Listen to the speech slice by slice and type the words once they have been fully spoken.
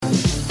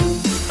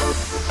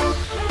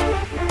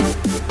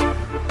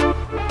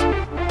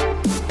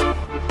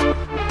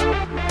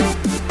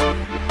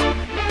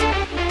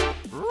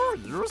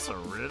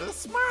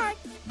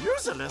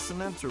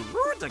listening to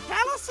Rule the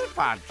Galaxy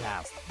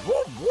podcast.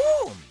 Boom,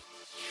 boom.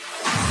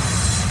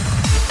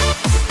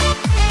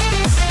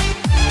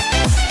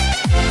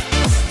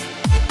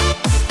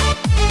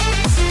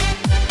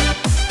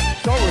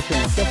 Star Wars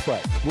fans, guess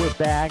what? We're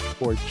back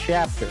for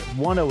chapter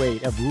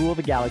 108 of Rule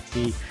the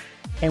Galaxy.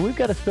 And we've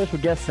got a special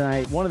guest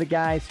tonight. One of the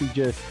guys who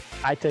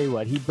I tell you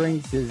what, he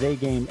brings his A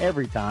game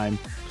every time.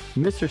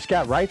 Mr.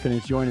 Scott Ryfun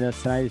is joining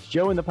us tonight. It's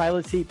Joe in the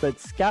pilot seat, but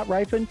Scott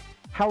Ryfun,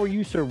 how are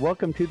you, sir?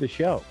 Welcome to the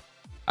show.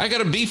 I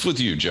got a beef with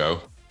you, Joe.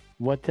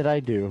 What did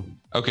I do?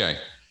 Okay.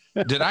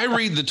 Did I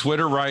read the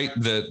Twitter right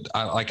that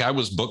I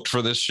was booked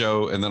for this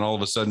show and then all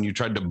of a sudden you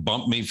tried to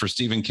bump me for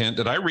Stephen Kent?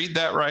 Did I read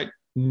that right?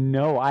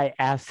 No, I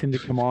asked him to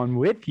come on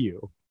with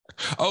you.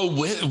 Oh,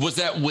 was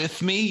that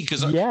with me?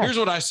 Because here's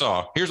what I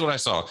saw.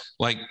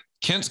 Like,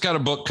 Kent's got a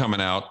book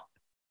coming out.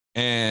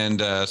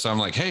 And so I'm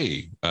like,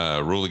 hey,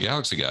 Rule the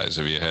Galaxy guys,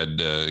 have you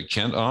had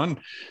Kent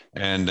on?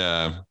 And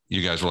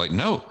you guys were like,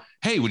 no.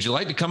 Hey, would you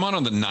like to come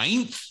on the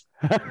 9th?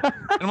 And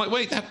I'm like,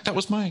 wait, that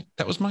was my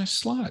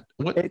slot.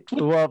 Well,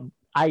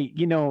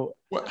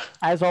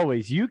 as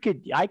always,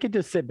 I could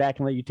just sit back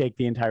and let you take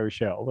the entire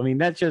show. I mean,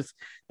 that's just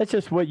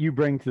what you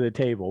bring to the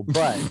table.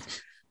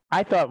 But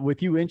I thought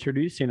with you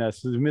introducing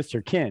us as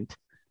Mr. Kent,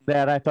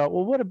 that I thought,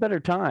 well, what a better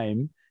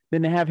time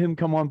than to have him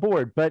come on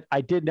board. But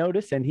I did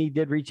notice, and he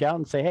did reach out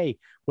and say, hey,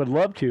 would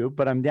love to,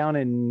 but I'm down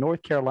in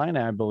North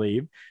Carolina, I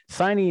believe,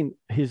 signing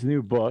his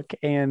new book.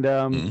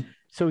 And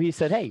so he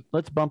said, hey,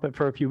 let's bump it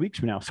for a few weeks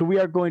from now. So we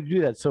are going to do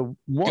that. So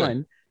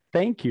one,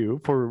 thank you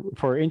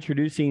for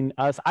introducing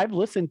us. I've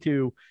listened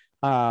to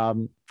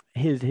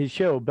his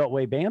show,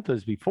 Beltway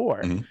Banthas,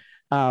 before,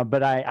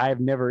 but I've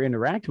never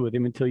interacted with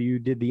him until you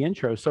did the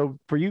intro. So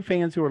for you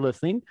fans who are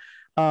listening,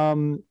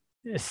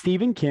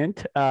 Stephen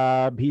Kent,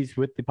 he's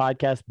with the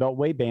podcast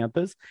Beltway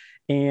Banthas,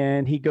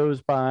 and he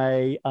goes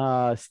by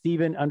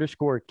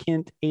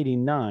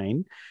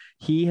Stephen_Kent89.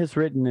 He has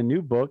written a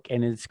new book,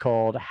 and it's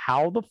called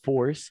How the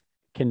Force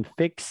Can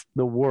Fix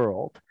the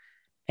World.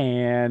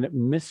 And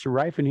Mr.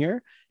 Ryfun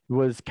here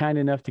was kind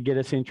enough to get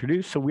us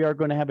introduced. So we are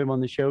going to have him on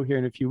the show here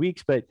in a few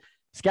weeks. But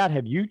Scott,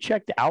 have you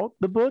checked out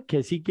the book?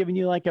 Has he given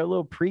you like a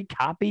little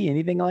pre-copy,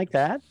 anything like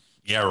that?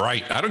 Yeah,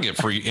 right. I don't get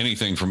free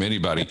anything from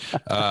anybody.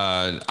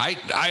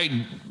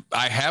 I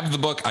have the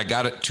book. I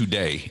got it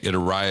today. It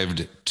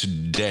arrived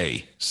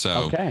today.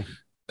 So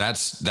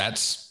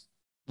that's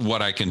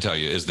what I can tell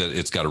you is that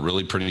it's got a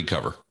really pretty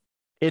cover.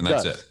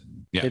 That's it.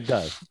 Yeah, it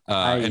does.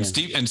 And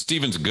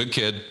Steven's a good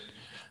kid.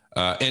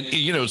 And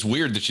it's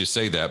weird that you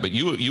say that, but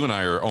you and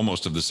I are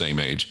almost of the same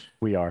age.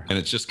 We are. And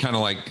it's just kind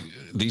of like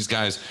these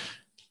guys.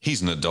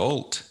 He's an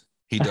adult.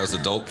 He does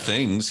adult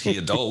things. He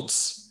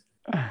adults.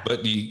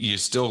 But you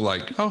still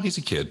like, oh, he's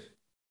a kid.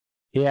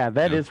 Yeah,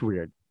 that is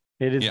weird.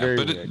 It is very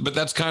weird. But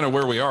that's kind of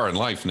where we are in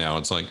life now.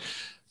 It's like,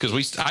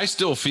 because I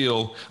still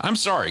feel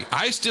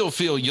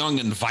young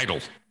and vital.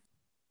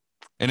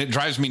 And it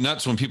drives me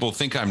nuts when people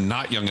think I'm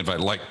not young and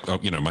vital, like,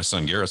 my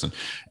son Garrison.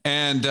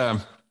 And,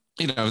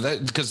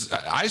 that because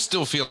I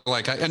still feel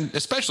like and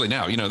especially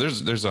now,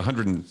 there's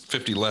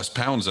 150 less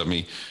pounds of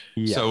me.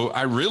 Yeah. So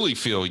I really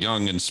feel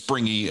young and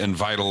springy and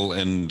vital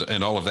and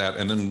all of that.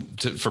 And then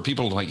for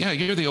people like, yeah,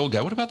 you're the old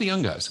guy. What about the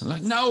young guys? I'm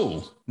like,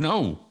 no.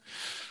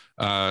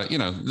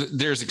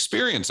 There's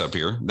experience up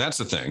here. That's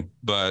the thing.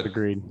 But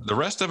agreed. The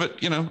rest of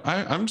it,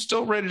 I'm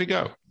still ready to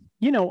go.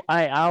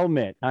 I'll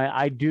admit,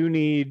 I do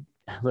need.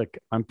 Look,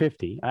 I'm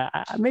 50.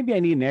 Maybe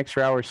I need an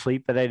extra hour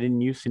sleep that I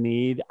didn't used to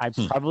need. I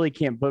probably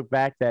can't put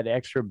back that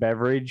extra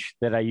beverage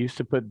that I used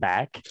to put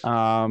back.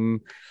 And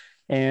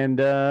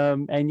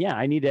yeah,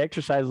 I need to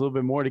exercise a little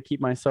bit more to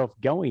keep myself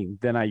going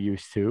than I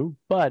used to.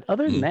 But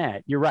other than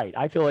that, you're right.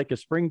 I feel like a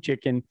spring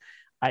chicken.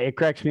 It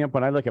cracks me up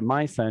when I look at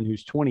my son,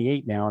 who's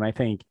 28 now, and I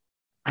think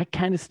I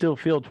kind of still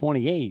feel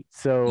 28.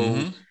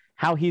 So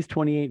how he's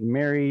 28 and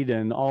married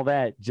and all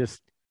that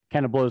just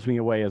kind of blows me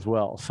away as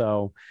well.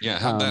 So yeah,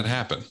 how'd that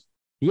happen?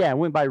 Yeah, it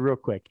went by real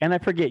quick. And I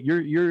forget,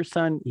 your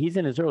son, he's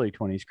in his early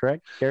 20s,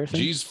 correct, Garrison?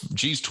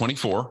 G's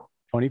 24.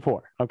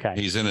 24, okay.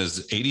 He's in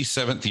his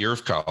 87th year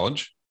of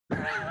college.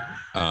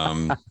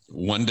 One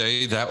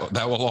day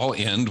that will all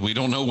end. We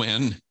don't know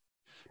when.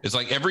 It's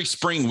like every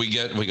spring we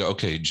go,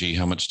 okay, G,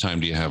 how much time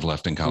do you have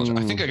left in college?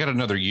 I think I got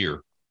another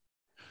year.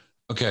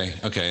 Okay.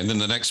 And then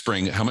the next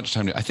spring, how much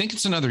time I think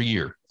it's another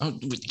year. Oh,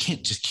 we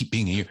can't just keep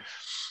being a year.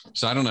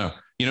 So I don't know.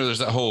 There's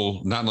that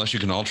whole, not unless you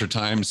can alter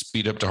time,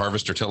 speed up to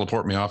harvest or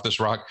teleport me off this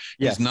rock.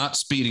 Yeah. He's not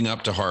speeding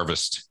up to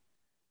harvest.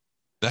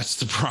 That's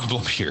the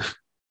problem here.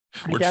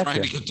 We're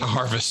trying to get to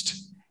harvest.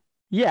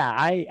 Yeah,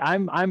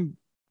 I'm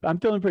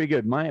feeling pretty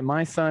good.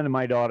 My son and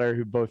my daughter,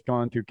 who've both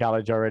gone through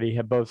college already,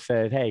 have both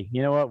said, hey,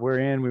 you know what? We're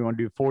in. We want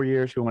to do 4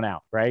 years. We want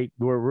out, right?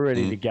 We're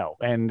ready to go.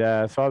 And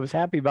so I was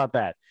happy about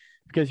that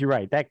because you're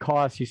right. That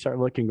cost, you start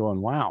looking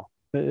going, wow,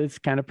 it's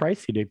kind of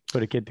pricey to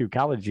put a kid through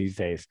college these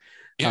days.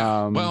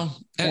 Yeah.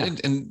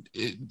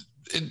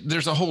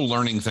 There's a whole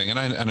learning thing. And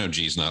I know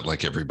G's not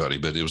like everybody,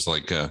 but it was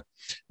like,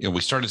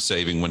 we started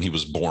saving when he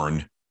was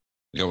born.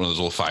 We got one of those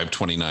little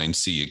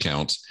 529C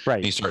accounts. Right.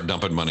 And he started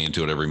dumping money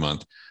into it every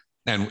month.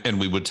 And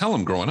we would tell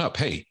him growing up,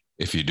 hey,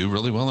 if you do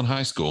really well in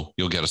high school,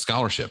 you'll get a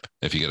scholarship.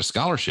 If you get a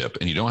scholarship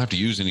and you don't have to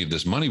use any of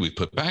this money we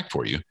put back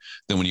for you,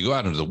 then when you go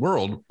out into the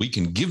world, we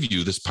can give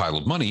you this pile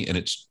of money and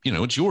it's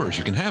yours.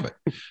 You can have it.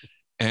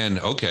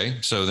 And okay.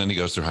 So then he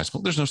goes through high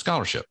school. There's no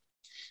scholarship.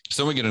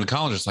 So we get into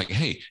college. It's like,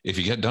 hey, if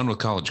you get done with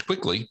college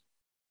quickly,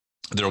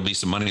 there'll be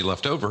some money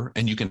left over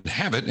and you can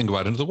have it and go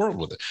out into the world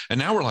with it. And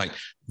now we're like,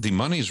 the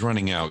money's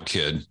running out,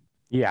 kid.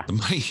 Yeah. The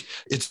money,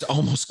 it's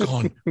almost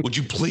gone. Would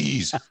you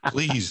please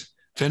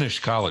finish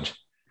college?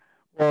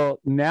 Well,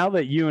 now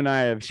that you and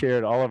I have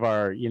shared all of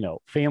our,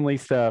 family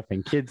stuff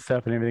and kids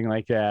stuff and everything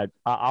like that,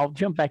 I'll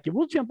jump back in.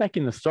 We'll jump back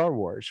into Star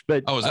Wars.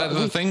 But is that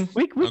the thing?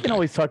 We can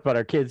always talk about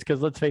our kids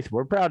because let's face it,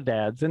 we're proud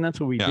dads and that's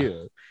what we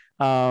do.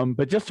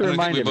 But just to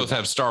remind you, we both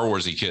have Star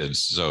Warsy kids,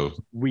 so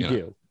we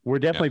do. We're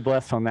definitely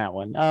blessed on that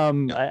one.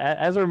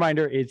 As a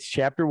reminder, it's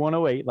chapter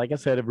 108, like I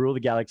said, of Rule the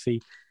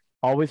Galaxy.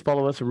 Always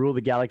follow us at Rule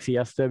the Galaxy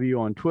SW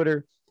on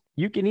Twitter.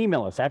 You can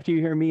email us after you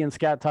hear me and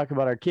Scott talk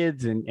about our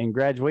kids and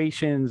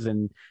graduations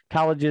and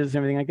colleges and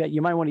everything like that.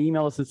 You might want to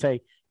email us and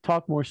say,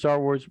 talk more Star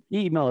Wars.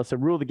 Email us at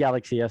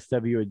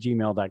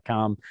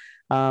rulethegalaxysw@gmail.com.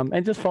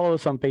 And just follow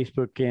us on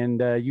Facebook and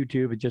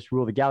YouTube and just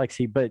Rule the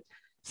Galaxy. But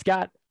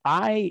Scott,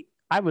 I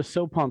was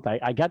so pumped.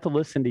 I got to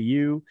listen to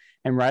you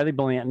and Riley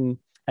Blanton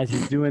as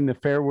he's doing the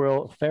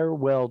farewell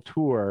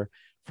tour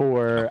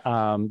for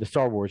the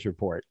Star Wars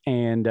Report.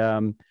 And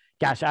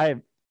gosh,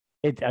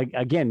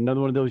 again, another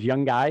one of those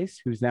young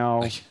guys who's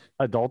now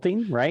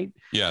adulting, right?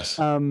 Yes.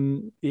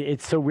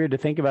 It's so weird to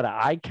think about it.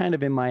 I kind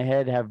of in my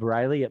head have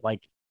Riley at like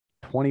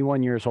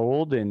 21 years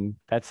old, and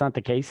that's not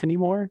the case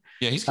anymore.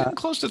 Yeah, he's getting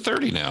close to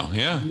 30 now.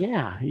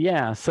 Yeah.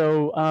 Yeah.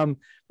 So,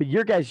 but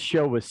your guys'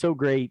 show was so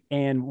great.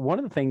 And one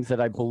of the things that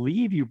I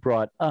believe you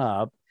brought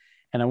up,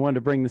 and I wanted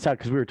to bring this out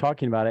because we were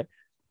talking about it.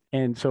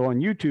 And so on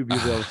YouTube,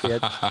 you will see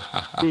it.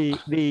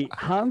 The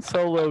Han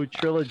Solo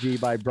trilogy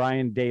by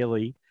Brian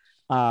Daley.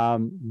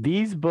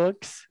 These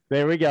books,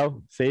 there we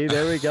go. See,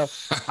 there we go.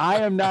 I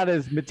am not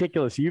as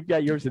meticulous. You've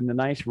got yours in the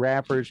nice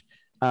wrappers.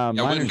 I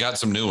went and got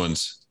some new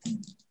ones.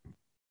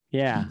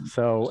 Yeah.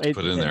 So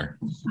put it in there.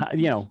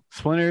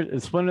 Splinter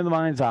of the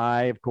Mind's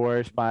Eye, of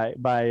course, by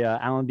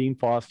Alan Dean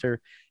Foster.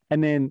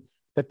 And then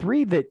the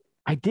three that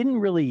I didn't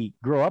really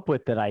grow up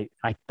with that I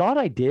thought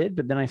I did,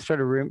 but then I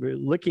started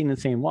looking and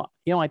saying, well,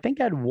 I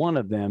think I had one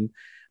of them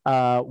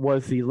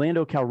was the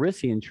Lando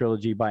Calrissian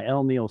trilogy by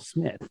L. Neil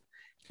Smith.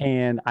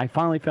 And I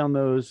finally found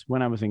those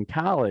when I was in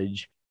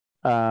college,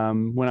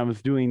 when I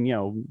was doing,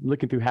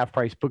 looking through half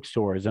price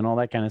bookstores and all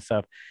that kind of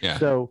stuff. Yeah.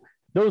 So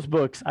those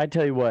books, I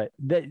tell you what,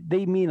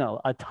 they mean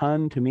a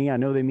ton to me. I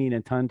know they mean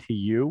a ton to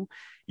you.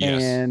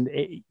 Yes. And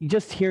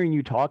just hearing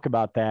you talk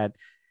about that,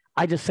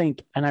 I just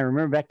think, and I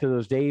remember back to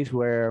those days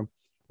where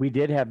we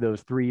did have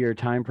those 3-year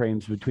time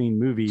frames between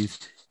movies,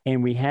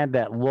 and we had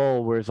that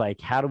lull where it's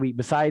like, how do we,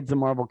 besides the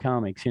Marvel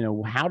comics,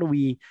 how do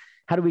we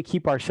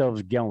keep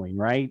ourselves going,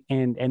 right?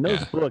 And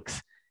those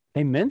books,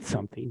 they meant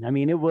something. I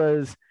mean, it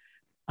was,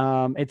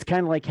 it's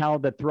kind of like how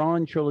the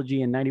Thrawn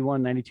trilogy in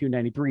 91, 92,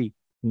 93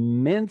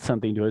 meant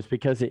something to us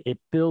because it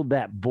filled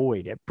that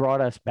void. It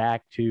brought us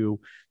back to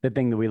the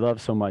thing that we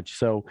love so much.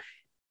 So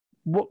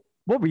what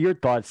were your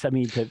thoughts? I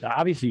mean,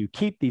 obviously you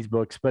keep these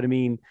books, but I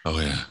mean,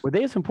 were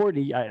they as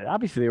important to you?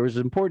 Obviously they were as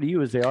important to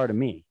you as they are to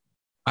me.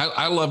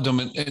 I loved them.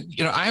 And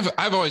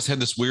I've always had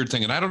this weird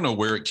thing, and I don't know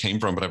where it came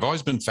from, but I've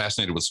always been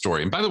fascinated with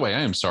story. And by the way,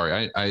 I am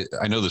sorry.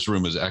 I know this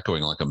room is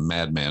echoing like a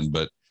madman,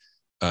 but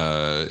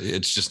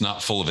it's just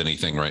not full of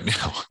anything right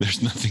now.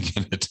 There's nothing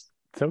in it.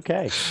 It's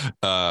okay.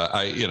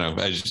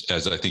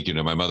 As I think,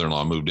 my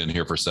mother-in-law moved in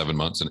here for 7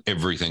 months and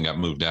everything got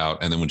moved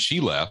out. And then when she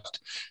left,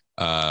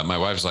 my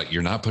wife's like,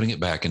 you're not putting it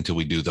back until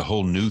we do the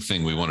whole new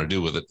thing we want to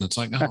do with it. And it's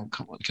like, oh,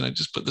 come on, can I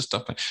just put this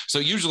stuff back? So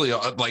usually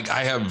like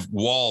I have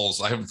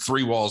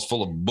 3 walls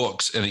full of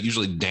books and it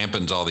usually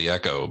dampens all the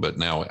echo, but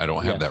now I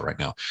don't have that right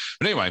now.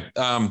 But anyway,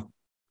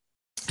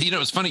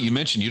 it's funny. You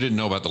mentioned you didn't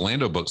know about the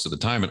Lando books at the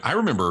time. And I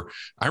remember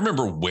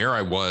where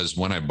I was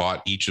when I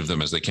bought each of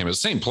them as they came at the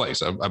same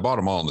place. I bought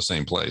them all in the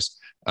same place.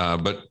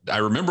 But I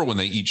remember when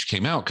they each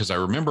came out, because I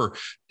remember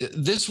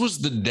this was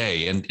the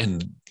day,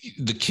 and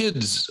the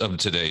kids of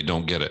today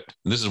don't get it.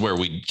 And this is where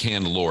we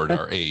can lord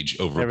our age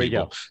over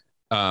people.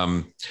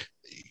 It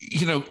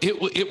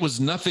was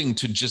nothing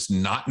to just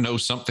not know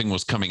something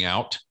was coming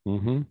out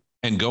and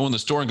go in the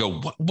store and go,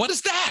 what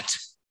is that?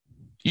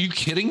 Are you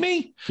kidding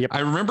me? Yep. I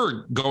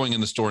remember going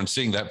in the store and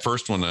seeing that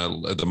first one,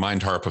 the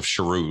Mind Harp of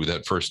Sharu,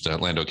 that first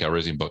Lando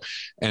Calrissian book.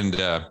 And,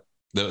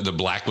 the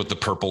black with the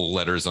purple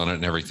letters on it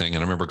and everything. And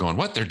I remember going,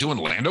 what? They're doing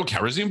Lando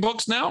Calrissian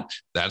books now?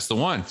 That's the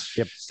one.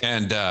 Yep.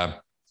 And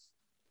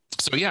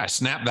so, I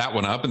snapped that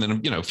one up. And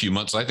then, a few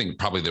months, I think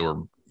probably they were,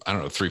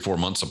 3-4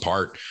 months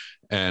apart,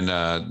 and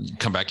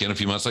come back in a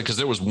few months later. Because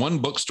there was one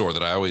bookstore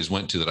that I always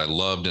went to that I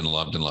loved and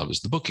loved and loved.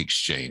 Is the Book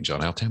Exchange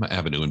on Alabama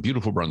Avenue in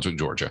beautiful Brunswick,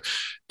 Georgia.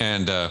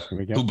 And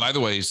who, by the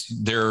way,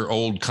 their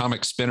old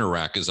comic spinner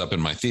rack is up in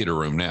my theater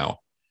room now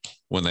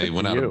when they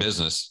went out of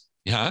business.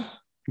 Yeah.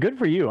 Good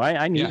for you.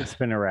 I need a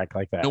spinner rack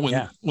like that. No,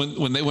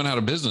 when they went out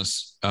of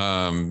business,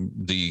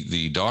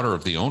 the daughter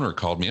of the owner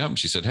called me up and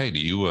she said, hey, do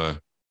you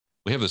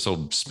we have this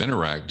old spinner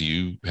rack. Do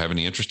you have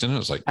any interest in it? I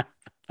was like,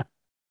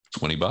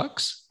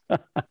 $20.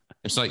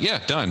 It's like, yeah,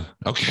 done.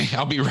 Okay,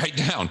 I'll be right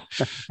down.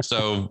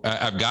 So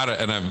I've got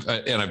it, and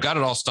I've got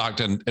it all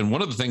stocked. And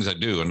one of the things I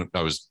do, and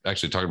I was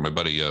actually talking to my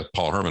buddy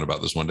Paul Herman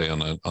about this one day on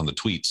the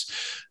tweets,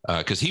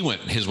 because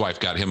his wife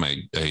got him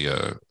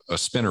a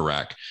spinner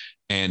rack,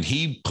 and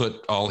he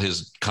put all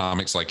his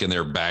comics like in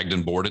there bagged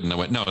and boarded. And I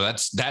went, no,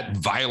 that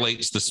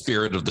violates the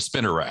spirit of the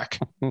spinner rack.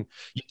 You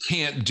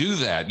can't do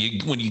that.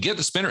 When you get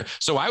the spinner.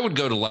 So I would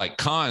go to like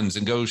cons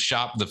and go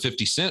shop the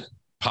 50 cent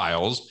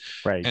piles,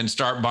 right, and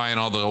start buying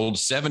all the old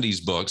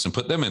 70s books and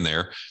put them in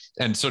there.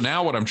 And so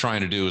now what I'm trying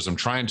to do is I'm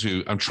trying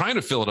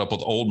to fill it up with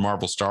old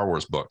Marvel Star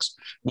Wars books,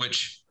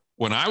 which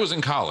when I was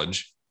in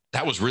college,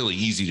 that was really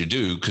easy to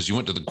do because you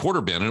went to the quarter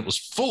bin and it was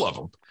full of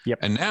them. Yep.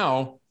 And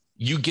now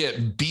you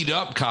get beat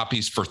up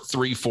copies for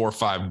 $3,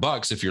 $4,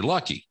 $5 if you're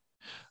lucky.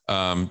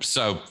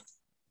 So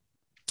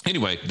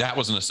anyway, that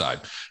was an aside,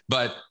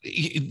 but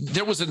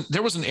there was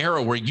an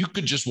era where you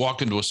could just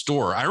walk into a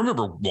store. I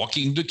remember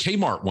walking to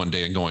Kmart one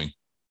day and going,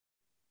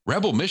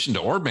 Rebel Mission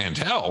to Ord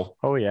Mantell.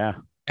 Oh yeah.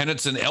 And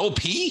it's an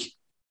LP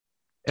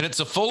and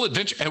it's a full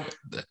adventure.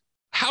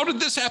 How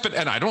did this happen?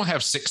 And I don't have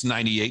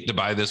 $6.98 to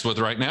buy this with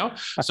right now.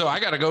 So I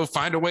got to go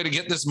find a way to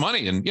get this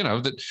money. And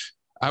that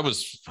I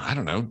was, I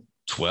don't know,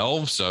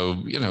 12.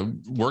 So,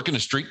 working a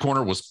street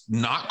corner was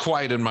not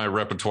quite in my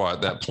repertoire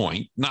at that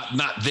point. Not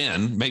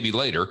then, maybe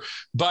later,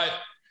 but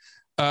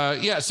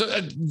so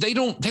they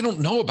don't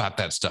know about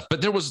that stuff.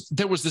 But there was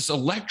this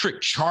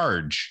electric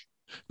charge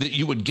that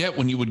you would get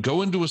when you would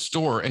go into a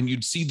store and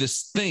you'd see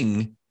this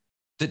thing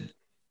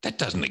that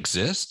doesn't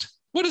exist.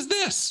 What is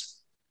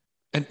this?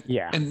 And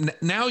and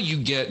now you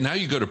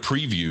go to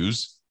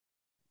previews,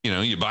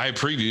 you buy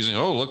previews and,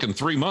 oh, look, in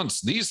 3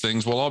 months, these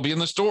things will all be in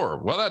the store.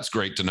 Well, that's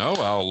great to know.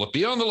 I'll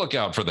be on the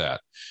lookout for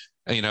that.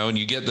 And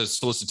you get the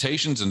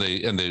solicitations and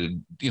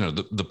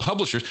the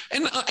publishers,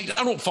 and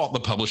I don't fault the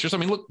publishers. I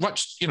mean, look,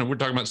 watch, we're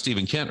talking about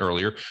Stephen Kent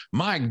earlier.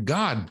 My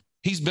God,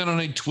 he's been on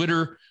a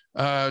Twitter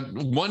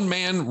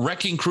one-man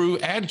wrecking crew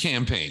ad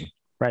campaign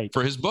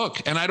for his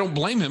book. And I don't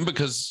blame him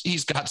because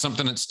he's got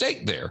something at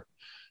stake there.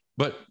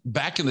 But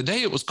back in the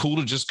day, it was cool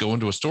to just go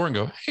into a store and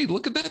go, hey,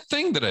 look at that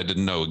thing that I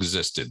didn't know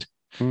existed.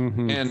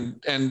 Mm-hmm.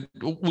 And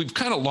we've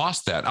kind of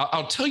lost that.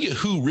 I'll tell you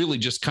who really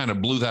just kind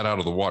of blew that out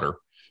of the water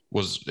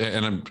was,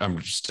 and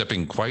I'm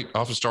stepping quite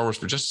off of Star Wars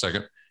for just a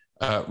second,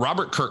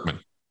 Robert Kirkman.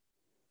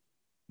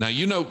 Now,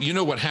 you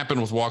know what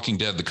happened with Walking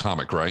Dead, the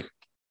comic, right?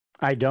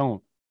 I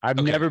don't. I've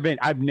never been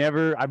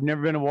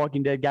a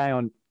Walking Dead guy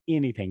on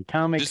anything,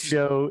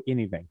 show,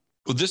 anything.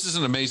 Well, this is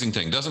an amazing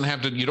thing.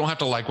 You don't have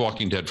to like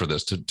Walking Dead for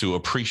this to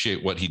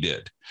appreciate what he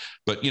did.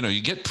 But,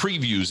 you get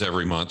previews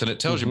every month and it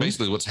tells you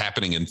basically what's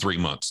happening in 3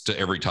 months to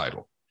every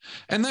title.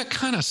 And that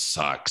kind of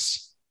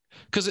sucks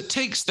because it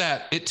takes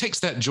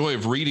that joy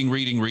of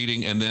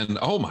reading. And then,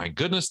 oh my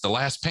goodness, the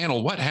last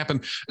panel, what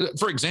happened?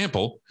 For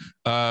example,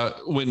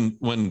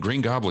 when Green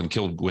Goblin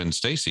killed Gwen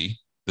Stacy,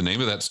 the name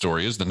of that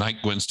story is The Night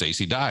Gwen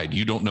Stacy Died.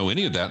 You don't know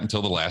any of that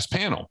until the last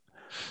panel.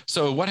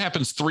 So what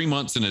happens 3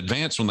 months in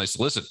advance when they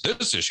solicit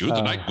this issue,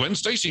 the night Gwen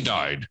Stacy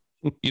died?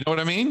 You know what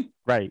I mean?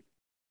 Right.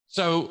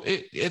 So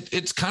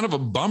it's kind of a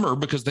bummer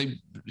because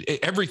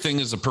everything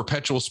is a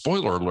perpetual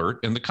spoiler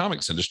alert in the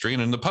comics industry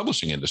and in the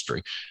publishing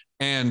industry.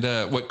 And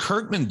what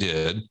Kirkman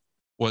did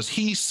was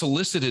he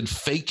solicited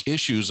fake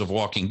issues of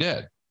Walking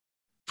Dead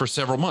for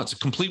several months,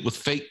 complete with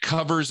fake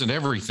covers and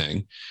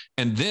everything.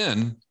 And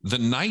then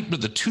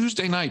the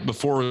Tuesday night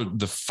before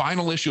the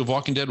final issue of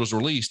Walking Dead was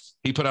released,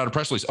 he put out a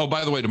press release. Oh,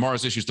 by the way,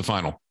 tomorrow's issue is the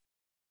final.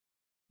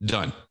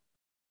 Done.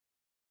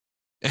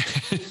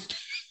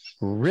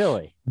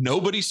 Really?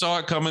 Nobody saw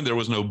it coming. There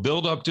was no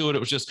build up to it. It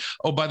was just,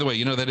 oh, by the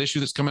way, that issue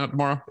that's coming out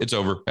tomorrow? It's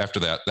over after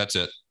that. That's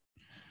it.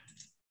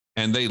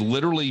 And they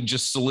literally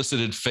just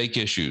solicited fake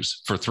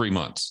issues for 3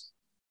 months.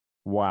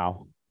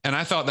 Wow. And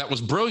I thought that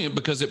was brilliant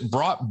because it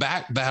brought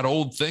back that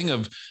old thing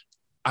of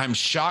I'm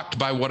shocked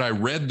by what I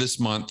read this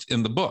month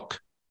in the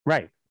book.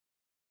 Right.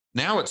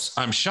 Now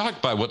I'm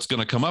shocked by what's going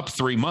to come up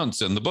 3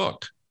 months in the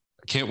book.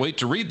 I can't wait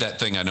to read that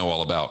thing I know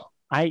all about.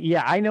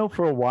 I know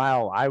for a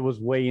while I was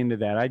way into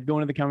that. I'd go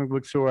into the comic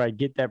book store, I'd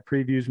get that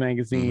previews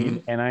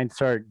magazine and I'd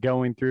start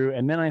going through.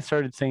 And then I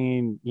started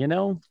saying,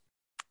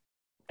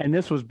 and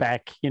this was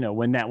back,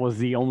 when that was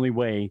the only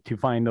way to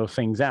find those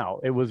things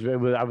out. I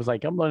was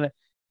like, I'm going to.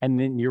 And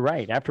then you're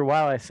right. After a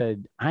while, I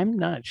said, I'm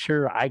not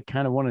sure I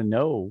kind of want to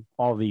know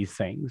all these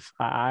things.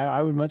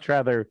 I would much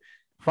rather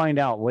find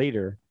out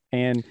later.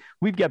 And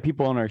we've got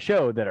people on our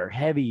show that are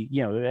heavy,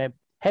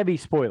 heavy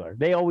spoiler.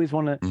 They always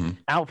want to,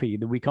 Alfie,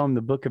 that we call him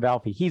the Book of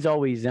Alfie. He's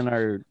always in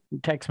our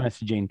text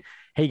messaging.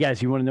 Hey,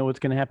 guys, you want to know what's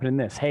going to happen in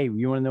this? Hey,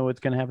 you want to know what's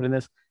going to happen in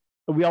this?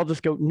 We all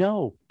just go,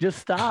 no, just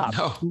stop.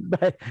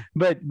 No.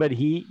 But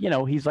he,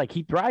 he's like,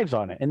 he thrives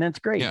on it. And that's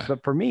great. Yeah.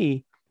 But for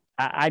me,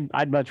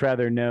 I'd much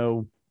rather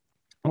know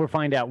or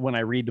find out when I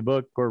read the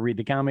book or read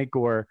the comic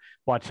or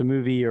watch the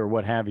movie or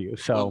what have you.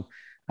 So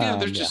Yeah,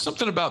 there's just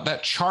something about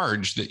that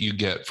charge that you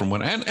get from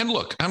when, and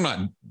look, I'm not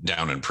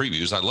down in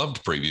previews. I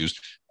loved previews.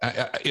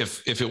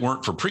 If it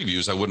weren't for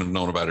previews, I wouldn't have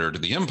known about Heir to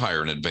the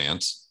Empire in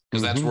advance,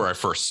 because that's where I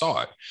first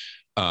saw it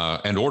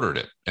and ordered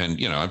it. And,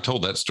 I've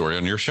told that story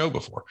on your show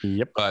before.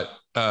 Yep. But,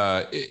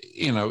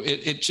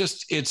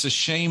 it's a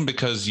shame,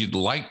 because you'd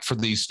like for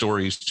these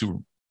stories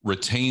to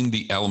retain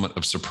the element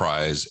of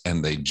surprise,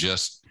 and they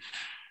just,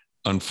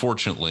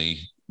 unfortunately,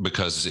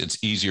 because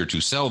it's easier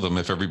to sell them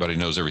if everybody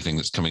knows everything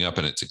that's coming up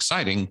and it's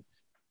exciting.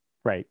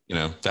 Right.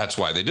 That's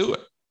why they do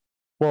it.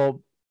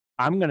 Well,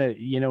 I'm going to,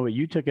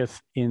 you took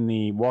us in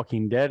the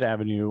Walking Dead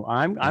avenue.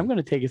 I'm going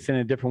to take us in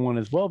a different one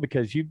as well,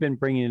 because you've been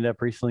bringing it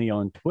up recently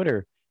on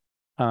Twitter.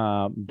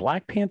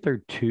 Black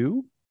Panther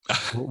 2,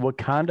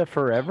 Wakanda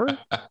Forever.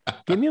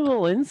 Give me a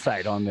little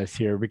insight on this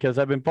here, because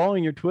I've been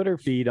following your Twitter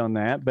feed on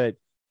that, but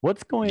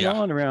what's going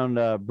on around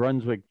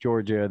Brunswick,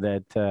 Georgia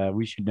that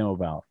we should know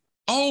about?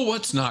 Oh,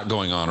 what's not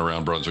going on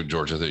around Brunswick,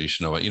 Georgia that you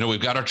should know about? We've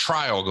got a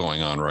trial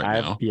going on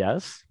now.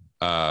 Yes.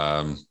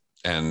 And,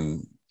 my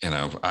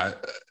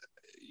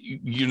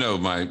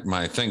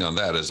thing on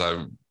that is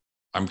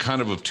I'm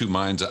kind of two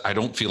minds. I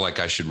don't feel like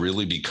I should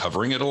really be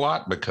covering it a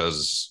lot,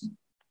 because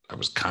I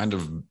was kind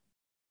of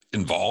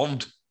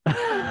involved,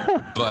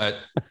 but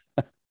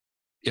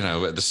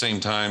at the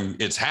same time,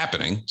 it's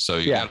happening. So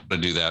you got to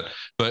do that.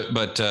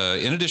 But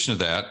in addition to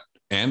that,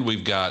 and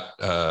we've got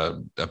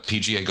a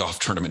PGA golf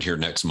tournament here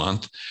next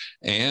month,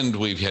 and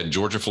we've had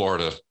Georgia,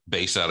 Florida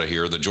base out of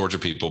here, the Georgia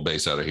people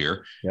base out of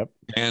here. Yep.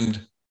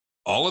 And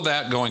all of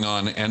that going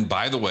on. And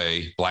by the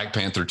way, Black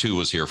Panther 2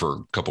 was here for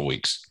a couple of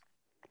weeks.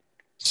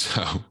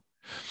 So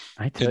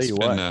I tell you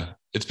what,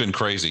 it's been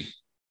crazy.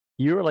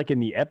 You were like in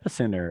the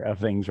epicenter of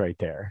things right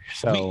there.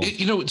 So,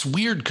 it's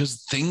weird,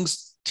 because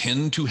things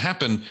tend to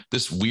happen.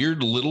 This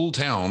weird little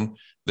town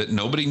that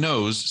nobody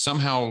knows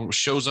somehow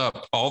shows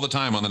up all the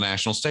time on the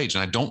national stage.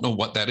 And I don't know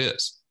what that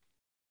is.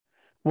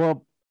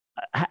 Well,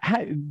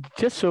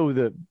 just so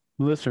the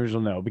listeners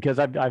will know, because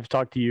I've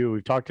talked to you,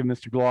 we've talked to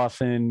Mr.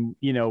 Glosson,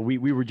 we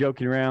were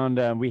joking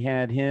around. We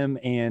had him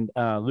and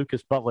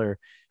Lucas Butler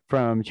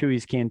from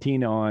Chewy's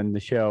Cantina on the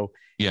show.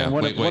 Yeah.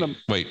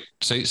 Wait.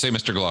 Say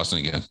Mr. Glosson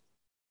again.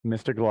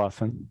 Mr.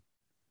 Glosson.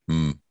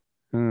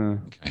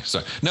 Okay.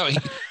 So no,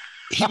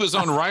 he was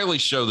on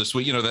Riley's show this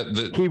week.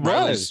 He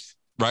was.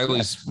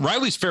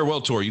 Riley's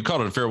farewell tour. You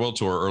called it a farewell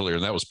tour earlier,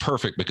 and that was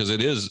perfect, because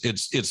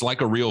it's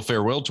like a real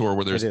farewell tour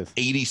where there's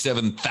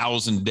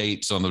 87,000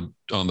 dates on the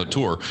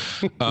tour.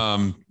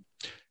 And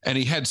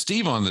he had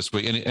Steve on this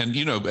week, and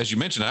as you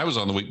mentioned, I was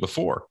on the week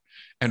before,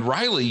 and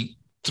Riley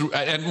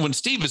and when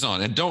Steve is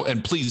on,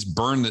 and please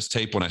burn this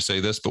tape when I say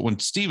this, but when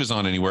Steve is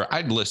on anywhere,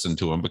 I'd listen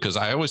to him, because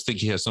I always think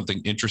he has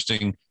something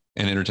interesting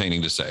and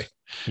entertaining to say.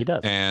 He does.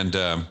 And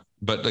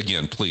but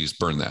again, please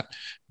burn that.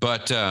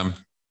 But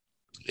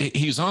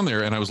he's on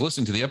there, and I was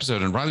listening to the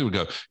episode, and Riley would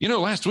go,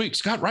 last week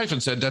Scott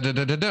Rifen said da da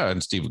da da da,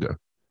 and Steve would go,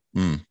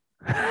 And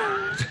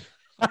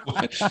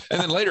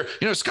then later,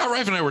 Scott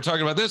Rifen and I were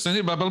talking about this,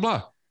 and blah blah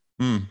blah.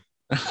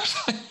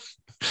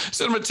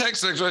 Sent him a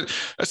text. I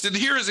said,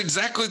 "Here is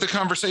exactly the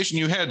conversation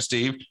you had,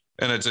 Steve."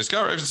 And I'd say,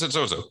 "Scott Rifen said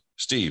so.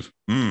 Steve."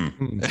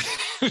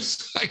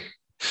 It's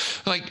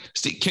like,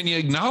 Steve, can you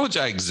acknowledge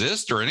I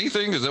exist or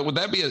anything? Would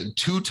that be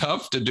too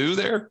tough to do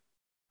there?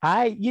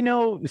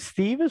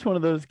 Steve is one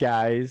of those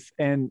guys,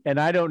 and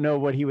I don't know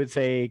what he would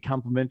say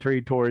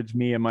complimentary towards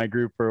me and my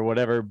group or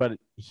whatever, but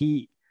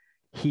he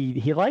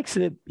likes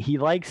it. He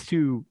likes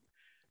to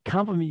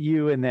compliment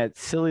you in that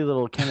silly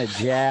little kind of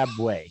jab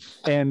way.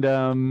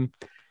 And,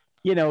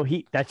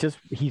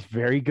 he's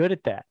very good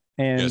at that.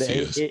 And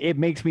yes, it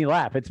makes me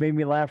laugh. It's made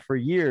me laugh for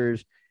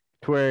years,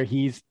 to where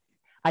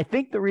I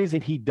think the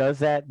reason he does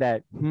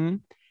that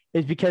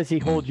is because he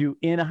holds you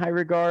in a high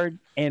regard,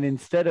 and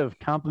instead of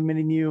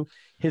complimenting you,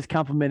 his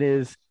compliment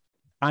is,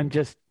 I'm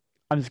just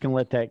going to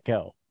let that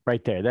go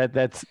right there.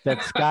 That's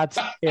Scott's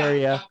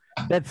area.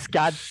 That's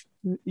Scott's,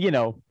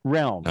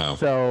 realm. No.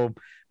 So,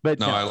 but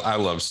no, I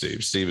love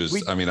Steve. Steve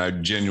is, I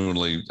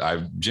genuinely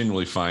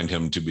find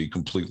him to be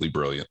completely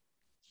brilliant.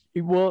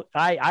 Well,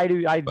 I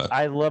do.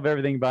 I love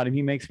everything about him.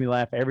 He makes me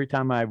laugh every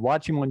time I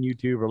watch him on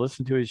YouTube or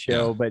listen to his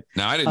show. Yeah. But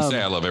now, I didn't say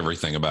I love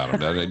everything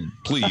about him.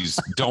 Please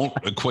don't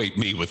equate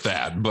me with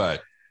that.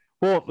 But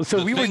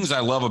things I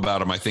love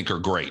about him, I think, are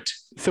great.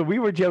 So we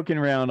were joking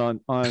around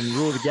on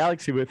Rule of the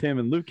Galaxy with him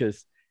and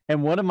Lucas,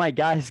 and one of my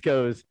guys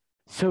goes,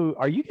 "So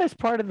are you guys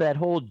part of that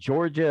whole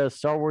Georgia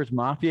Star Wars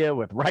mafia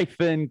with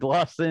Rifen,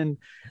 Glosson?"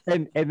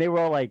 And they were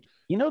all like,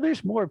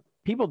 there's more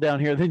people down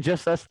here than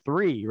just us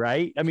three,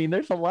 right? I mean,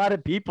 there's a lot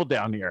of people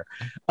down here.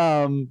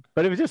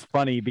 But it was just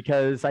funny,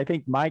 because I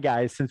think my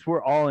guys, since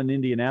we're all in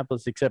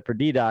Indianapolis except for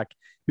D-Doc,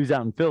 who's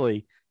out in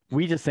Philly,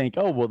 we just think,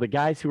 oh, well, the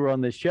guys who are on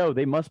this show,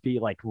 they must be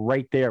like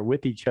right there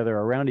with each other,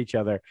 around each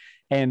other.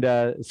 And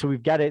so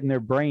we've got it in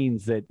their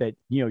brains that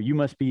you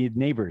must be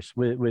neighbors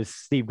with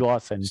Steve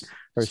Glosson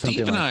or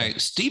something like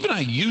that. Steve and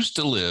I used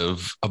to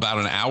live about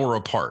an hour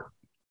apart.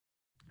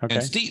 Okay.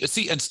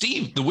 And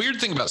Steve, the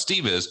weird thing about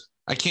Steve is,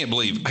 I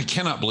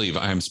cannot believe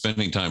I am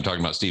spending time talking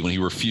about Steve when he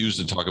refused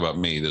to talk about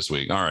me this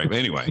week. All right.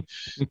 Anyway,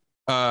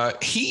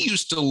 he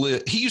used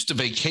to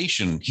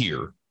vacation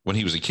here when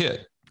he was a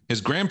kid.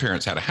 His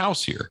grandparents had a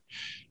house here,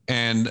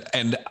 and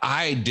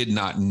I did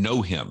not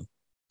know him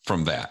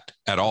from that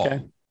at all.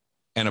 Okay.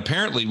 And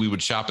apparently we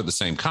would shop at the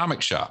same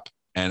comic shop,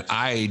 and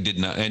I did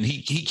not. And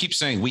he keeps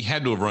saying we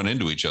had to have run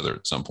into each other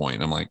at some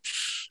point. I'm like,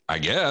 I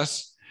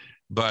guess,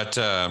 but,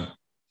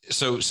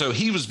 so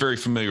he was very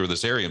familiar with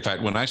this area. In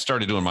fact, when I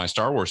started doing my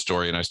Star Wars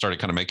story and I started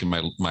kind of making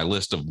my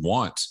list of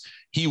wants,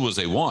 he was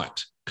a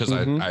want because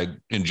I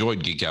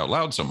enjoyed Geek Out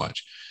Loud so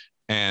much.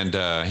 And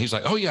he's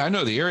like, oh yeah, I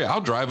know the area.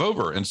 I'll drive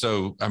over. And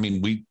so, I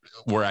mean,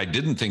 where I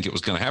didn't think it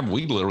was going to happen,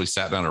 we literally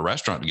sat down at a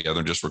restaurant together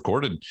and just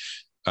recorded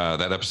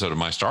that episode of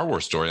my Star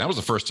Wars story. That was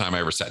the first time I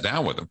ever sat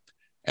down with him,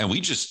 and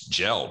we just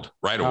gelled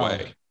right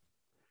away.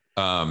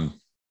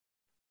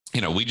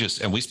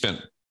 We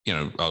spent,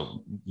 a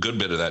good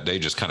bit of that day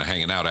just kind of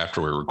hanging out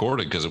after we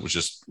recorded because it was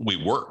just, we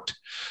worked.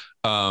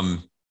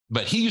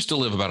 But he used to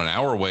live about an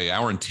hour away,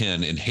 hour and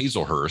 10 in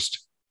Hazelhurst.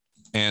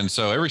 And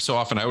so every so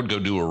often I would go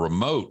do a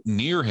remote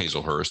near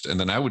Hazelhurst. And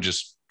then I would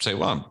just say,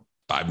 well, I'm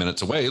 5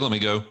 minutes away. Let me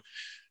go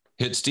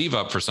hit Steve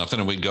up for something.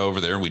 And we'd go over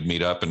there and we'd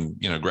meet up and,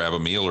 grab a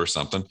meal or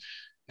something.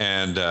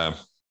 And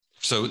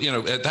so,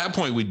 at that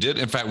point we did.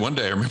 In fact, one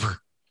day I remember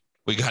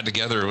we got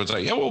together. It was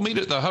like, yeah, we'll meet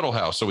at the Huddle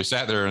House. So we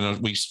sat there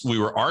and we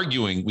were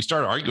arguing. We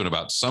started arguing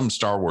about some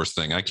Star Wars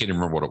thing. I can't even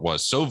remember what it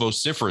was, so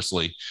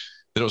vociferously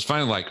that it was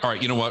finally like, all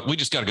right, you know what? We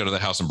just got to go to the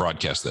house and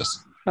broadcast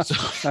this.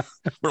 So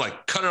we're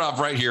like, cut it off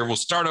right here. We'll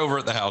start over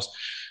at the house.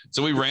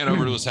 So we ran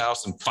over to his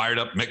house and fired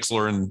up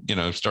Mixler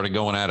and, started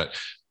going at it.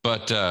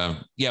 But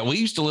we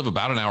used to live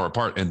about an hour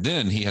apart. And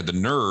then he had the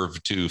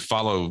nerve to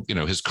follow,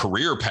 his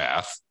career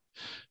path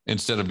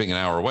instead of being an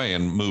hour away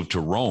and move to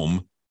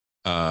Rome.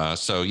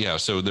 So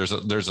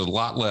there's a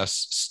lot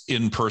less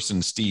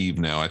in-person Steve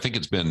now. I think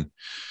it's been,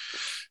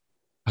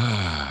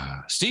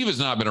 Steve has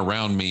not been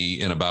around me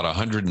in about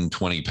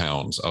 120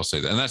 pounds. I'll say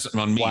that. And that's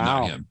on me,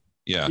 not him.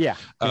 Yeah. Yeah.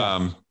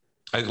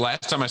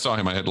 Last time I saw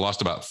him, I had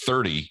lost about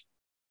 30,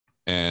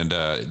 and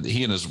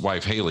he and his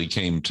wife, Haley,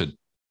 came to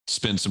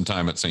spend some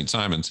time at St.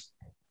 Simon's.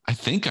 I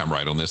think I'm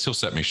right on this. He'll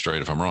set me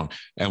straight if I'm wrong.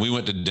 And we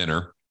went to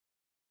dinner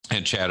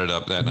and chatted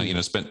up that night,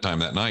 spent time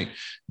that night.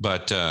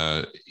 But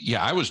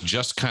I was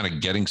just kind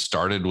of getting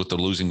started with the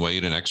losing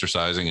weight and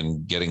exercising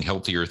and getting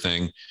healthier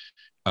thing.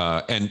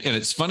 And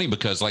it's funny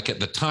because like at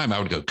the time I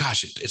would go,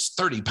 gosh, it's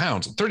 30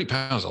 pounds. 30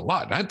 pounds is a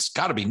lot. That's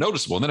got to be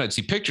noticeable. And then I'd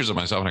see pictures of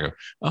myself and I go,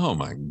 oh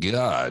my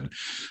God.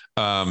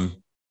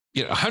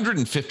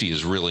 150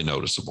 is really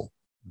noticeable.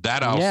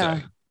 That I'll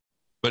say.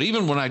 But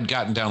even when I'd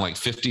gotten down like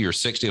 50 or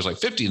 60, I was like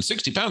 50 and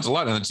 60 pounds a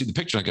lot. And I'd see the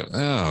picture and I go,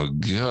 oh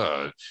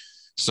God.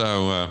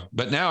 So,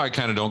 but now I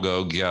kind of don't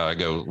go, yeah, I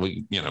go,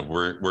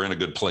 we're in a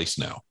good place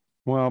now.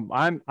 Well,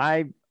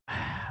 I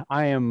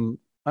am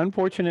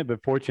unfortunate,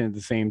 but fortunate at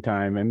the same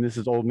time. And this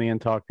is old man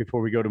talk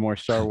before we go to more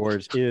Star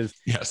Wars is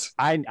yes,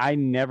 I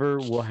never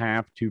will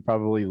have to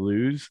probably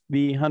lose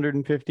the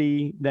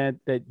 150 that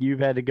you've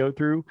had to go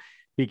through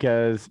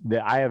because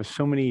I have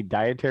so many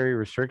dietary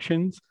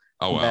restrictions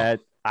that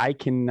I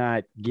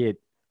cannot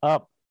get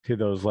up to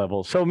those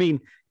levels. So, I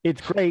mean,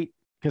 it's great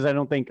because I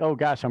don't think, oh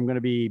gosh, I'm going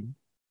to be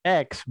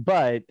X,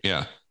 but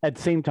at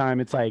the same time,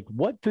 it's like,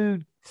 what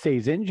food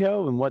stays in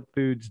Joe and what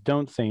foods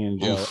don't stay in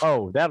Joe? Oof.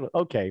 Oh,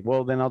 okay.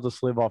 Well, then I'll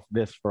just live off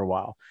this for a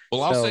while.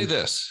 Well, I'll say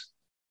this.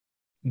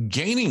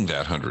 Gaining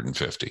that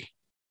 150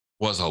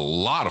 was a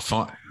lot of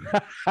fun.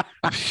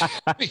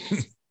 I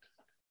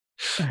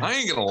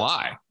ain't going to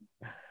lie.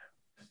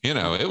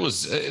 It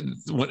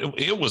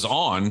was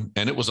on,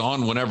 and it was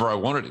on whenever I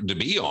wanted it to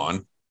be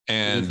on.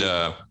 And,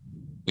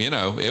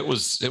 it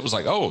was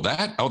like,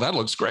 that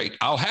looks great.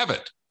 I'll have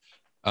it.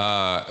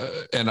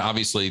 And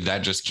obviously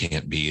that just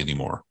can't be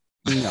anymore.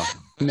 No.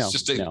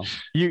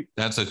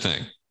 That's a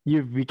thing.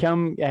 You've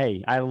become,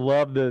 hey, I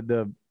love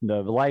the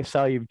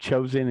lifestyle you've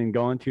chosen and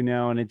going to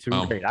now. And it's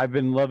great. I've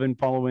been loving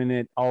following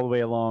it all the way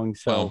along.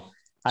 So,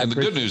 and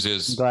the good news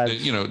is,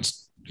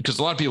 it's because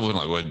a lot of people are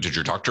like, well, did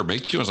your doctor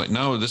make you? I was like,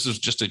 no, this is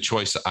just a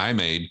choice I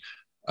made.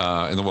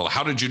 And then, well,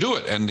 how did you do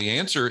it? And the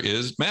answer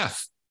is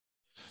meth.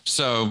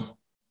 So,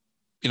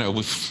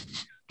 with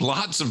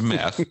lots of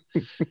meth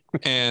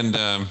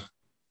and,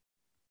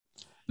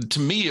 to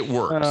me, it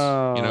works.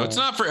 It's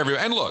not for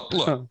everyone. And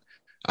look,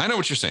 I know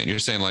what you're saying. You're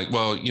saying like,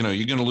 well, you're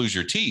going to lose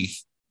your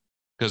teeth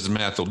because the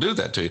meth will do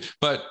that to you.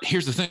 But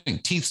here's the thing.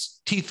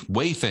 Teeth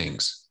weigh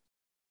things.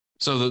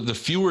 So the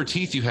fewer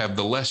teeth you have,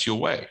 the less you'll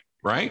weigh,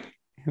 right?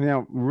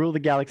 Now, Rule the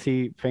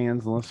Galaxy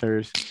fans and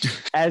listeners,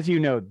 as you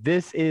know,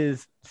 this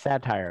is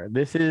satire.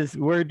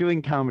 We're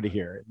doing comedy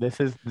here.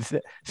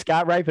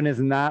 Scott Rifen is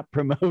not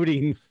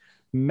promoting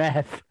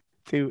meth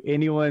to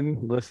anyone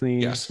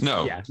listening. Yes.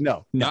 No. Yeah,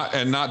 no.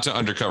 Not to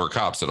undercover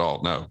cops at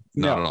all. No,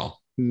 not at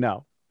all.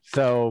 No.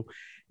 So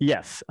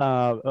yes,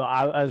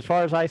 as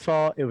far as I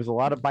saw, it was a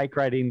lot of bike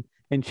riding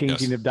and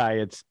changing of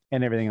diets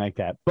and everything like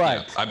that.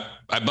 But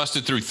I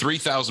busted through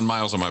 3,000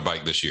 miles on my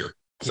bike this year.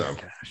 So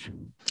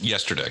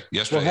yesterday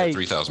I had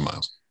 3,000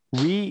 miles.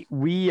 we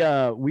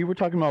were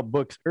talking about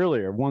books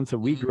earlier, ones that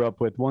we grew up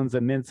with, ones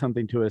that meant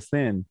something to us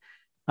then,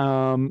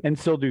 and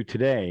still do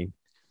today.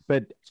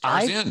 But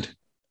Star's End.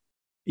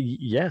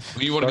 Yes.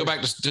 When you want to go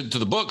back to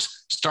the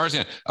books, Star's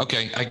End.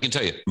 Okay, I can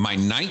tell you, my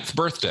 9th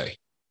birthday,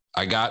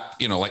 I got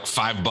like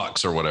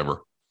 $5 or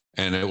whatever.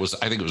 And I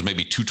think it was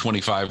maybe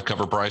 $2.25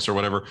 cover price or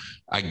whatever.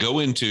 I go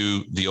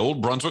into the old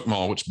Brunswick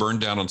Mall, which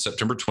burned down on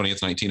September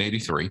 20th,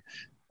 1983,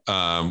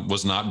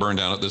 was not burned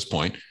down at this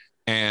point.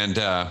 And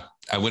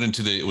I went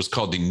into it was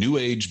called the New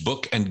Age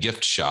Book and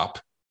Gift Shop.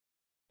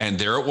 And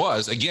there it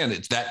was. Again,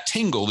 it's that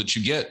tingle that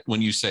you get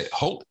when you say,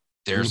 oh,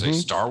 there's a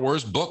Star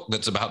Wars book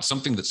that's about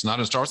something that's not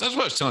in Star Wars. That's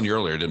what I was telling you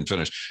earlier. I didn't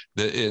finish.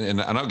 And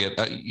I'll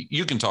get,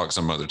 you can talk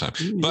some other time.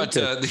 But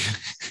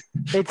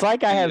it's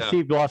like I have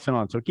Steve Dawson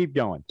on, so keep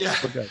going. Yeah.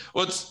 Okay.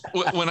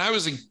 When I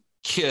was a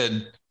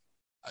kid,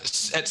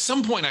 at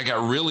some point I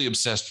got really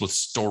obsessed with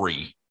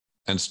story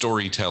and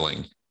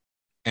storytelling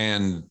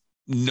and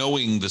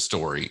knowing the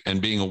story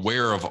and being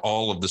aware of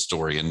all of the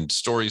story and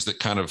stories that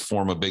kind of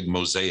form a big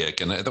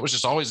mosaic. And that was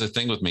just always a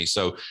thing with me.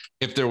 So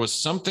if there was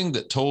something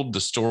that told the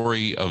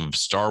story of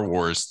Star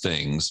Wars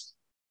things,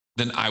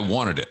 then I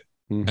wanted it.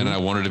 And I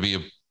wanted to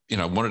be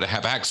I wanted to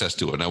have access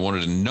to it. And I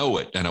wanted to know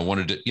it. And I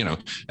wanted to,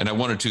 and I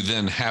wanted to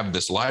then have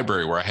this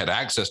library where I had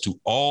access to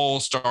all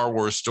Star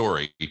Wars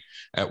story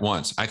at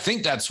once. I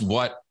think that's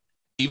what,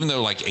 even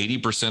though like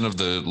 80% of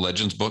the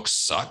Legends books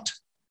sucked,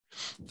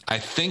 I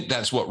think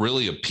that's what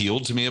really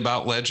appealed to me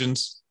about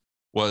Legends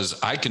was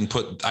I can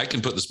put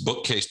this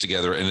bookcase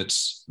together and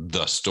it's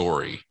the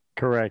story.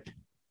 Correct.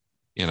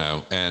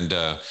 And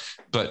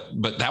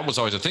but that was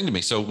always a thing to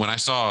me. So when I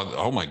saw,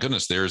 oh my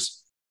goodness,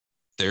 there's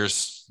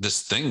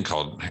this thing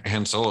called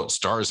Han Solo at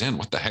Star's End.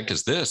 What the heck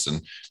is this?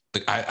 And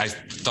I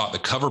thought the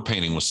cover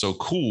painting was so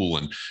cool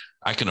and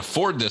I can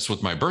afford this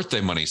with my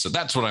birthday money. So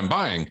that's what I'm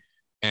buying.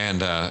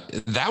 And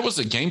that was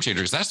a game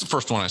changer because that's the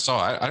first one I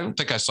saw. I don't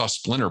think I saw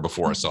Splinter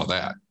before I saw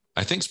that.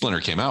 I think Splinter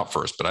came out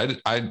first,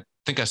 but I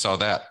think I saw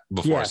that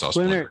before I saw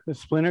Splinter.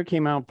 Splinter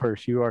came out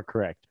first. You are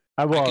correct.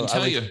 I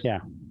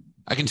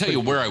can tell you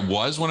where I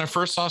was when I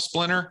first saw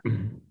Splinter,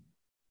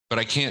 but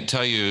I can't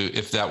tell you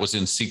if that was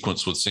in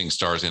sequence with seeing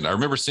Star's End. I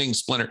remember seeing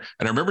Splinter,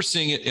 and I remember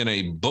seeing it in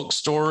a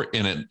bookstore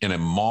in a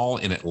mall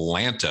in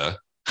Atlanta,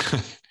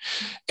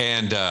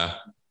 and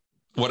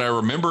what I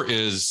remember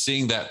is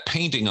seeing that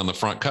painting on the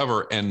front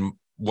cover. And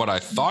what I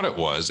thought it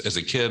was as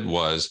a kid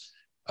was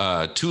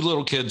 2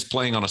 little kids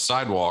playing on a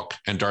sidewalk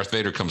and Darth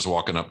Vader comes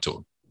walking up to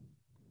them.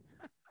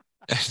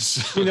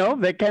 So,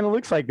 that kind of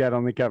looks like that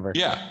on the cover.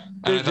 Yeah.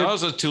 And I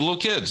thought it was 2 little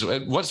kids.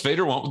 What's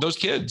Vader want with those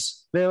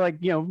kids? They're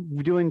like,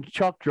 doing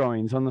chalk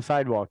drawings on the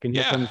sidewalk and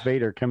here comes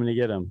Vader coming to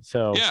get them.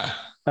 So,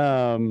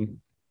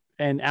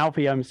 and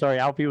Alfie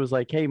was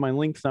like, hey, my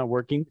link's not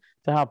working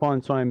to hop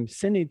on. So I'm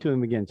sending it to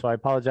him again. So I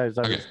apologize.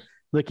 I was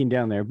looking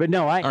down there, but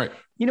no,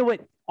 you know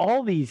what?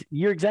 All these,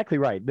 you're exactly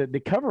right.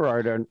 The cover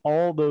art on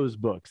all those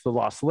books, The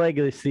Lost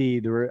Legacy,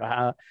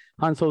 the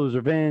Han Solo's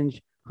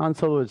Revenge, Han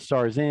Solo at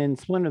Star's End,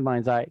 Splinter of the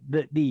Mind's Eye,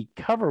 the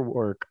cover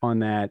work on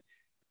that,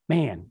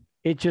 man,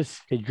 it draws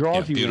you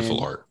in.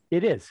 Beautiful art.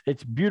 It is.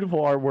 It's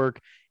beautiful artwork.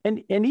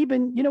 And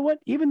even,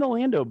 even the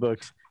Lando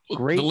books,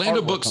 great. The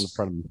Lando books on the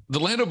front of them. The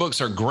Lando books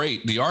are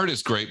great. The art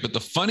is great. But the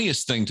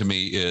funniest thing to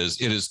me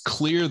is it is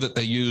clear that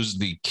they use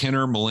the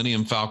Kenner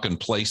Millennium Falcon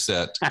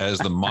playset as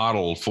the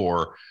model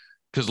for,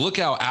 because look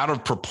how out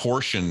of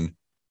proportion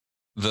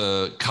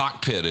the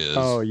cockpit is.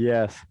 Oh,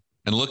 yes.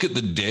 And look at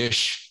the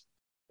dish.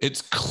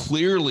 It's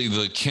clearly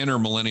the Kenner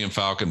Millennium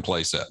Falcon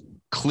playset.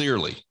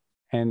 Clearly.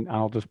 And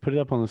I'll just put it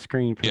up on the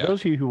screen. For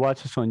those of you who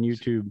watch this on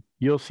YouTube,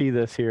 you'll see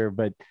this here.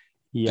 But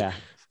yeah,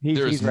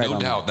 there's no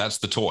doubt that's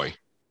the toy.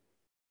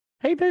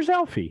 Hey, there's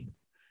Alfie.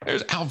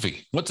 There's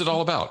Alfie. What's it all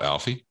about,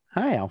 Alfie?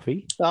 Hi,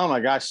 Alfie. Oh my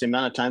gosh, the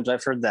amount of times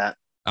I've heard that.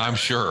 I'm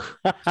sure.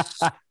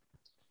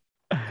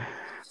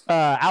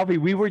 Alfie,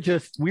 we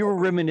were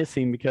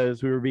reminiscing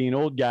because we were being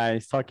old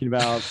guys talking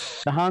about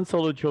the Han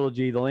Solo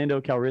trilogy, the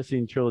Lando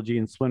Calrissian trilogy,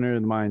 and Splinter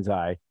of the Mind's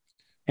Eye.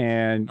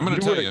 And I'm going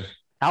to tell you,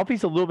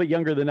 Alfie's a little bit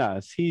younger than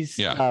us. He's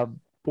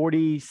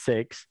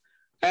 46,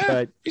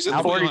 but he's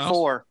at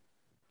 44.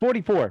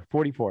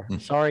 44.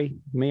 Sorry,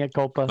 mea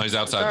culpa. He's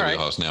outside the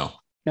wheelhouse now.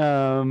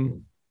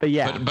 But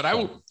yeah, but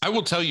I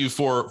will tell you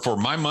for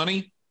my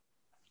money,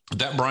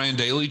 that Brian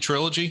Daley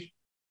trilogy,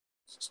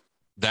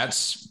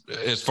 that's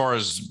as far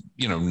as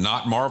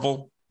not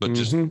Marvel, but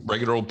just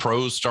regular old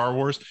prose Star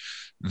Wars.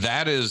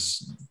 That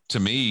is,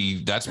 to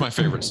me, that's my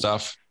favorite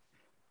stuff.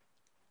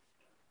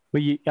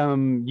 Well,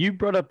 you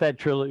brought up that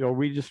trilogy, or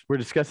we're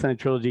discussing that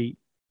trilogy.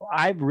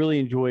 I've really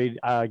enjoyed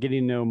getting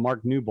to know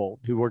Mark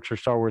Newbold, who works for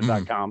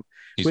StarWars.com,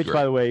 which, great.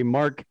 By the way,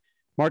 Mark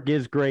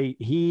is great.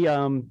 He's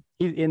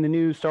in the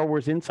new Star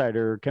Wars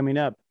Insider coming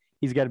up.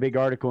 He's got a big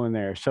article in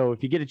there. So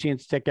if you get a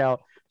chance to check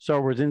out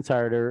Star Wars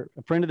Insider,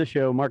 a friend of the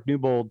show, Mark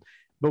Newbold.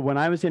 But when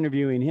I was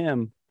interviewing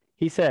him,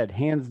 he said,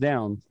 hands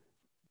down,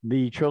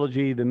 the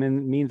trilogy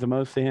means the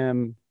most to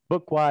him,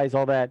 book-wise,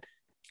 all that.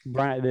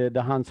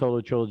 The Han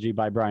Solo trilogy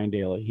by Brian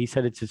Daley. He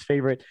said it's his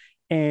favorite.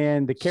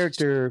 And the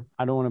character,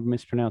 I don't want to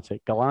mispronounce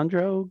it,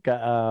 Galandro.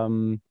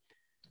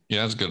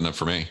 Yeah, that's good enough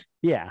for me.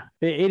 Yeah.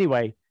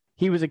 Anyway,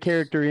 he was a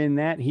character in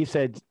that. He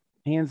said,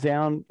 hands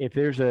down, if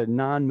there's a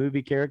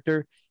non-movie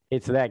character,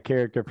 it's that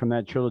character from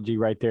that trilogy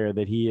right there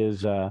that he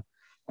is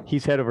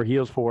he's head over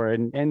heels for.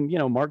 And you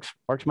know, Mark's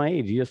my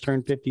age. He just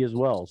turned 50 as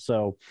well.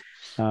 So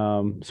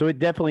so it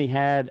definitely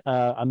had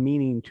a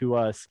meaning to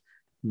us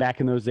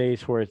back in those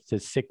days for it to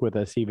stick with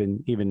us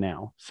even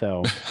now.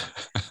 So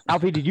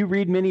Alfie, did you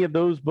read many of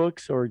those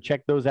books or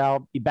check those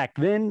out back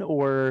then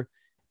or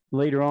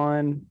later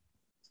on?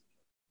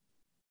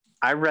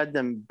 I read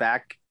them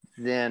back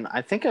then.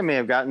 I think I may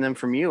have gotten them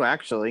from you,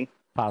 actually.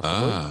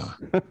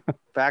 Possibly.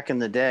 Back in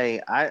the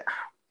day.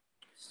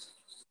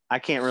 I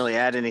can't really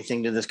add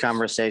anything to this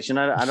conversation.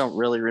 I don't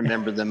really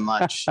remember them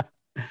much.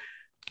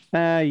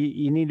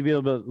 You need to be a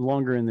little bit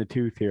longer in the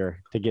tooth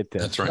here to get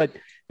this. That's right.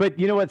 But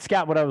you know what,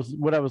 Scott, what I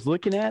was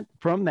looking at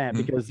from that,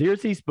 because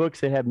there's these books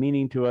that have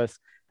meaning to us,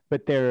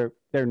 but they're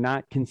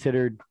not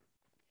considered,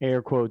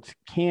 air quotes,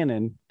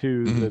 canon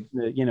to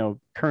the you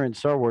know, current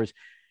Star Wars.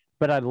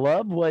 But I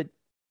love what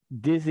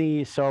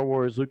Disney, Star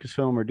Wars,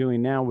 Lucasfilm are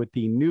doing now with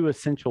the new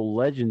Essential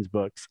Legends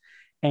books.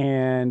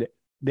 And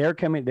they've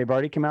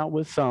already come out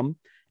with some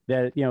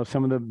that, you know,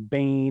 some of the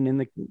Bane and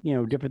the, you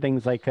know, different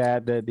things like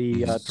that, the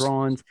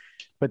Thrawns.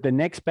 But the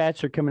next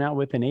batch they're coming out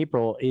with in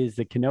April is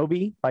the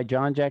Kenobi by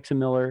John Jackson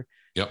Miller,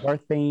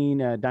 Darth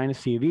Bane,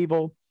 Dynasty of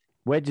Evil,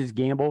 Wedge's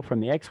Gamble from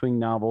the X-Wing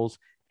novels,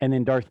 and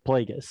then Darth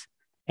Plagueis.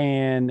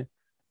 And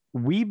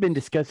we've been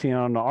discussing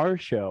on our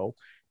show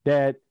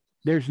that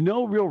there's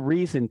no real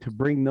reason to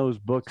bring those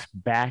books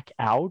back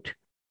out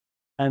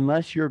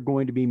unless you're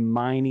going to be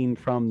mining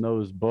from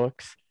those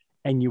books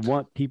and you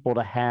want people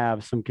to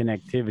have some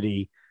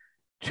connectivity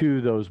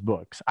to those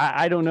books.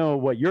 I don't know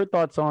what your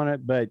thoughts on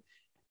it, but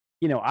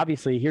you know,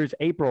 obviously here's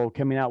April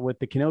coming out with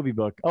the Kenobi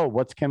book. Oh,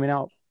 what's coming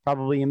out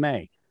probably in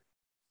May?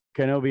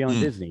 Kenobi on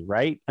Disney,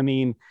 right? I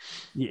mean,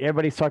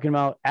 everybody's talking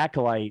about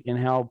Acolyte and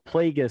how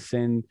Plagueis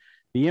and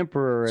the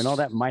Emperor and all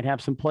that might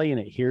have some play in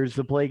it. Here's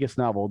the Plagueis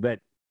novel that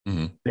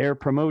they're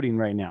promoting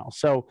right now.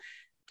 So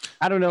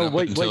I don't know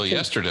until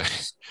yesterday.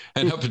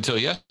 And up until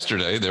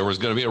yesterday, there was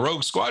going to be a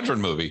Rogue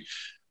Squadron movie.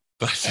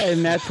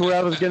 And that's where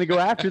I was going to go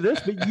after this.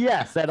 But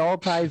yes, that all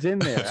ties in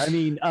there. I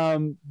mean,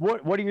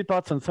 what are your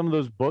thoughts on some of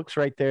those books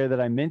right there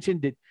that I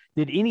mentioned? Did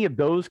any of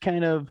those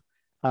kind of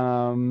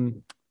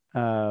I'm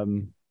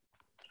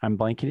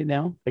blanking it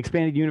now,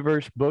 expanded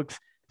universe books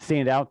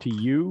stand out to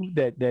you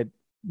that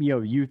you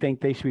know you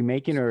think they should be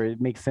making, or it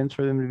makes sense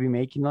for them to be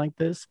making like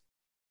this?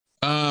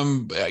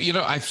 You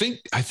know, I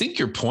think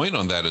your point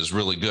on that is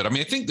really good. I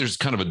mean, I think there's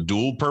kind of a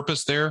dual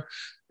purpose there.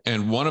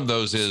 And one of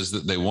those is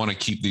that they want to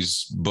keep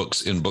these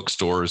books in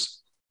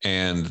bookstores,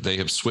 and they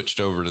have switched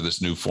over to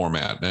this new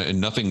format,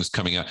 and nothing's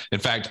coming out. In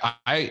fact,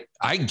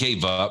 I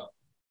gave up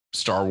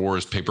Star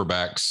Wars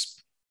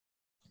paperbacks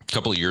a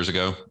couple of years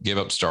ago, gave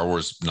up Star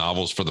Wars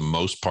novels for the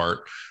most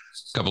part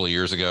a couple of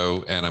years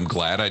ago. And I'm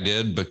glad I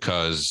did,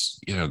 because,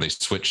 you know, they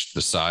switched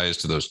the size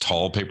to those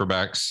tall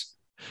paperbacks.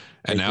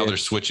 And now they're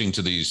switching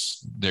to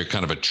these, they're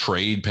kind of a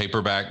trade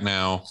paperback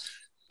now.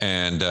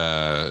 And,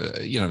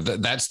 you know,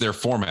 that's their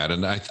format.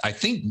 And I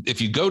think if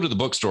you go to the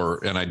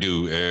bookstore, and I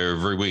do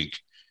every week,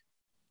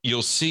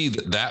 you'll see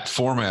that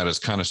format is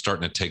kind of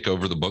starting to take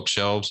over the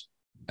bookshelves,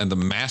 and the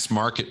mass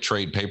market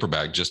trade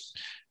paperback just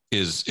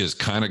is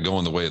kind of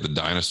going the way of the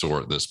dinosaur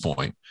at this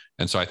point.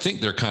 And so I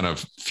think they're kind of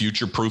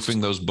future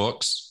proofing those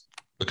books,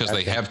 because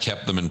they have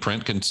kept them in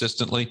print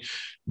consistently.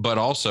 But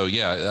also,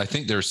 yeah, I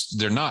think they're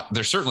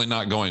certainly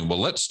not going, well,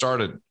 let's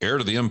start at Heir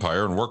to the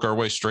Empire and work our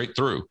way straight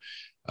through.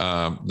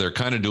 They're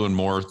kind of doing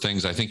more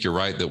things. I think you're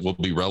right, that will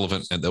be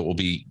relevant and that will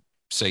be,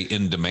 say,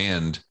 in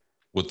demand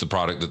with the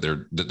product that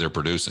they're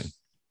producing.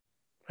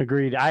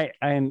 Agreed. I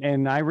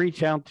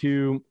reached out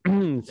to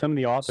some of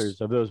the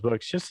authors of those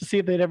books just to see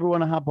if they'd ever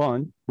want to hop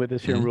on with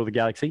us here in Rule the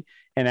Galaxy.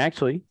 And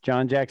actually,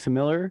 John Jackson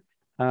Miller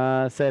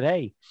said,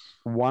 "Hey,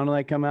 why don't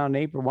I come out in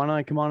April? Why don't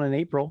I come on in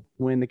April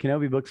when the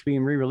Kenobi book's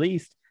being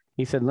re-released?"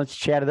 He said, "Let's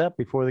chat it up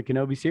before the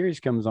Kenobi series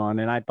comes on."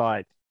 And I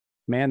thought,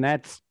 man,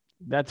 that's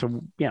a,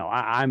 you know,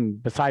 I'm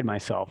beside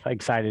myself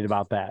excited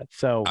about that.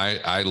 So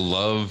I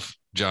love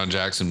John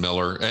Jackson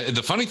Miller.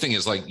 The funny thing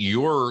is, like,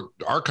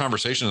 our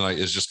conversation tonight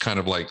is just kind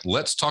of like,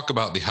 let's talk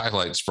about the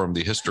highlights from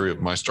the history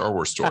of my Star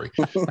Wars story.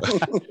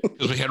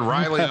 Because we had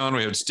Riley on,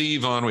 we had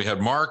Steve on, we had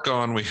Mark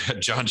on, we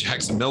had John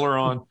Jackson Miller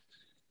on.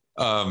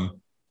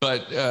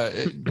 But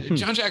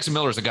John Jackson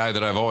Miller is a guy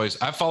that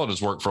I've followed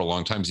his work for a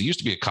long time. He used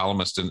to be a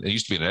columnist, and he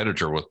used to be an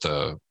editor with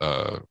the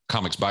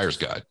Comics Buyer's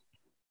Guide.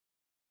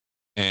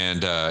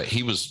 And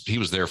he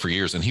was there for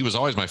years, and he was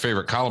always my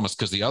favorite columnist,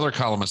 because the other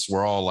columnists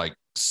were all like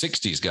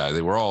 60s guys.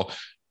 They were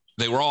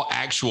all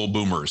actual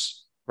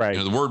boomers. Right.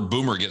 You know, the word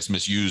boomer gets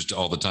misused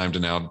all the time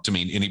to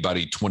mean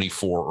anybody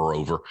 24 or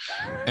over.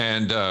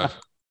 And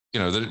you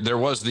know, there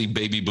was the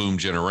baby boom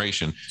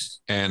generation,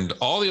 and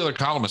all the other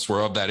columnists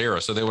were of that era.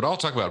 So they would all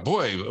talk about,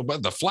 boy,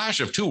 the Flash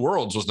of Two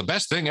Worlds was the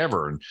best thing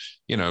ever. And,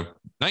 you know,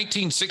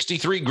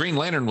 1963 Green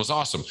Lantern was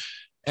awesome.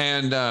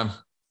 And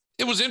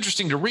it was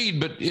interesting to read,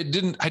 but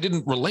I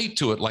didn't relate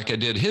to it like I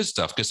did his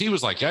stuff. Cause he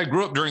was like, I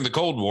grew up during the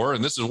Cold War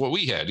and this is what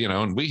we had,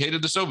 and we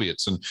hated the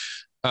Soviets.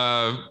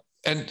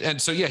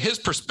 And so, yeah, his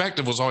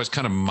perspective was always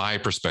kind of my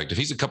perspective.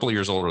 He's a couple of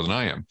years older than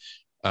I am.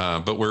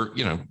 But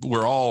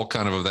we're all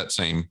kind of that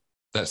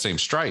same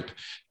stripe.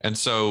 And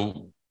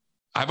so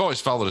I've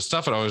always followed his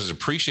stuff and I always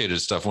appreciated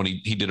his stuff when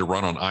he did a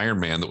run on Iron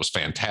Man that was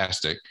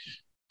fantastic.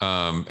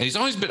 And he's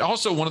always been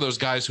also one of those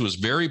guys who is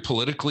very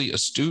politically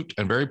astute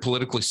and very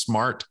politically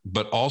smart,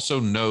 but also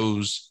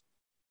knows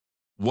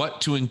what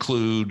to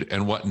include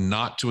and what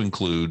not to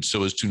include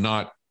so as to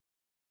not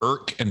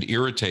irk and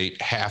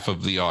irritate half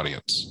of the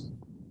audience.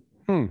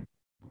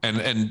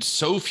 And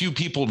so few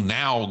people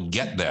now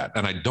get that.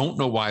 And I don't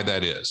know why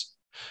that is,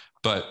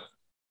 but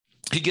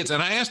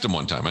and I asked him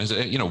one time, I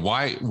said,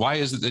 why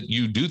is it that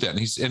you do that?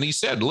 And he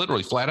said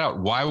literally flat out,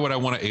 why would I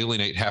want to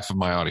alienate half of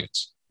my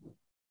audience?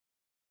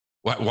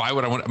 Why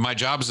would I want, my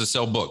job is to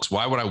sell books.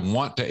 Why would I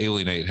want to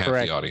alienate half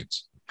the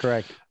audience?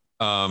 Correct.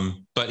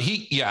 But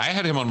I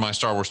had him on my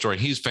Star Wars story.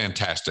 He's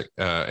fantastic.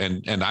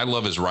 And I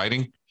love his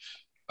writing.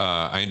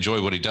 I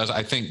enjoy what he does.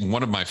 I think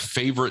one of my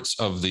favorites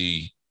of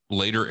the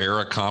later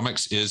era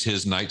comics is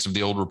his Knights of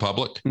the Old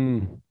Republic,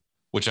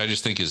 which I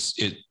just think is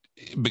it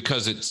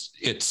because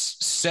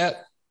it's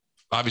set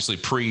obviously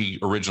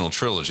pre-original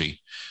trilogy,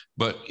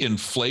 but in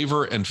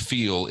flavor and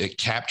feel, it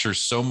captures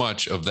so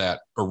much of that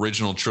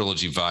original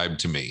trilogy vibe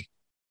to me.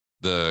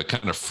 The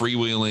kind of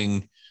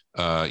freewheeling,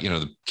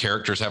 the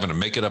characters having to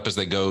make it up as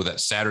they go, that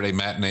Saturday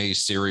matinee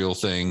serial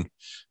thing.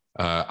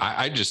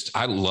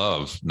 I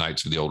love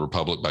Knights of the Old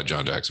Republic by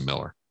John Jackson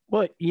Miller.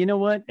 Well, you know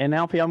what? And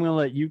Alfie, I'm going to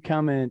let you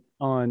comment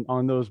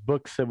on those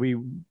books that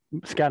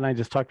Scott and I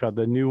just talked about,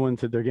 the new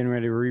ones that they're getting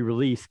ready to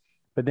re-release.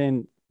 But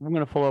then we're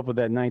going to follow up with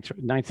that Knights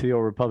of the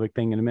Old Republic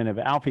thing in a minute.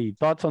 But Alfie,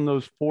 thoughts on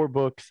those 4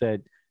 books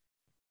that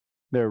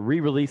they're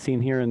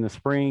re-releasing here in the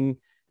spring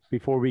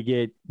before we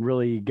get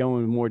really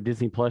going more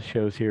Disney Plus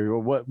shows here? Or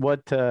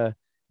what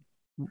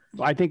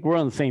I think we're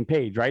on the same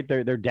page, right?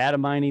 They're data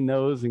mining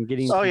those and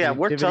getting. Oh yeah,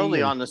 we're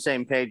totally on the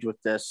same page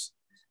with this.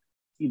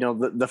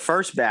 The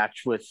first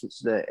batch with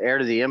the Heir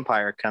to the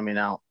Empire coming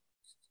out.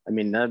 I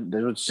mean, that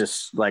was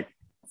just like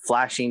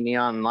flashing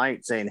neon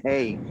light saying,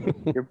 "Hey,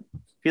 if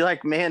you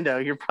like Mando,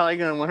 you're probably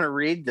going to want to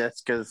read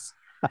this because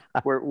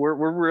we're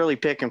really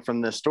picking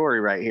from this story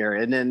right here."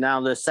 And then now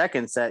the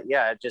second set,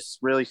 it just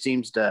really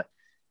seems to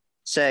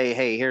say,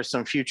 "Hey, here's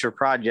some future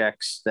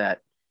projects that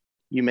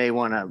you may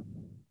want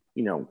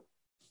to,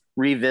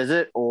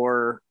 revisit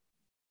or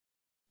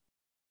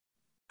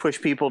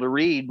push people to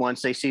read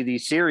once they see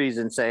these series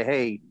and say,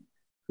 hey,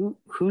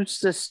 who's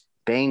this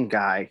Bane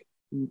guy?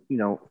 Is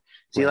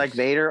he like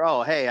Vader?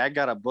 Oh, hey, I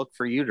got a book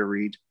for you to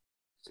read."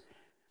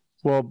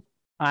 Well,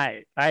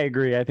 I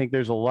agree. I think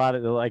there's a lot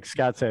of, like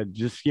Scott said,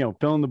 just,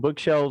 filling the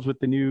bookshelves with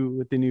the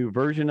new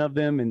version of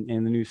them and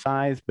the new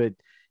size. But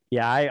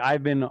yeah,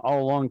 I've been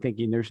all along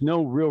thinking there's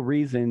no real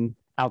reason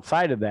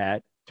outside of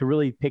that to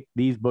really pick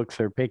these books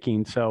they're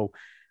picking. So,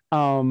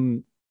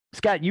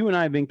 Scott, you and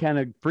I have been kind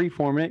of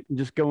free-forming it and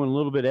just going a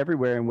little bit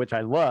everywhere, in which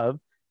I love.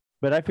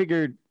 But I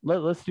figured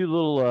let's do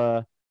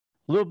a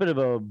little bit of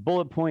a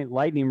bullet point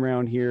lightning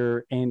round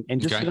here and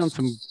just hit on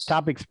some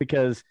topics,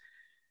 because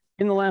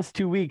in the last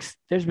 2 weeks,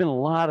 there's been a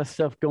lot of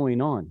stuff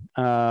going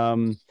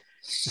on.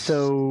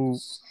 So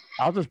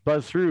I'll just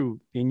buzz through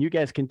and you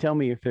guys can tell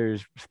me if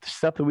there's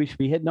stuff that we should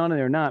be hitting on it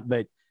or not.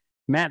 But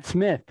Matt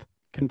Smith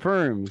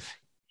confirms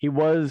he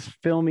was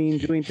filming,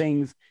 doing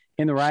things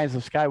in The Rise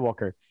of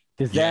Skywalker.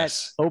 Does that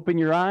open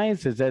your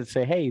eyes? Does that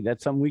say, hey,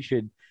 that's something we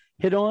should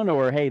hit on,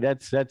 or hey,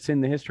 that's in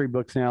the history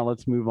books now,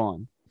 let's move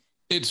on?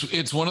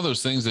 It's one of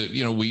those things that,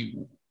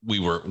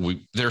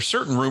 there are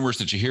certain rumors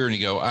that you hear and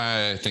you go,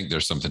 I think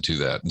there's something to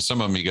that. And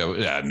some of them you go,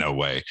 yeah, no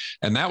way.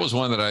 And that was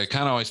one that I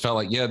kind of always felt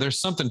like, yeah, there's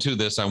something to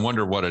this. I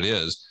wonder what it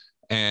is.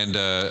 And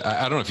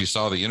I don't know if you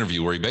saw the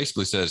interview where he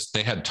basically says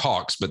they had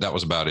talks, but that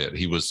was about it.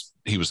 He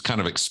was kind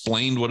of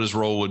explained what his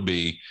role would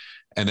be,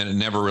 and then it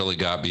never really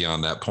got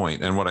beyond that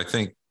point. And what I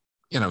think,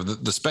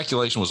 the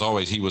speculation was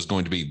always he was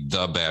going to be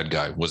the bad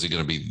guy. Was he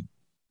going to be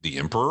the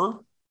Emperor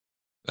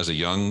as a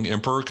young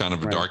Emperor, kind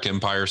of a Dark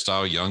Empire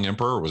style young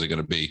Emperor? Or was he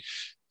going to be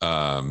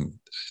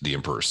the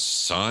Emperor's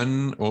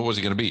son? What was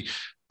he going to be?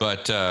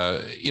 But,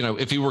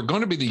 if he were going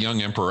to be the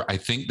young Emperor, I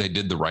think they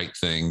did the right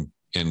thing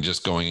in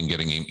just going and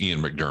getting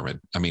Ian McDiarmid.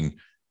 I mean,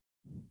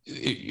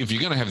 if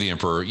you're going to have the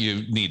Emperor,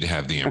 you need to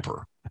have the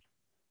Emperor.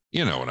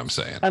 You know what I'm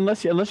saying?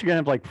 Unless you're gonna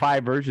have like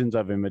 5 versions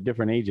of him at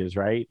different ages,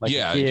 right? Like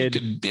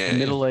kid,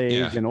 middle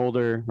age, and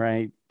older,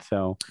 right?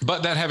 So,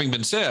 but that having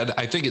been said,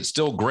 I think it's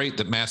still great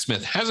that Matt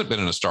Smith hasn't been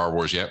in a Star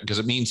Wars yet, because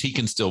it means he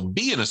can still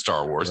be in a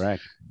Star Wars.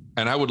 Correct.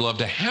 And I would love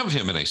to have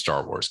him in a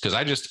Star Wars, because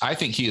I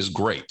think he is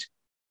great.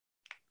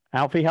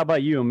 Alfie, how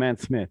about you and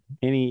Matt Smith?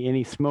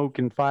 Any smoke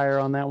and fire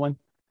on that one?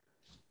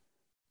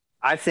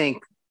 I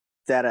think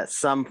that at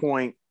some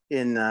point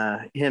in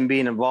him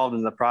being involved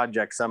in the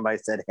project, somebody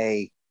said,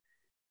 hey,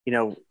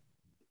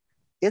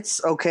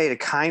 it's okay to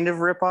kind of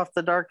rip off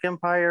the Dark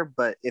Empire,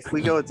 but if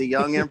we go with the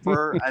Young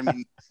Emperor, I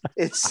mean,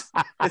 it's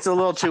a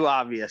little too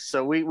obvious.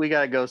 So we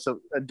got to go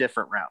a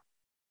different route.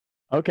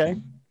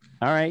 Okay.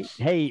 All right.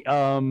 Hey,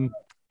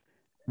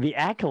 The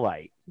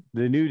Acolyte,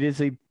 the new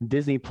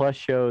Disney Plus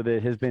show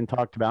that has been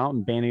talked about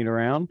and bandied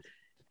around.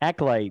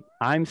 Acolyte,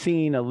 I'm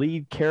seeing a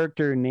lead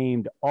character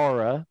named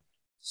Aura,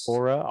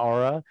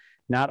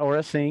 not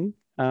Aura Singh.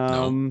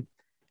 No.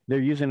 They're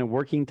using a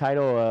working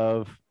title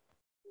of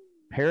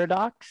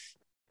Paradox,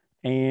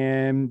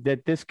 and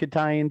that this could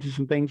tie into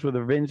some things with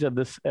Revenge of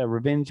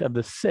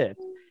the Sith.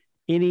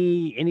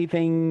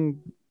 Anything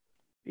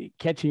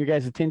catching your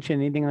guys' attention?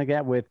 Anything like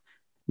that with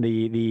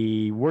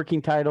the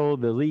working title,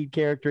 the lead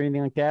character,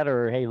 anything like that?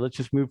 Or hey, let's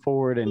just move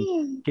forward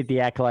and get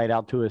the Acolyte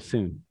out to us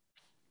soon.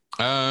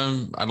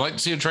 I'd like to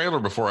see a trailer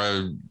before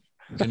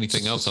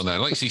anything else on that.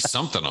 I'd like to see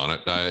something on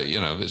it.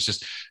 It's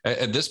just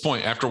at this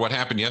point, after what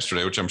happened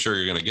yesterday, which I'm sure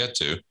you're going to get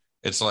to,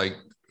 it's like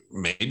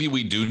maybe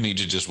we do need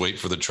to just wait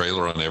for the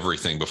trailer on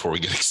everything before we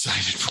get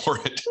excited for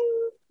it.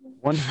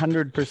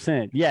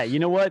 100%. Yeah. You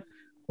know what?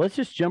 Let's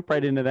just jump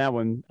right into that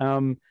one.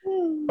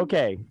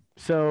 Okay.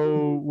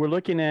 So we're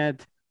looking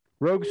at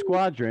Rogue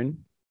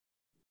Squadron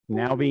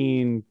now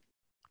being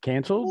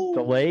canceled,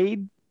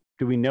 delayed.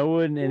 Do we know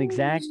an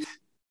exact,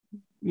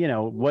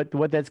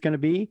 what that's going to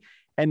be?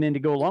 And then to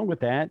go along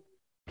with that,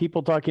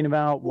 people talking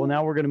about, well,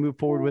 now we're going to move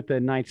forward with the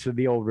Knights of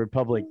the Old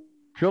Republic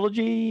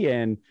trilogy.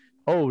 And,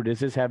 does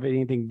this have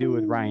anything to do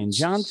with Rian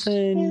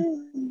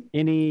Johnson?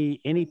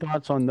 Any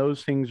thoughts on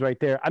those things right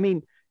there? I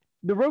mean,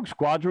 the Rogue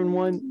Squadron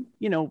one,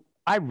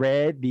 I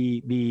read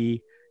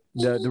the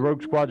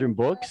Rogue Squadron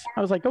books.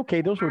 I was like,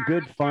 okay, those were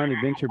good, fun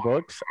adventure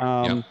books.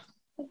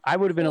 I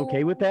would have been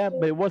okay with that,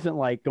 but it wasn't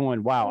like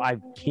going, wow, I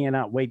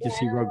cannot wait to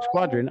see Rogue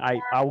Squadron.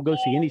 I will go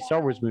see any Star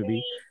Wars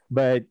movie,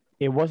 but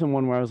it wasn't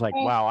one where I was like,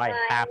 wow, I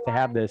have to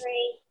have this.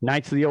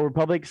 Knights of the Old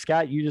Republic,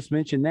 Scott, you just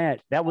mentioned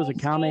that. That was a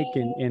comic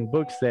and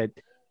books that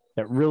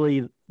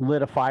really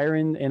lit a fire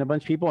in a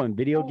bunch of people, and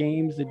video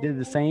games that did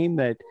the same,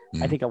 that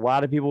I think a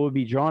lot of people would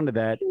be drawn to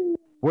that.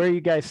 Where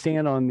you guys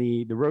stand on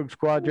the Rogue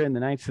Squadron, the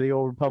Knights of the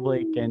Old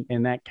Republic,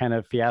 and that kind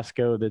of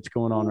fiasco that's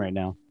going on right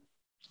now?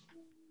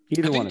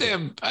 I think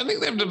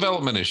they have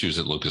development issues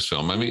at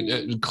Lucasfilm. I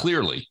mean,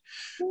 clearly.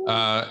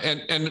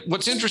 And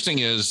what's interesting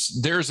is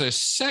there's a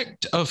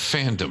sect of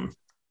fandom.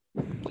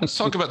 Let's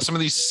talk about some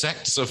of these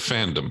sects of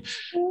fandom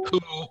who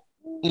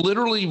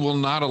literally will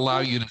not allow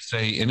you to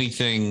say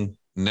anything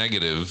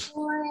negative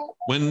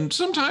when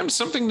sometimes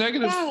something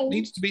negative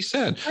needs to be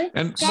said.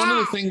 And one of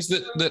the things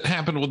that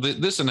happened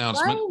with this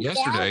announcement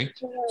yesterday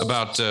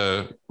about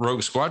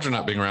Rogue Squadron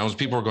not being around was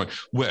people were going,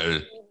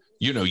 well,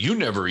 you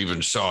never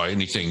even saw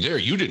anything there.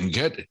 You didn't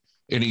get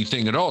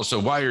anything at all. So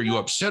why are you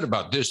upset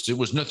about this? It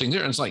was nothing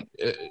there. And it's like,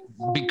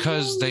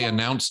 because they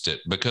announced it,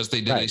 because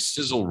they did a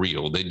sizzle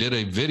reel. They did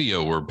a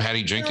video where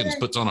Patty Jenkins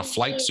puts on a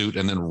flight suit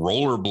and then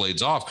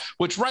rollerblades off,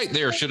 which right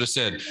there should have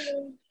said,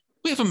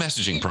 we have a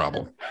messaging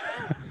problem.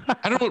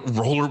 I don't know what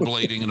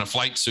rollerblading in a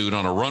flight suit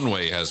on a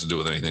runway has to do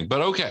with anything,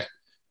 but okay.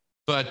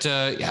 But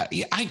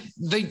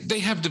they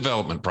have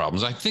development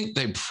problems. I think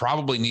they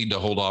probably need to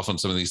hold off on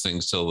some of these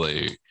things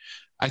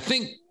I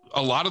think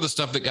a lot of the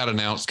stuff that got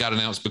announced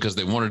because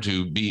they wanted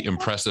to be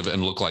impressive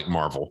and look like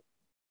Marvel.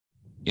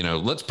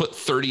 Let's put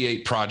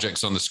 38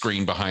 projects on the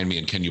screen behind me,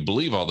 and can you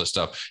believe all this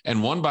stuff?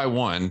 And one by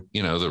one,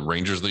 the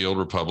Rangers of the Old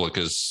Republic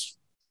is,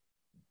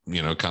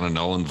 kind of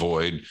null and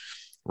void.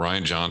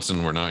 Rian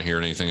Johnson, we're not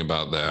hearing anything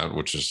about that,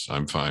 which is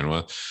I'm fine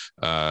with.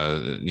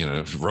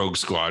 Rogue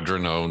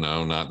Squadron, oh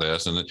no, not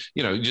this. And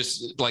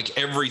just like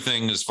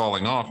everything is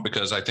falling off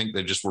because I think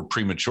they just were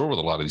premature with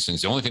a lot of these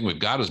things. The only thing we've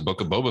got is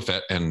Book of Boba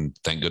Fett, and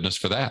thank goodness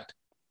for that.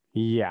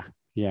 Yeah.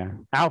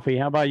 Alfie,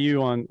 how about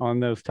you on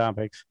those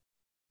topics?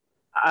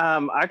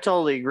 I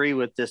totally agree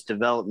with this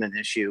development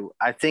issue.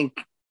 I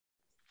think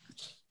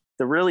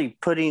they're really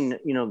putting,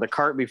 the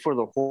cart before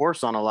the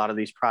horse on a lot of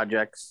these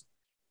projects.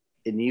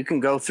 And you can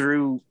go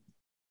through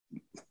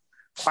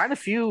quite a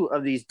few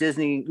of these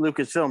Disney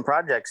Lucasfilm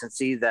projects and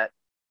see that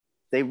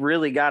they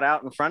really got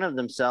out in front of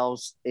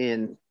themselves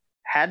and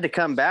had to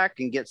come back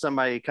and get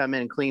somebody to come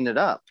in and clean it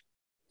up.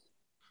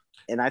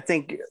 And I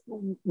think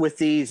with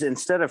these,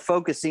 instead of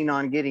focusing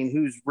on getting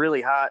who's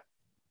really hot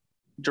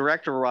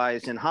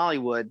director-wise in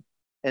Hollywood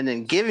and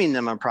then giving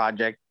them a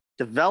project,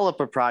 develop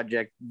a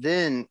project,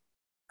 then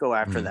go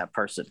after that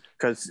person.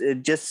 Because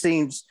it just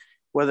seems,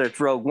 whether it's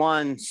Rogue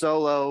One,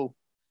 Solo,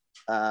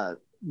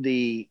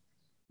 the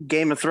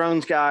Game of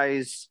Thrones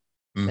guys,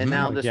 and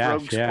now this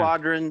Rogue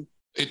Squadron,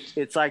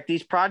 it's like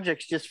these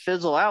projects just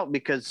fizzle out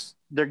because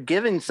they're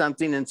giving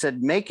something and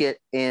said make it,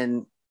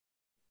 and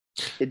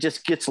it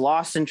just gets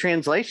lost in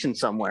translation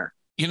somewhere.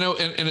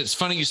 And it's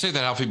funny you say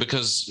that, Alfie,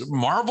 because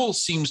Marvel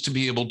seems to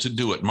be able to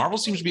do it. Marvel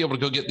seems to be able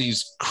to go get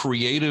these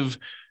creative,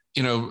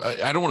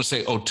 I don't want to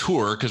say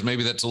auteur because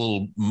maybe that's a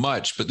little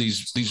much, but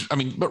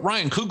but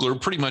Ryan Coogler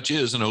pretty much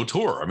is an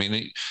auteur. I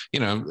mean,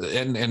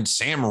 and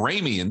Sam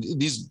Raimi and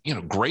these,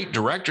 great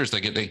directors they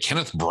get,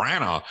 Kenneth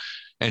Branagh,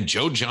 and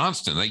Joe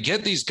Johnston. They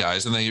get these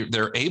guys and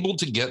they're able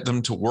to get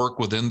them to work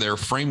within their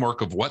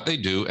framework of what they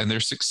do, and they're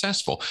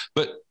successful.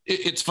 But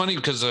it's funny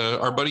because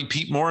our buddy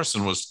Pete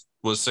Morrison was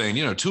saying,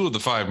 2 of the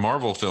 5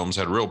 Marvel films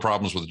had real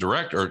problems with the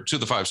director, or 2 of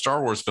the 5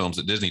 Star Wars films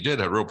that Disney did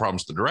had real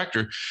problems with the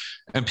director.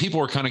 And people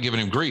were kind of giving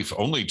him grief.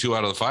 Only 2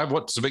 out of the 5.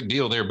 What's the big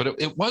deal there? But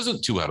it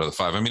wasn't 2 out of the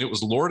 5. I mean, it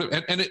was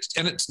and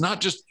it's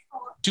not just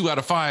 2 out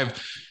of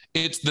 5.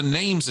 It's the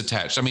names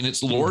attached. I mean,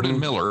 it's Lord and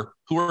Miller,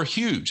 who are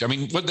huge. I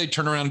mean, what did they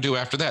turn around and do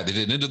after that? They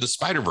did Into the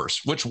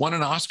Spider-Verse, which won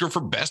an Oscar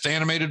for Best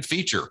Animated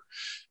Feature.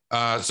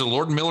 So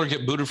Lord and Miller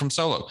get booted from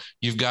Solo.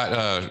 You've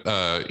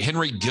got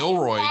Henry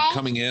Gilroy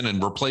coming in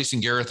and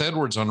replacing Gareth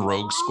Edwards on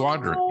Rogue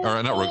Squadron,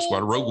 or not Rogue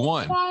Squadron, Rogue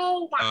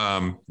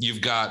One.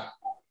 You've got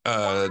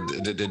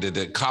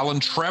Colin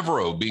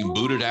Trevorrow being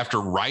booted after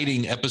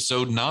writing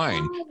Episode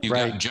 9. You've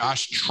got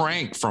Josh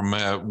Trank from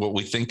what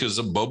we think is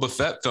a Boba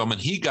Fett film,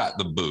 and he got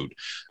the boot.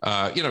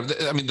 I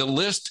mean, the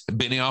list.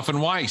 Benioff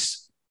and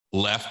Weiss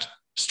left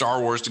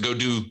Star Wars to go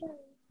do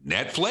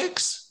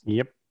Netflix.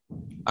 Yep.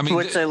 I mean,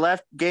 which they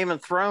left Game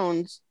of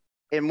Thrones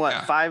in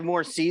 5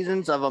 more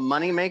seasons of a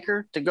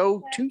moneymaker to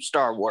go to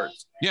Star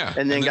Wars. Yeah.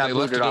 And then got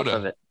booted off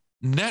of it.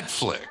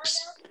 Netflix.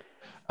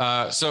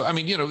 So, I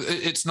mean,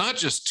 it's not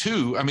just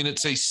 2. I mean,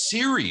 it's a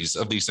series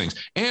of these things.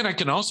 And I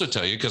can also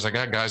tell you, because I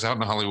got guys out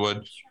in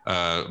Hollywood,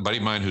 a buddy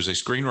of mine who's a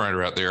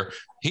screenwriter out there,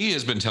 he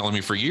has been telling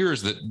me for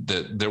years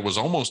that there was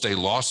almost a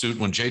lawsuit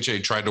when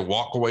JJ tried to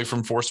walk away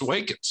from Force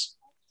Awakens.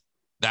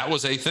 That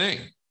was a thing.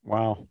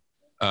 Wow.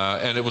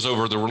 And it was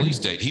over the release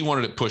date. He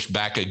wanted it pushed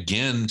back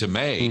again to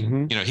May.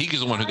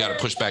 He's the one who got it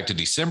pushed back to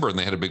December, and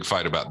they had a big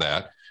fight about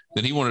that.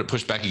 Then he wanted it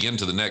pushed back again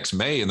to the next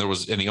May, and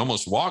he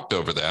almost walked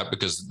over that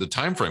because the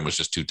time frame was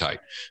just too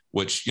tight.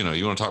 Which, you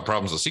want to talk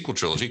problems with the sequel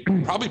trilogy.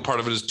 Probably part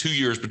of it is 2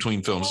 years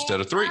between films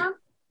instead of 3.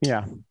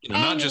 Yeah.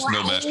 Not just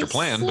no master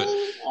plan, but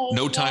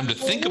no time to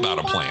think about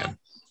a plan.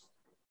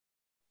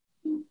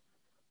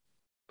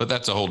 But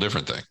that's a whole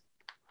different thing.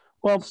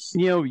 Well,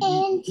 you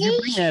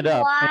bring that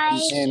up.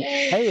 And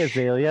hey,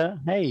 Azalea.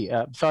 Hey,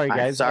 sorry,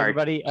 guys. Sorry.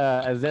 Everybody.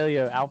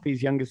 Azalea,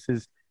 Alfie's youngest,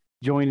 is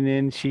joining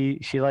in. She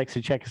likes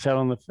to check us out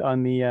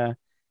on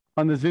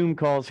the Zoom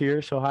calls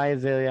here. So hi,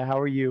 Azalea. How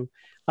are you?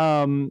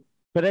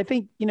 But I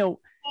think,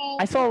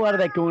 I saw a lot of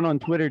that going on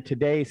Twitter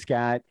today,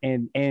 Scott,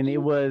 and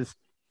it was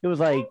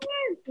like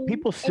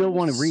people still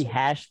want to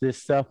rehash this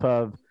stuff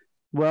of,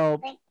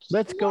 well,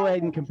 let's go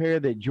ahead and compare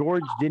that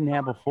George didn't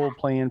have a full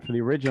plan for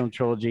the original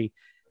trilogy.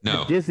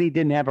 No. Disney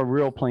didn't have a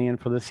real plan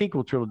for the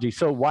sequel trilogy.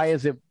 So why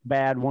is it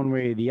bad one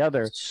way or the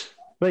other?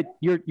 But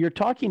you're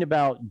talking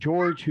about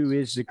George, who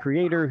is the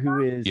creator,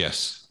 who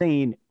is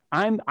saying,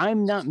 I'm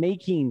not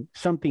making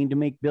something to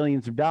make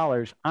billions of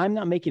dollars. I'm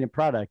not making a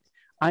product.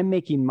 I'm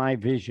making my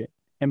vision.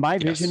 And my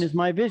vision is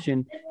my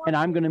vision, and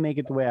I'm going to make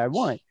it the way I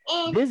want.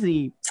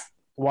 Disney,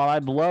 while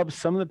I've loved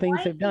some of the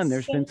things they've done,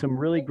 there's been some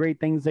really great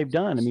things they've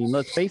done. I mean,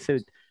 let's face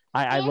it,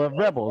 I love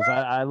Rebels.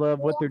 I love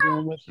what they're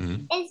doing with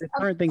the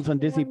current things on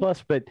Disney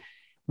Plus. But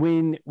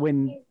when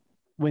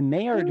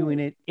they are doing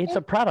it, it's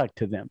a product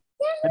to them.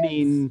 I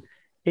mean,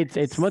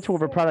 it's much more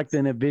of a product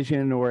than a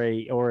vision or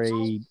a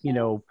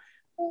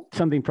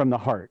something from the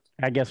heart,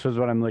 I guess, was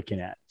what I'm looking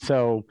at.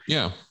 So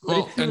yeah,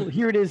 well,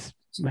 here it is.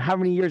 How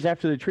many years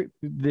after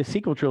the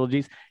sequel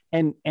trilogies,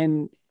 and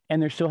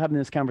they're still having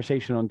this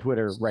conversation on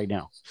Twitter right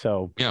now.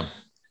 So yeah,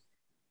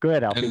 go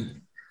ahead, Alfie.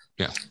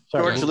 Yeah.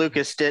 Sorry. George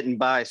Lucas didn't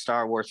buy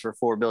Star Wars for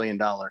 $4 billion.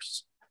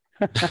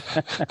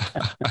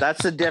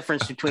 That's the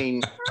difference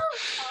between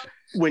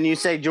when you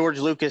say George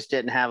Lucas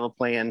didn't have a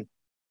plan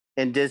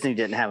and Disney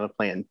didn't have a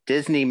plan.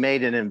 Disney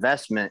made an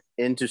investment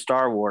into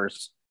Star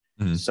Wars.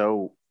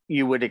 So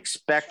you would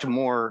expect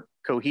more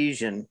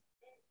cohesion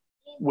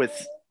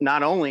with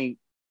not only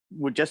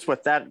with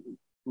that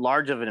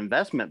large of an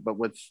investment, but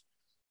with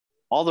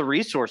all the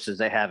resources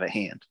they have at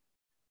hand.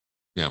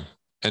 Yeah.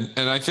 And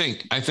I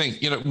think,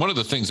 one of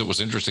the things that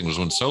was interesting was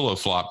when Solo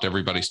flopped,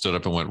 everybody stood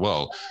up and went,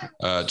 well,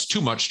 it's too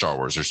much Star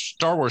Wars. There's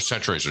Star Wars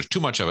saturation. There's too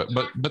much of it,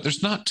 but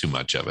there's not too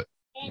much of it.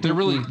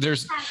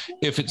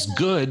 If it's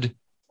good,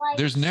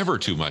 there's never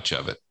too much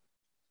of it.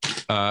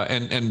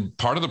 And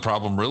part of the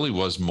problem really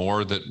was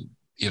more that,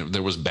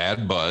 there was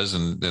bad buzz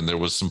and there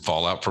was some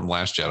fallout from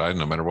Last Jedi.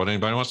 No matter what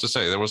anybody wants to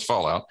say, there was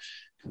fallout.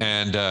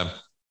 And,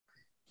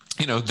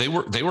 they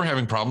were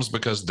having problems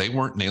because they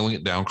weren't nailing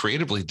it down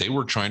creatively. They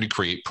were trying to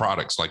create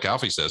products, like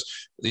Alfie says.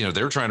 They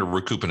were trying to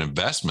recoup an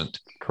investment,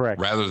 correct?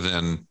 Rather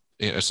than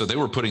so they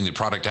were putting the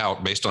product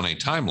out based on a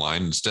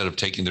timeline instead of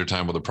taking their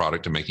time with the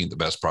product and making the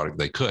best product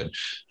they could.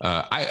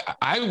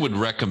 I would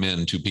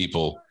recommend to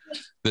people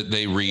that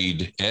they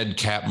read Ed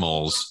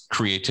Catmull's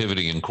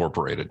Creativity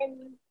Incorporated.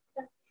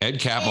 Ed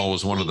Catmull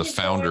was one of the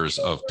founders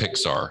of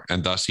Pixar,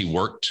 and thus he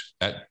worked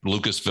at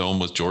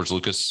Lucasfilm with George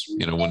Lucas.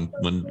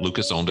 When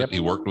Lucas owned it, he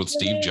worked with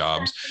Steve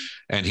Jobs,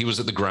 and he was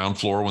at the ground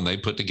floor when they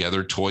put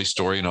together Toy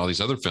Story and all these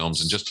other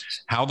films, and just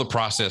how the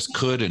process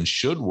could and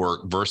should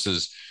work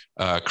versus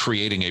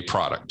creating a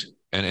product.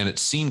 And it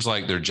seems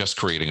like they're just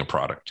creating a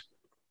product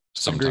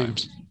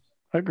sometimes.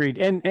 Agreed.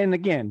 And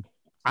again,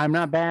 I'm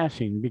not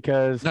bashing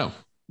because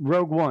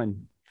Rogue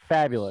One,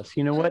 fabulous.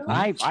 You know what?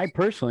 I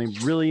personally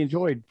really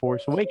enjoyed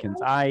Force Awakens.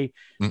 I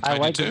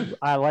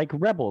like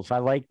Rebels. I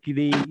like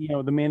the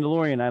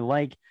Mandalorian. I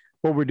like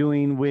what we're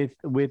doing with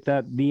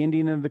the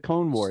ending of the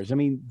Clone Wars. I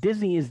mean,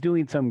 Disney is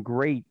doing some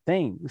great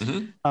things.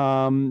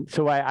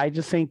 So I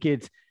just think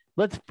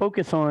let's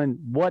focus on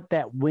what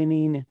that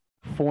winning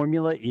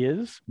formula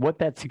is, what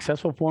that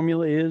successful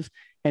formula is,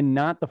 and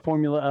not the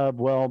formula of,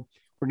 well,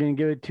 we're going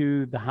to give it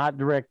to the hot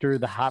director,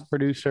 the hot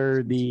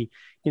producer, we're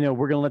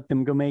going to let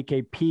them go make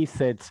a piece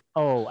that's,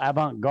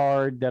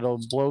 avant-garde, that'll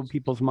blow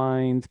people's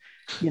minds.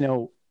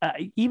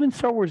 Even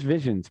Star Wars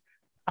Visions,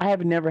 I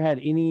have never had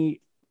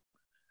any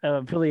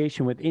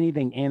affiliation with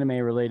anything anime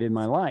related in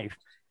my life.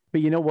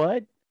 But you know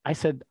what? I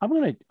said, I'm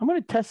going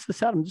to test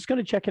this out. I'm just going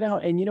to check it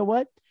out. And you know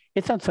what?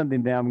 It's not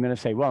something that I'm going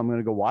to say, well, I'm going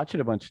to go watch it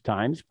a bunch of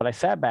times, but I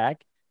sat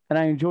back and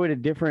I enjoyed a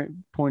different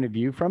point of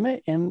view from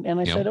it. And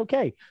I said,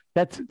 okay,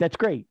 that's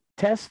great.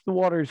 Test the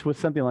waters with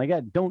something like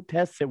that. Don't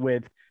test it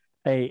with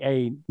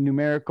a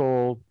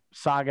numerical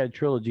saga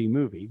trilogy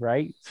movie,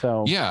 right?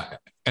 So yeah,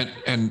 and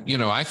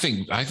I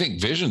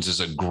think Visions is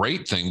a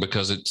great thing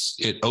because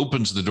it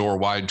opens the door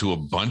wide to a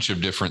bunch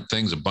of different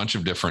things, a bunch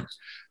of different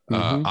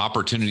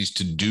opportunities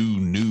to do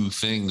new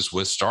things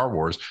with Star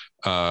Wars,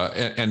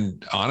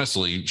 and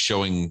honestly,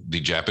 showing the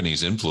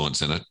Japanese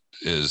influence in it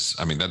is,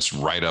 I mean, that's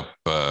right up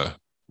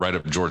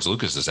George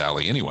Lucas's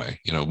alley anyway.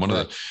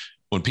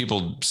 When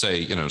people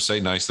say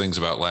nice things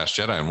about Last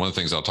Jedi, and one of the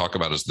things I'll talk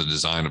about is the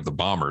design of the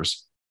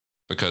bombers,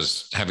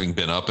 because having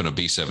been up in a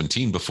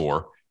B-17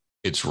 before,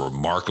 it's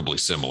remarkably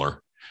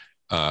similar.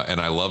 And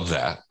I love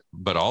that.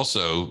 But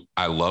also,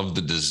 I love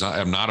the design.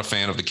 I'm not a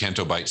fan of the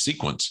Canto Bight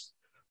sequence,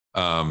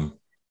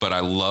 but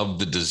I love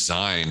the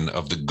design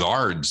of the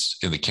guards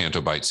in the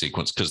Canto Bight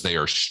sequence because they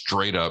are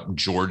straight up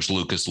George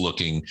Lucas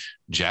looking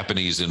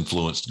Japanese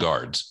influenced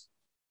guards.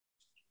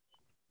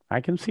 I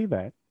can see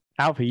that.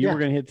 Alfie, you were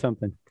going to hit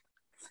something.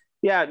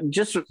 Yeah,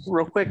 just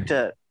real quick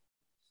to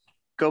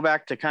go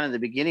back to kind of the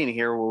beginning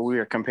here where we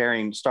were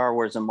comparing Star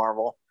Wars and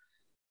Marvel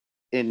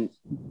in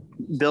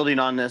building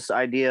on this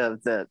idea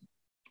of the,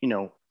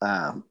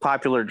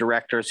 popular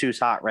directors, who's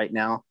hot right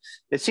now.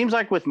 It seems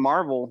like with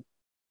Marvel,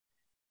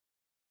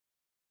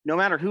 no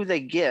matter who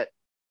they get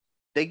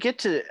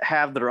to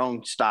have their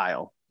own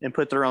style and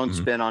put their own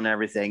spin on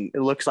everything. It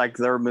looks like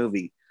their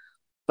movie,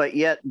 but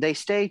yet they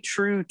stay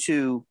true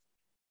to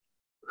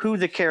who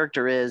the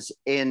character is,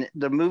 and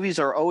the movies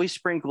are always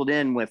sprinkled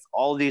in with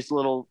all these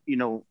little,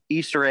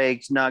 Easter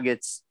eggs,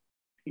 nuggets,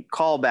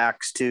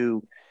 callbacks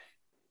to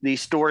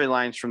these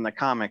storylines from the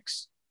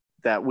comics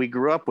that we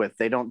grew up with.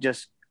 They don't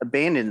just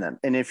abandon them.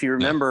 And if you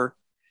remember,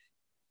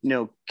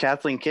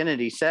 Kathleen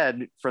Kennedy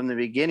said from the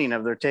beginning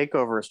of their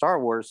takeover of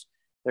Star Wars,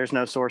 there's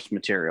no source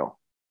material.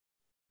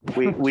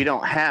 We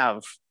don't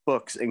have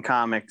books and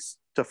comics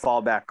to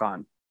fall back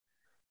on.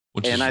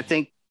 I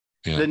think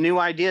the new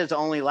ideas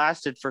only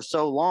lasted for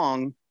so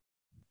long.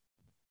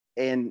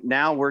 And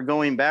now we're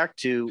going back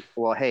to,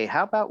 well, hey,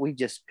 how about we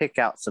just pick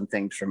out some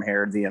things from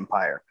Heir of the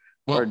Empire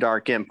or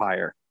Dark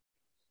Empire?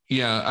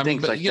 Yeah. I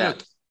things mean, like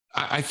that.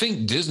 I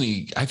think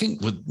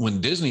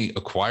when Disney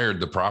acquired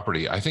the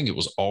property, I think it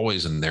was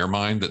always in their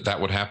mind that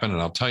would happen. And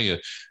I'll tell you,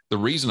 the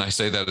reason I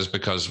say that is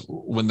because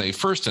when they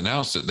first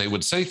announced it, they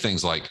would say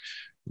things like,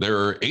 there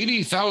are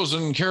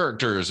 80,000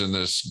 characters in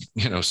this,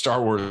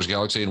 Star Wars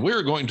galaxy, and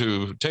we're going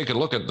to take a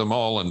look at them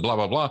all and blah,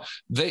 blah, blah.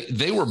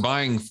 They were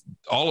buying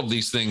all of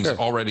these things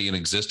already in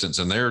existence.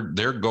 And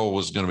their goal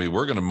was going to be,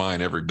 we're going to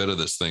mine every bit of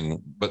this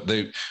thing. But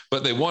they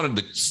wanted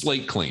the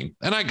slate clean.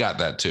 And I got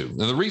that too.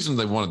 And the reason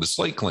they wanted the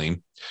slate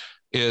clean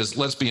is,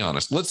 let's be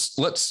honest,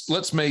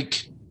 let's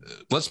make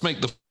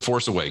The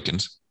Force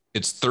Awakens.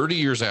 It's 30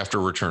 years after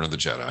Return of the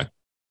Jedi.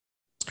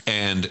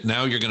 And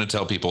now you're going to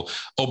tell people,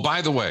 oh,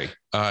 by the way,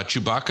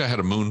 Chewbacca had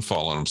a moon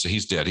fall on him, so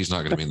he's dead. He's not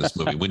going to be in this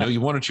movie. We know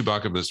you wanted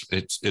Chewbacca, but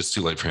it's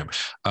too late for him.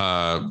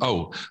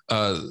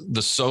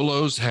 The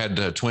Solos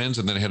had twins,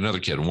 and then they had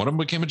another kid, and one of them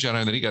became a Jedi,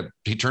 and then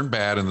he turned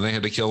bad, and then they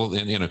had to kill.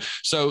 And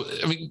so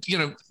I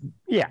mean,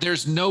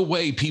 there's no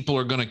way people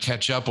are going to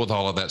catch up with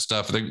all of that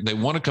stuff. They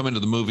want to come into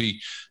the movie,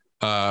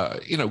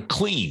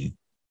 clean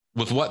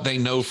with what they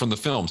know from the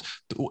films.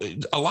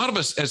 A lot of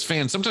us as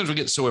fans, sometimes we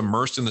get so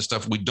immersed in the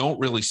stuff, we don't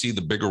really see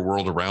the bigger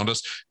world around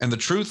us. And the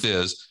truth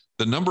is,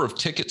 the number of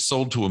tickets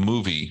sold to a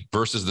movie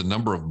versus the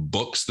number of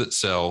books that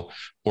sell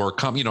I've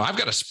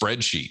got a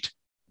spreadsheet.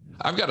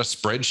 I've got a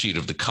spreadsheet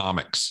of the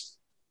comics.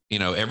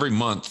 Every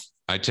month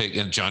I take,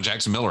 and John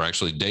Jackson Miller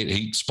actually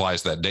he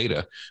supplies that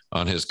data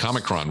on his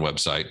Comic-Con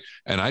website.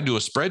 And I do a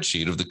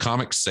spreadsheet of the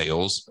comic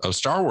sales of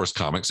Star Wars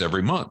comics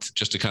every month,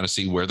 just to kind of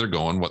see where they're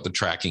going, what the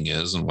tracking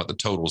is and what the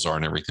totals are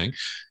and everything.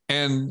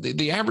 And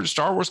the average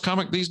Star Wars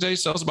comic these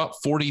days sells about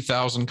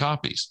 40,000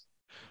 copies.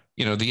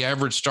 The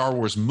average Star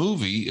Wars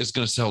movie is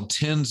going to sell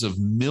tens of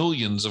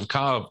millions of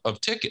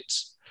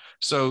tickets.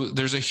 So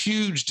there's a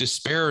huge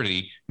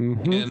disparity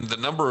in the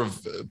number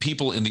of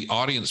people in the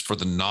audience for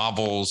the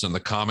novels and the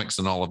comics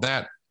and all of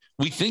that.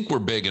 we think we're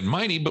big and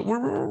mighty, but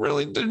we're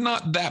really, there's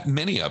not that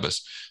many of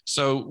us.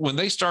 So when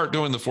they start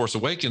doing The Force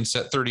Awakens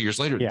set 30 years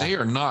later, they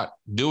are not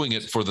doing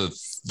it for the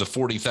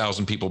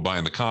 40,000 people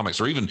buying the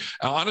comics, or even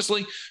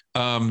honestly,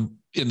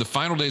 in the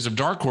final days of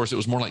Dark Horse, it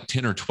was more like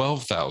 10 or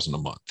 12,000 a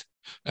month.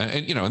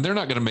 And they're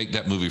not going to make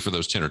that movie for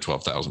those 10 or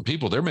 12,000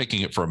 people. They're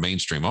making it for a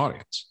mainstream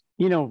audience.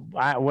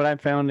 What I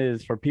found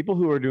is for people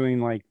who are doing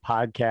like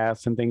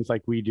podcasts and things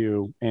like we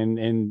do, and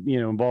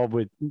involved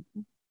with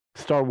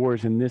Star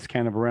Wars in this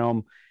kind of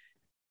realm,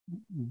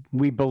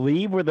 we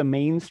believe we're the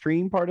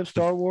mainstream part of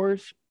Star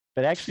Wars,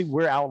 but actually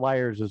we're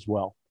outliers as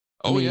well.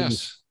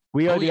 Yes.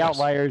 We are the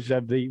outliers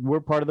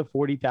we're part of the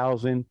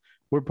 40,000.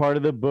 We're part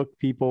of the book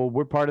people.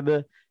 We're part of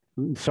the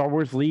Star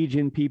Wars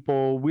Legion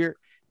people. We're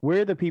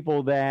the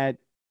people that,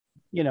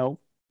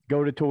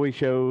 go to toy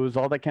shows,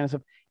 all that kind of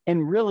stuff.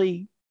 And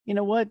really, you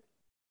know what?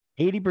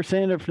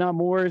 80%, if not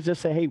more, is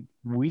just say, hey,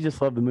 we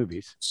just love the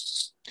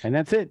movies. And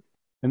that's it.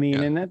 I mean,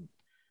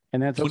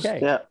 and that's okay.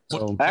 Yeah.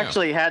 So, I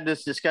actually had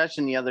this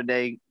discussion the other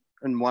day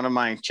in one of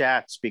my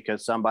chats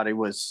because somebody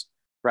was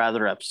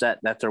rather upset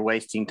that they're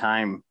wasting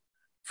time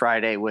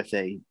Friday with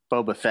a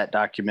Boba Fett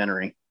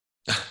documentary.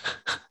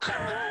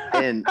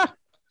 And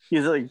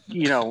he's like,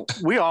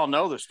 we all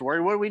know the story.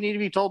 What do we need to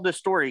be told this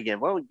story again?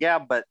 Well, yeah,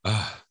 but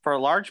for a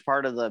large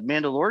part of the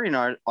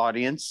Mandalorian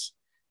audience,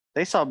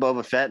 they saw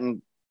Boba Fett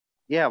and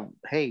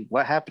hey,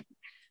 what happened?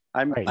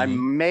 I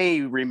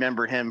may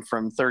remember him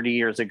from 30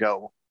 years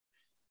ago.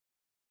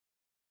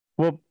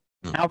 Well,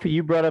 Alfie,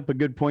 you brought up a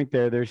good point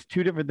there. There's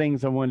two different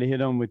things I wanted to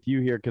hit on with you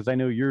here, because I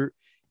know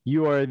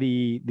you are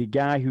the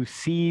guy who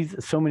sees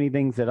so many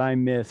things that I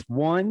miss.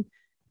 One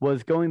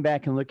was going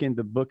back and looking at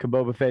the Book of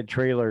Boba Fett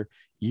trailer.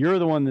 You're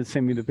the one that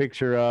sent me the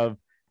picture of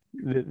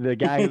the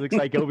guy who looks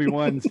like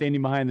Obi-Wan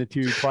standing behind the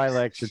two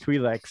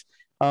Twi'leks.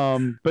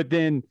 But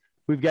then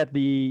we've got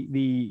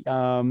the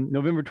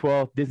November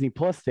 12th Disney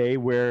Plus Day,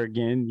 where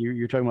again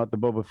you're talking about the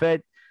Boba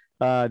Fett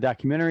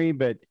documentary.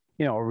 But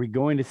are we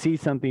going to see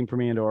something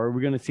from Andor? Are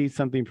we going to see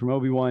something from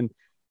Obi-Wan?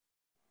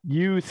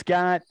 You,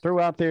 Scott, throw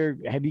out there.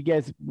 Have you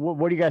guys?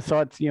 What do you guys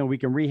thoughts? We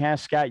can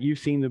rehash. Scott, you've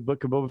seen the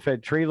Book of Boba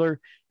Fett trailer.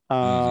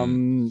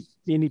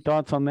 Any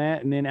thoughts on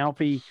that? And then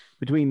Alfie,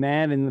 between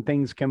that and the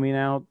things coming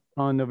out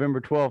on November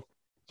 12th,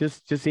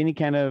 just any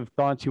kind of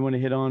thoughts you want to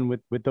hit on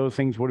with those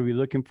things. What are we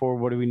looking for?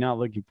 What are we not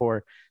looking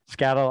for?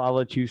 Scott, I'll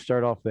let you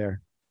start off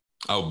there.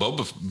 Oh, Book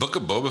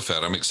of Boba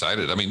Fett. I'm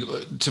excited. I mean,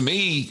 to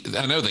me,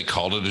 I know they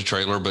called it a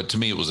trailer, but to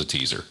me, it was a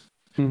teaser.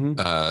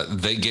 Mm-hmm.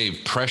 They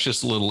gave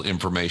precious little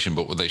information,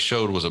 but what they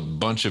showed was a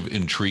bunch of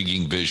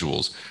intriguing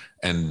visuals.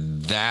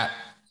 And that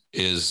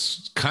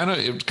is kind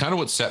of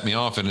what set me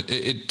off. And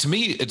to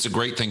me, it's a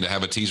great thing to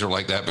have a teaser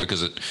like that,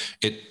 because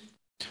it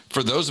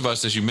for those of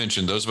us, as you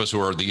mentioned, those of us who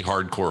are the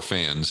hardcore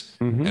fans,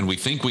 mm-hmm. and we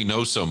think we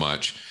know so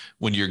much,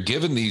 when you're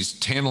given these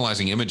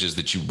tantalizing images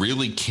that you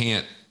really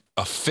can't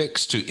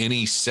affix to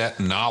any set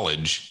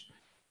knowledge,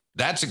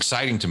 that's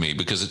exciting to me,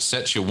 because it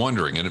sets you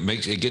wondering, and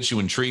it gets you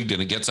intrigued,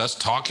 and it gets us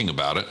talking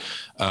about it.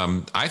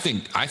 I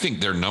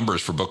think their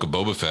numbers for Book of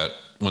Boba Fett,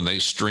 when they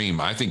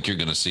stream, I think it's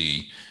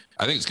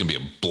going to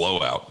be a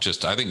blowout.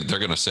 I think they're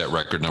going to set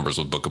record numbers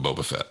with Book of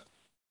Boba Fett.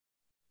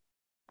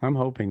 I'm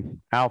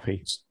hoping.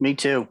 Alfie. Me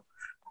too.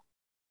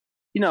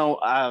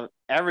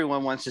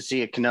 Everyone wants to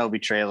see a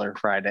Kenobi trailer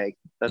Friday.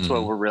 That's mm-hmm.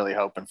 what we're really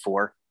hoping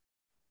for.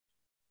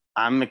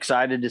 I'm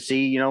excited to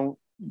see,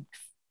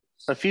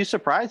 a few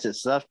surprises,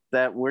 stuff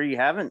that we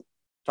haven't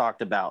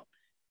talked about.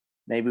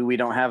 Maybe we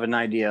don't have an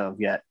idea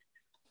of yet.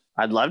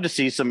 I'd love to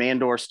see some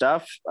Andor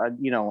stuff.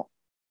 You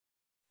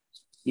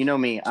know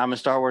me, I'm a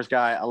Star Wars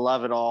guy. I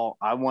love it all.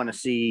 I want to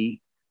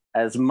see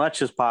as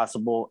much as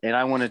possible, and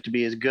I want it to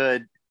be as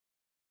good,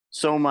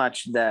 so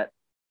much that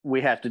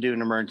we have to do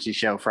an emergency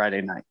show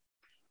Friday night.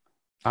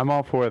 I'm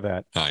all for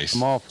that. Nice.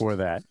 I'm all for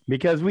that,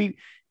 because we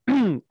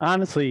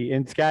honestly,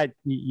 and Scott,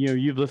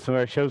 you've listened to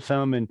our show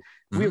some, and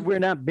mm-hmm. we're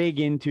not big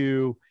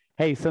into,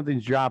 hey,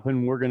 something's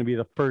dropping, we're going to be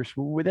the first.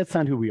 That's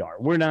not who we are.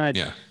 We're not,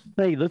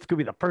 hey, let's go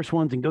be the first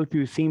ones and go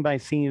through scene by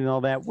scene and all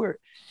that.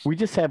 We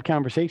just have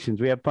conversations.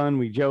 We have fun.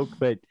 We joke.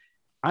 But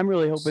I'm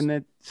really hoping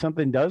that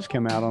something does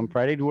come out on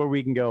Friday to where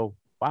we can go,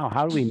 wow,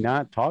 how do we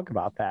not talk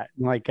about that?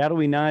 Like, how do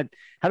we not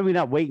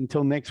wait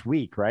until next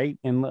week, right?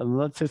 And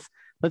let's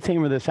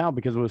hammer this out,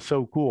 because it was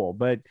so cool.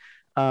 But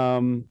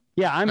I'm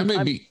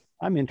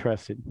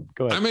interested.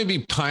 Go ahead. I may be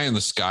pie in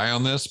the sky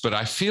on this, but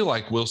I feel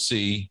like we'll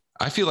see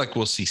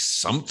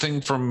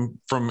something from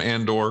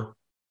Andor.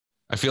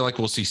 I feel like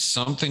we'll see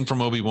something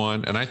from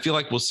Obi-Wan, and I feel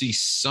like we'll see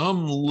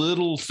some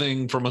little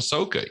thing from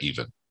Ahsoka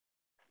even.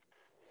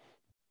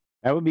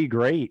 That would be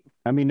great.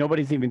 I mean,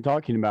 nobody's even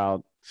talking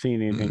about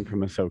seeing anything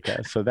from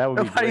Ahsoka, so that would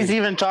be nobody's great.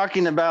 even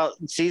talking about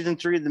season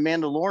 3 of The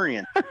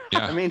Mandalorian.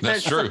 Yeah, I mean,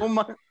 that's true.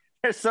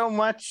 There's so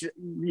much,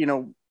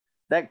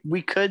 that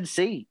we could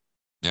see.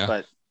 Yeah,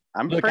 but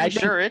I'm pretty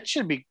sure it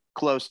should be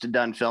close to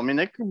done filming.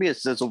 It could be a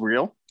sizzle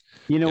reel.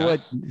 You know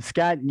what,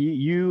 Scott,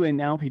 you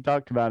and Alfie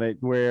talked about it,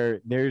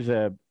 where there's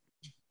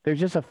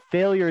just a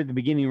failure at the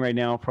beginning right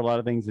now for a lot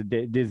of things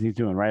that Disney's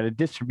doing, right? A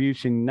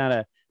distribution,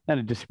 not not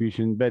a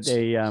distribution, but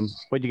a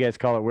what do you guys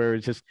call it? Where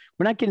it's just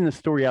we're not getting the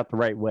story out the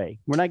right way.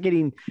 We're not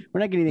getting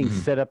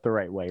things set up the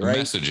right way, right?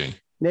 Messaging.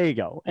 There you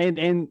go.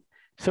 And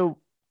so,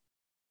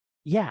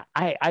 yeah,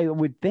 I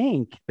would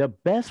think the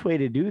best way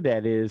to do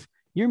that is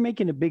you're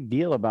making a big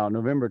deal about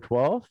November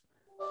 12th.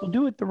 Well,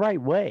 do it the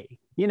right way.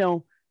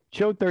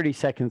 Show 30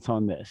 seconds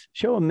on this,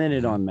 show a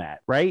minute on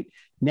that, right?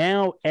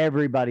 Now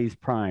everybody's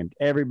primed,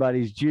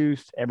 everybody's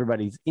juiced,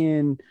 everybody's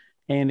in.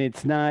 And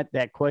it's not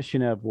that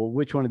question of, well,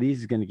 which one of these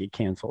is going to get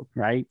canceled,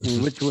 right?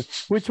 And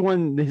which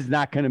one is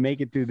not going to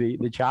make it through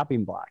the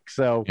chopping block.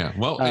 So, yeah,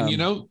 well,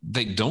 and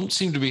they don't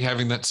seem to be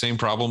having that same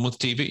problem with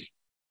TV.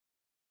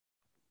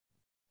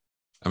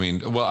 I mean,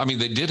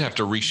 they did have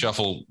to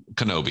reshuffle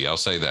Kenobi. I'll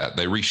say that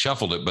they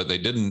reshuffled it, but they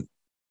didn't.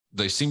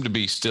 They seem to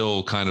be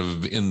still kind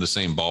of in the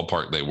same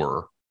ballpark they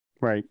were.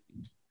 Right.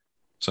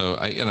 So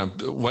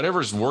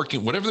whatever's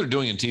working, whatever they're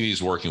doing in TV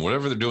is working.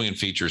 Whatever they're doing in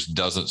features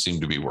doesn't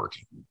seem to be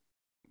working.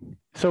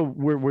 So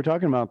we're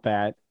talking about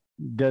that.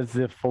 Does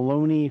the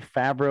Filoni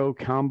Favreau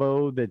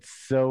combo that's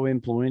so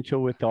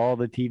influential with all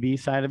the TV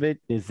side of it,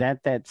 is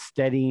that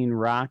steadying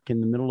rock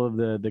in the middle of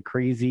the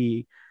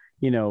crazy,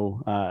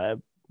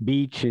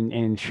 beach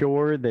and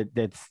shore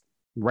that's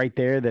right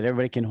there that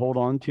everybody can hold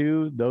on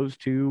to? Those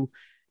two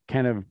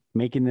kind of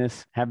making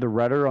this have the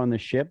rudder on the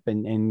ship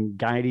and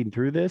guiding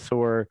through this?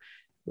 Or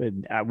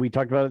we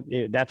talked about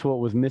it, that's what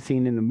was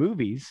missing in the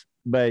movies,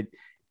 but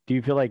do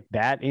you feel like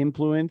that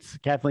influence?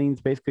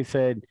 Kathleen's basically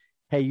said,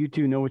 hey, you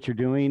two know what you're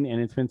doing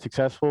and it's been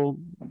successful.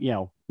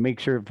 Make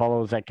sure it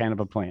follows that kind of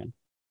a plan.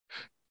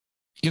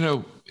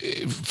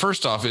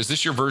 First off, is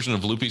this your version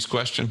of Loopy's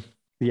question?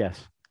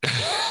 Yes.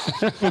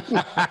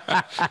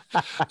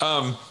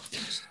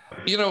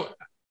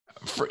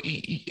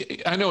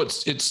 I know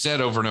it's said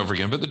over and over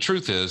again, but the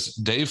truth is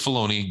Dave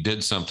Filoni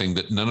did something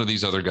that none of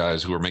these other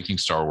guys who are making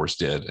Star Wars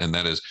did. And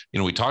that is,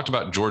 we talked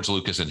about George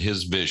Lucas and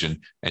his vision,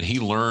 and he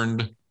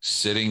learned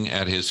sitting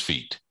at his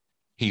feet.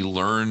 He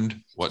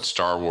learned what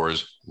Star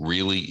Wars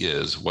really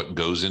is, what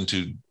goes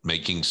into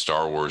making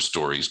Star Wars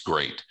stories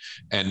great.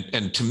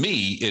 And to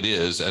me, it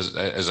is,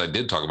 as I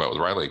did talk about with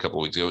Riley a couple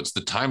of weeks ago, it's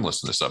the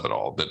timelessness of it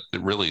all that it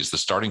really is the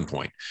starting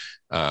point.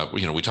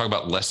 We talk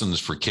about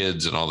lessons for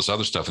kids and all this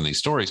other stuff in these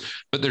stories,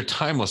 but they're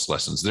timeless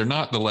lessons. They're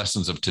not the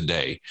lessons of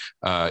today.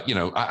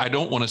 I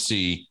don't want to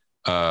see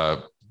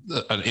an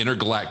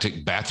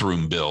intergalactic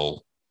bathroom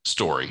bill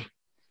story.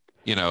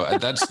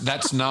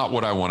 That's not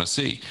what I want to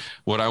see.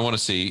 What I want to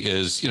see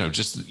is,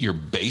 just your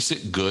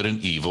basic good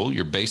and evil,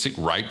 your basic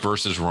right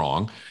versus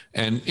wrong.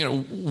 And,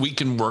 we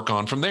can work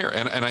on from there.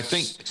 And I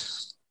think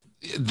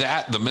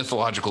that the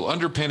mythological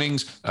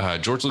underpinnings,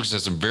 George Lucas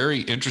has some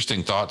very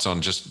interesting thoughts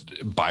on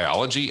just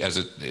biology as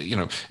it,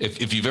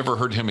 if you've ever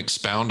heard him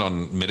expound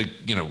on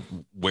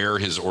where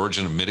his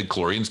origin of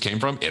midichlorians came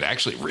from, it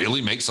actually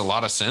really makes a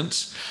lot of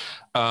sense.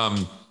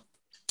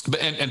 But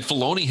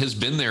Filoni has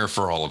been there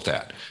for all of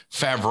that.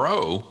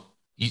 Favreau,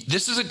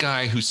 this is a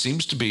guy who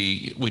seems to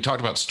be, we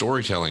talked about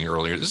storytelling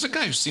earlier. This is a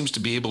guy who seems to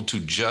be able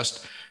to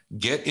just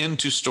get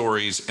into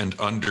stories and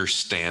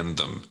understand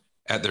them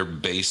at their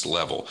base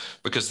level,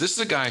 because this is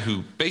a guy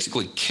who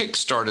basically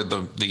kickstarted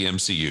the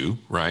MCU,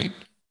 right,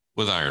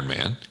 with Iron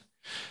Man.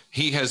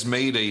 He has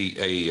made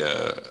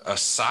a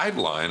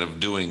sideline of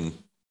doing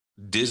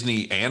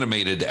Disney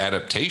animated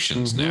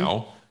adaptations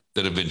now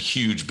that have been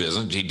huge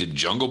business. He did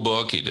Jungle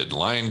Book, he did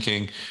Lion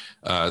King,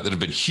 that have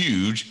been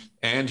huge.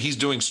 And he's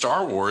doing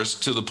Star Wars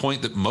to the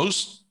point that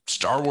most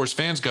Star Wars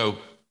fans go,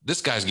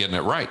 this guy's getting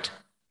it right.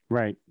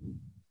 Right.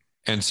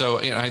 And so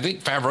I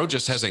think Favreau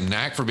just has a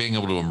knack for being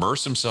able to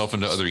immerse himself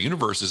into other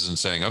universes and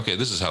saying, okay,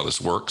 this is how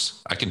this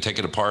works. I can take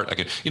it apart. I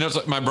can, it's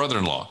like my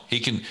brother-in-law,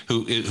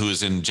 who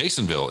is in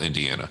Jasonville,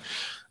 Indiana.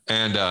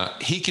 And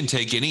he can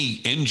take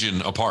any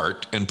engine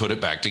apart and put it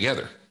back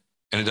together.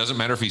 And it doesn't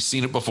matter if he's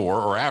seen it before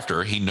or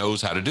after, he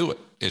knows how to do it.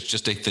 It's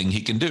just a thing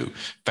he can do.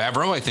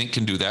 Favreau, I think,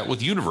 can do that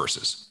with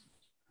universes.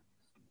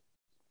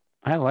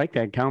 I like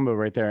that combo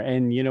right there.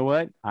 And you know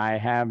what? I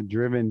have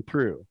driven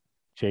through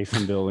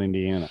Jasonville,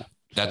 Indiana.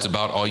 That's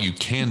about all you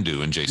can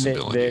do in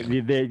Jasonville,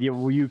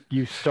 Indiana.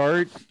 You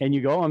start and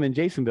you go, I'm in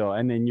Jasonville,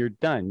 and then you're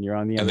done. You're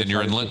on the other side. And then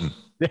you're in Linton.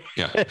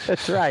 Yeah,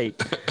 that's right.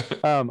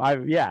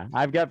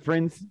 I've got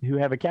friends who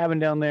have a cabin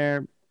down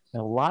there.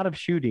 A lot of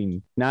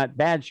shooting, not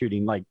bad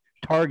shooting, like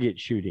target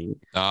shooting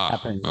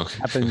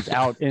happens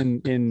out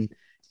in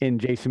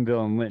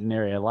Jasonville and Linton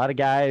area. A lot of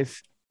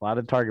guys, a lot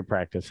of target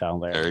practice out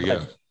there. There you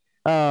go.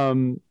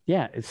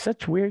 It's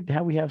such weird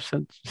how we have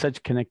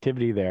such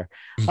connectivity there.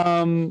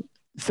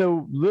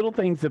 So little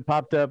things that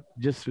popped up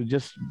just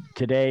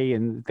today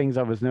and things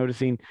I was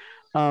noticing.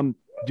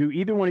 Do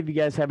either one of you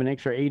guys have an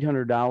extra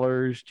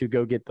 $800 to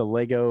go get the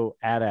Lego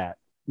AT-AT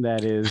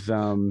that is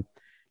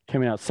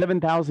coming out?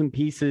 7,000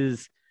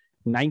 pieces,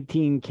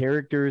 19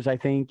 characters, I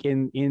think,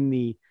 in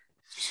the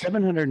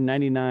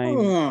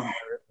 $799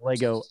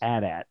 Lego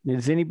AT-AT.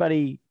 Is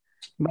anybody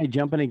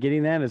jumping and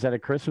getting that? Is that a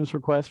Christmas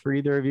request for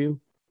either of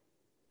you?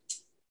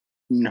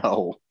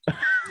 No.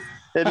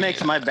 It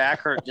makes my back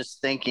hurt just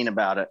thinking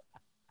about it,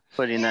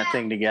 putting that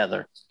thing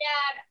together.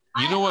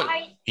 You know what?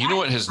 You know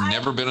what has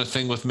never been a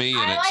thing with me,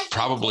 and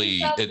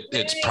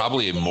it's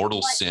probably a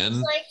mortal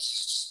sin.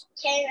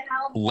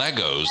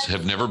 Legos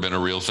have never been a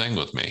real thing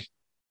with me.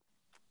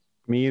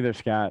 Me either,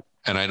 Scott.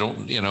 And I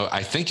don't,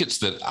 I think it's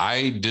that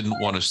I didn't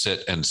want to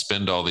sit and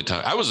spend all the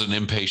time. I was an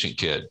impatient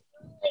kid.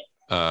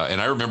 And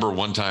I remember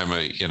one time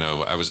I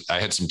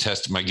had some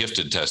my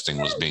gifted testing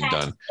was being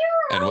done.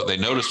 And what they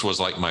noticed was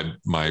like my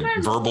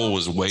verbal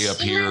was way up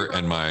here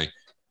and my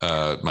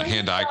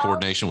hand-eye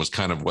coordination was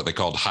kind of what they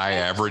called high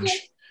average.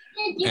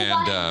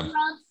 And,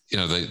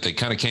 they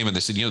kind of came and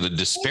they said, the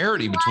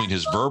disparity between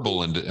his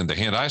verbal and the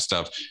hand-eye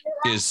stuff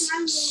is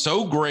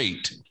so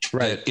great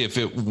that if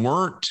it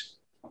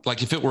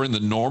were in the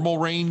normal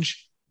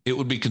range, it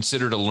would be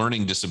considered a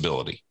learning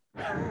disability.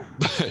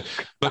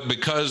 But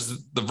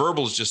because the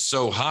verbal is just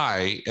so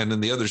high and then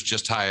the other's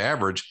just high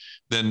average,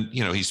 then,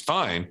 he's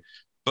fine.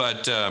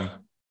 But,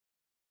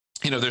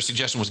 their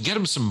suggestion was get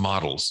him some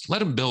models,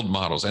 let him build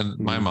models. And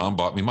my mom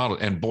bought me models.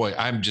 And boy,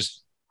 by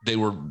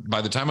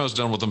the time I was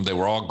done with them, they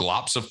were all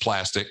glops of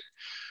plastic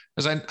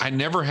because I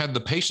never had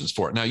the patience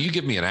for it. Now you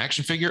give me an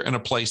action figure and a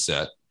play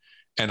set,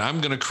 and I'm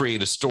going to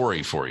create a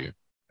story for you.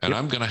 And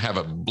I'm going to have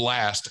a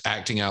blast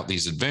acting out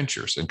these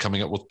adventures and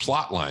coming up with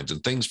plot lines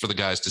and things for the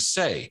guys to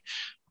say.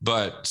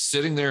 But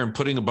sitting there and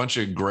putting a bunch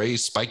of gray,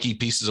 spiky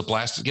pieces of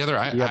plastic together,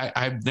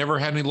 I've never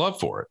had any love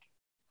for it.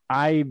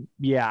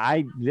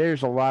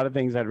 There's a lot of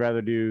things I'd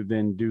rather do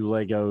than do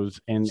Legos.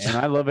 And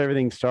I love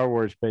everything Star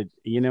Wars, but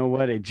you know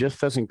what? It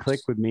just doesn't click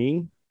with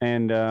me.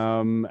 And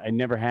it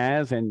never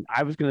has. And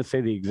I was going to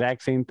say the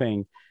exact same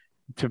thing.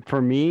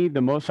 For me, the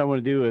most I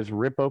want to do is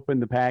rip open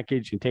the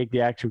package and take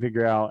the action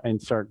figure out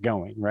and start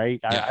going, right?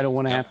 Yeah. I don't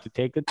want to have to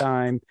take the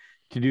time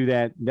to do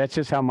that. That's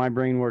just how my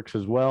brain works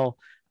as well.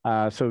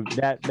 So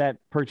that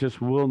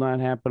purchase will not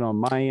happen on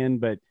my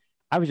end, but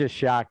I was just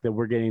shocked that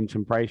we're getting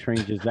some price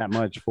ranges that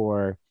much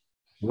for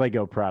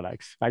Lego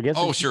products. I guess.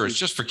 Oh, sure. It's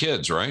just for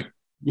kids, right?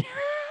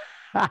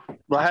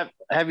 Well,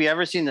 have you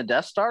ever seen the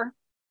Death Star?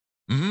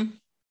 Mm-hmm.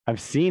 I've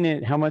seen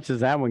it. How much is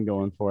that one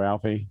going for,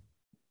 Alfie?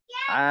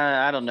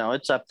 I don't know.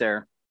 It's up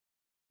there.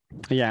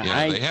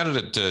 Yeah, they had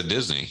it at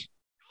Disney.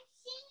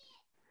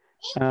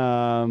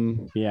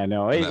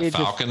 That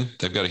Falcon.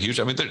 They've got a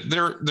huge. I mean,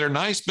 they're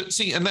nice, but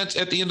see, and that's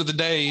at the end of the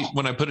day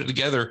when I put it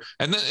together.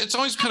 And then it's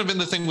always kind of been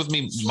the thing with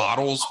me: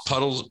 models,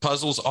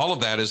 puzzles, all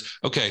of that is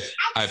okay.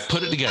 I've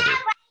put it together.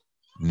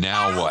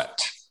 Now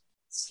what?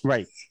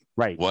 Right.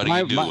 What do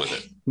you do with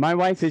it? My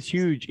wife is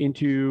huge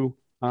into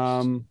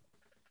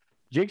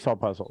jigsaw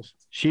puzzles.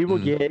 She will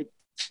get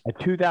a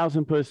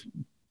 2,000 piece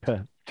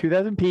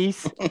 2,000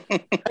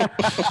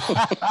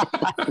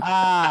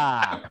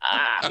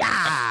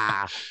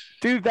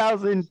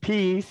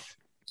 piece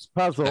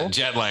puzzle.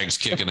 Jet lag's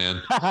kicking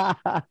in.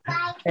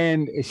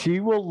 And she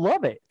will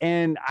love it.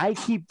 And I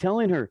keep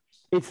telling her,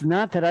 it's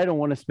not that I don't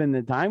want to spend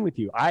the time with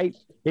you.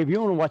 If you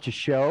want to watch a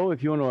show,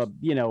 if you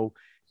want to,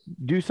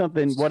 do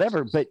something,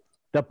 whatever, but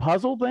the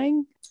puzzle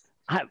thing,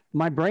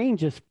 my brain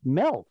just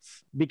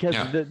melts because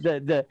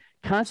the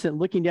constant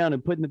looking down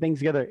and putting the things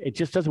together, it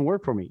just doesn't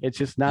work for me. It's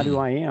just not who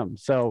I am.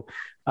 So,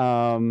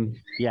 I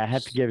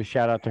have to give a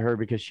shout out to her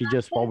because she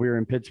just, while we were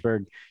in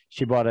Pittsburgh,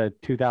 she bought a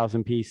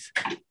 2,000 piece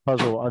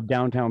puzzle of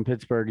downtown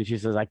Pittsburgh. And she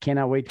says, I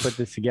cannot wait to put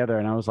this together.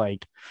 And I was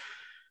like,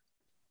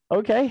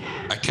 okay.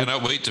 I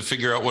cannot wait to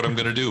figure out what I'm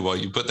going to do while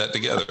you put that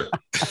together.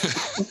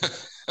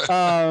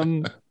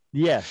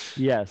 Yes.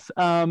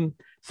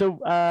 So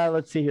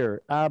let's see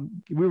here.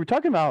 We were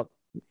talking about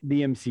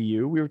the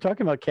MCU. We were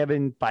talking about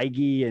Kevin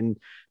Feige and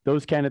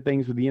those kind of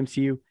things with the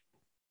MCU.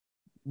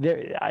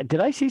 Did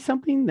I see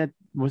something that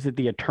was it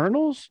the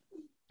Eternals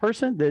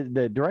person?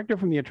 The director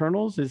from the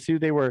Eternals is who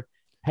they were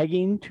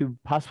pegging to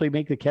possibly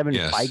make the Kevin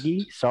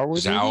Feige Star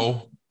Wars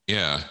movie?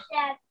 Yeah.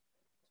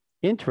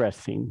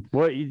 Interesting.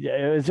 What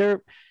is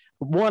there?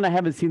 One, I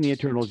haven't seen the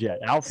Eternals yet.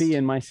 Alfie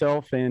and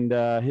myself and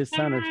his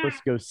son are supposed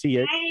to go see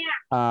it.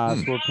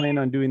 So we're planning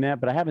on doing that,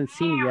 but I haven't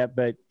seen it yet.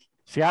 But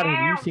Scott, have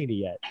you seen it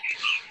yet?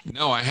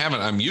 No, I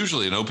haven't. I'm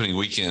usually an opening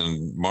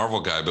weekend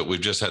Marvel guy, but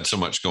we've just had so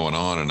much going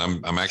on, and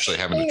I'm actually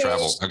having to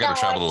travel. I got to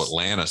travel to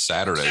Atlanta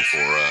Saturday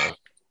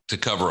to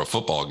cover a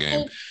football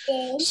game.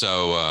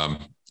 So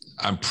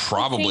I'm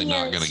probably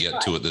not going to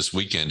get to it this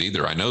weekend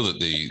either. I know that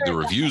the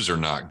reviews are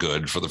not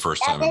good for the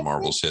first time in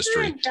Marvel's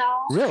history.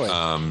 Really?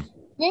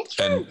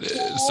 And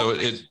so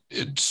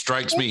it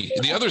strikes me.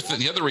 The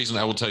other reason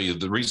I will tell you,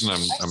 the reason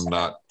I'm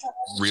not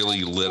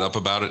really lit up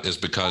about it is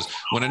because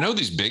when I know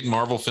these big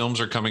Marvel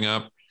films are coming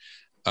up,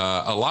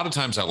 a lot of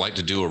times I like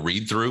to do a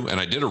read through, and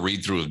I did a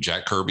read through of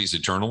Jack Kirby's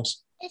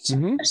Eternals.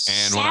 And when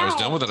I was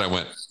done with it, I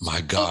went,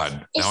 my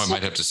God, now I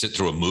might have to sit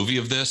through a movie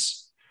of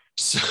this.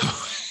 So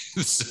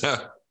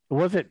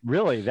was it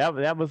really?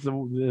 That was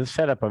the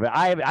setup of it.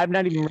 I've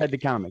not even read the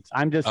comics.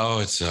 I'm just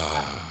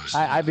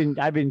I've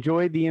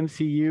enjoyed the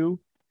MCU.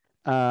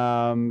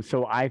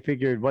 So I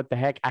figured, what the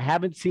heck? I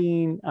haven't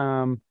seen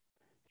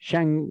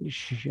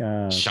Shang-Chi.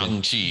 I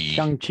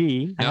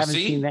haven't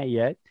seen that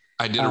yet.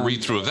 I did a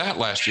read through of that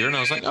last year, and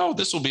I was like, oh,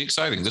 this will be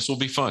exciting. This will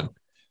be fun.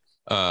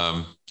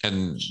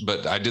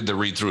 But I did the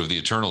read through of the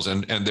Eternals,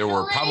 and there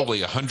were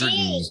probably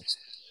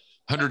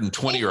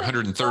 120 or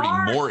 130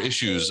 more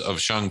issues of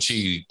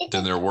Shang-Chi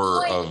than there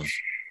were of,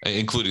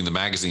 including the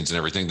magazines and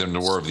everything, than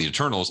there were of the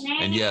Eternals.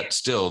 And yet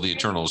still the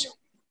Eternals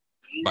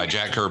by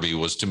Jack Kirby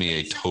was to me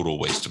a total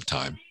waste of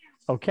time.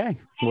 Okay.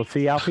 We'll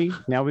see, Alfie.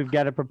 Now we've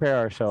got to prepare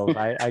ourselves.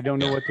 I don't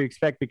know what to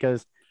expect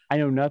because I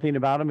know nothing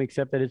about them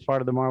except that it's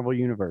part of the Marvel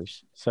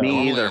universe. So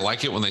normally I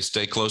like it when they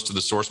stay close to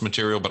the source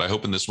material, but I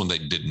hope in this one they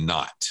did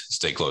not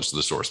stay close to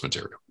the source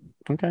material.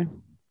 Okay.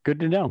 Good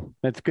to know.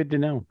 That's good to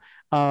know.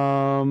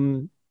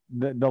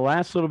 The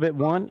last little bit,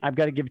 I've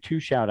got to give 2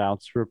 shout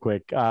outs real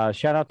quick.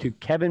 Shout out to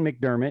Kevin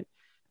McDermott.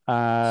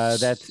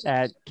 That's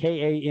at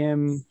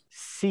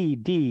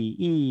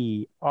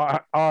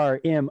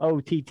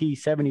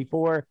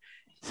KAMCDERRMOTT74.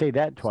 Say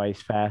that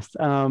twice fast.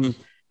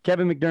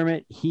 Kevin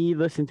McDermott, he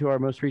listened to our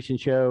most recent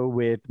show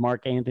with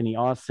Mark Anthony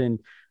Austin,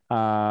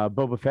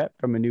 Boba Fett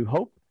from A New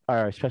Hope,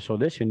 our special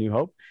edition New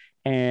Hope,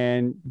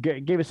 and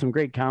gave us some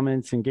great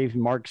comments and gave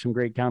Mark some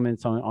great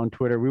comments on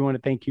Twitter. We want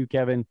to thank you,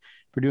 Kevin,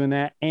 for doing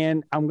that.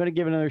 And I'm going to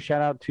give another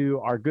shout out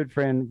to our good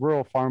friend,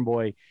 Rural Farm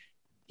Boy.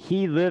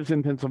 He lives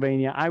in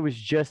Pennsylvania. I was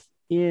just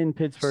in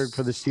Pittsburgh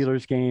for the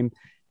Steelers game,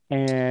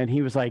 and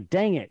he was like,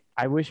 dang it,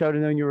 I wish I would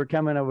have known you were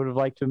coming. I would have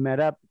liked to have met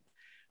up.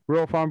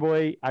 Rural Farm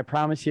Boy, I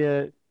promise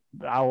you,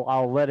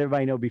 I'll let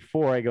everybody know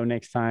before I go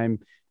next time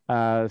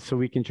so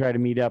we can try to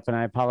meet up, and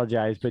I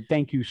apologize. But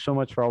thank you so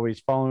much for always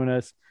following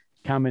us,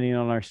 commenting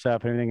on our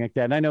stuff and everything like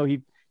that. And I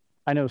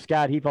know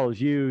Scott, he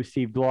follows you,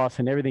 Steve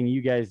Dawson, everything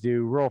you guys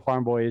do. Rural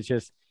Farm Boy is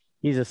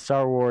he's a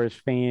Star Wars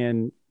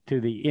fan to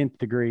the nth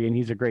degree, and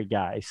he's a great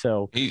guy.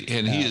 So he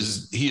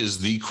is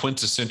the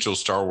quintessential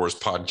Star Wars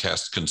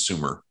podcast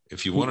consumer.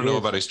 If you want to know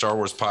about a Star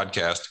Wars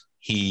podcast,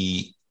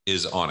 he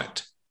is on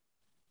it.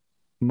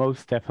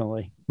 Most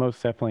definitely.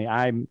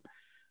 I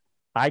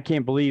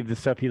can't believe the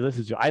stuff he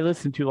listens to. I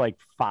listen to like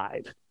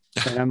 5,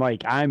 and I'm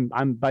like, I'm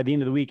by the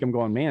end of the week, I'm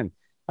going, man,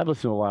 I've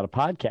listened to a lot of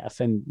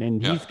podcasts,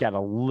 and he's got a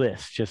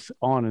list just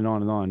on and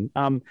on and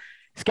on.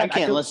 Scott, I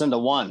can't listen to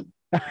one.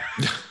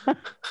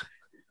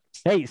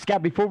 Hey,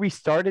 Scott, before we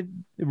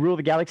started Rule of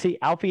the Galaxy,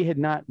 Alfie had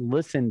not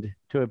listened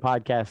to a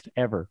podcast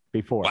ever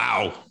before.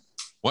 Wow.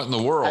 What in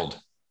the world?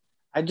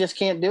 I just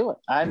can't do it.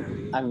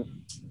 And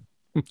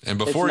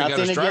before he got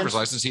his driver's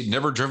license, he'd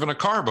never driven a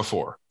car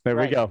before. There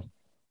we go.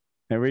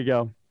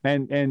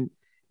 And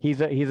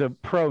he's a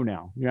pro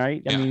now,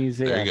 right? Yeah, I mean,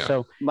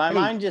 so my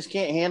mind just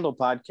can't handle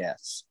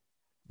podcasts.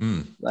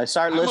 I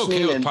start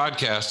listening. I'm okay with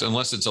podcasts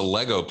unless it's a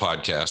Lego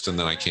podcast, and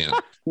then I can't,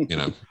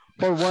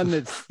 or one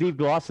that Steve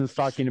Glossen's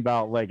talking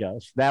about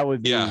Legos. That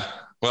would be. Yeah.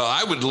 Well,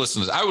 I would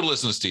listen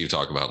to Steve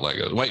talk about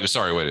Legos. Wait,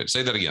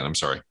 say that again. I'm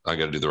sorry. I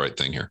got to do the right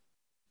thing here.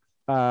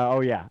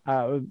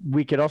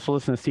 We could also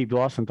listen to Steve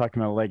Dawson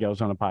talking about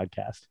Legos on a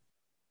podcast.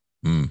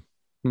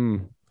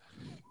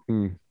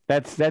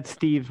 That's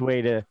Steve's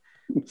way to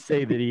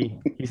say that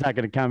he's not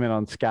going to comment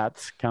on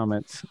Scott's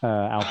comments,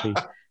 Alfie.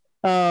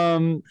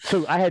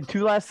 So I had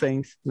 2 last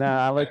things.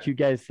 Now I'll let you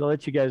guys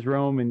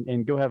roam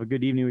and go have a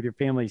good evening with your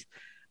families.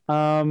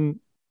 One,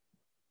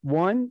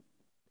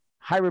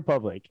 High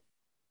Republic.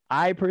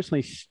 I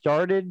personally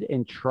started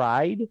and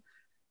tried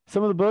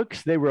some of the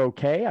books. They were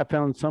okay. I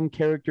found some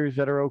characters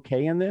that are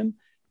okay in them,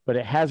 but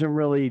it hasn't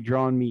really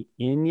drawn me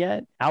in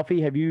yet.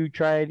 Alfie, have you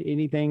tried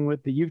anything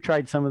you've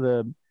tried some of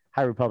the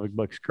High Republic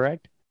books,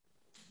 correct?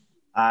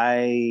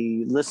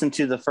 I listened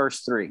to the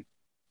first 3.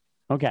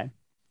 Okay.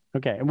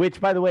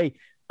 Which, by the way,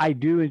 I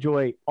do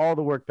enjoy all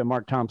the work that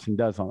Mark Thompson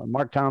does on them.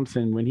 Mark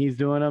Thompson, when he's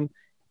doing them,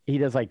 he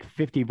does like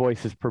 50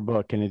 voices per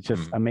book, and it's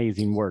just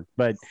amazing work.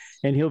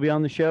 And he'll be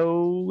on the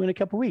show in a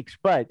couple of weeks,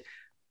 but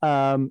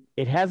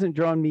it hasn't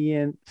drawn me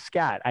in.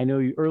 Scott, I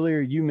know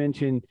earlier you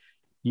mentioned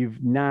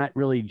you've not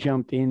really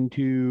jumped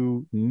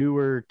into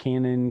newer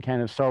canon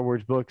kind of Star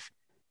Wars books.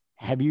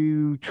 Have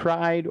you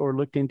tried or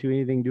looked into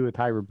anything to do with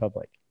High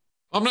Republic?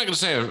 I'm not going to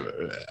say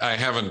I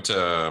haven't.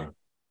 I'm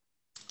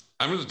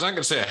not going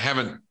to say I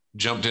haven't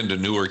jumped into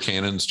newer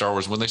canon Star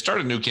Wars. When they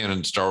started new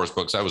canon Star Wars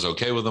books, I was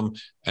okay with them.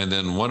 And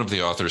then one of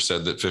the authors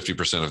said that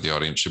 50% of the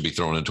audience should be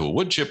thrown into a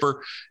wood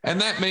chipper. And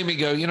that made me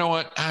go, you know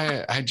what?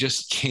 I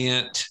just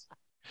can't.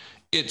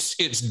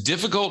 It's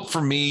difficult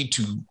for me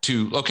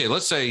to, okay,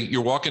 let's say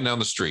you're walking down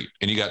the street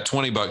and you got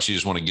 $20 you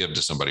just want to give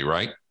to somebody,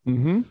 right?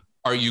 Mm-hmm.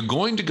 Are you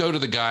going to go to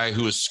the guy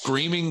who is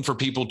screaming for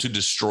people to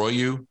destroy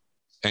you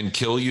and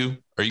kill you?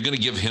 Are you going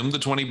to give him the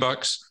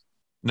 $20?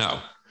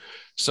 No.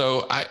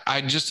 So I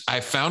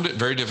found it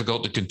very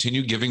difficult to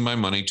continue giving my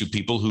money to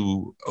people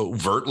who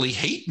overtly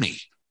hate me.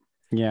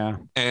 Yeah.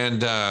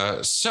 And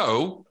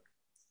so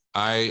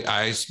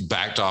I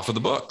backed off of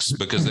the books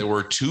because there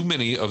were too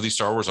many of these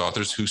Star Wars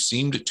authors who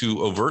seemed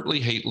to overtly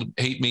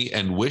hate me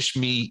and wish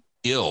me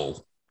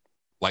ill.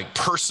 Like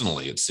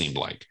personally, it seemed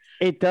like.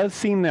 It does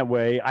seem that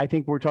way. I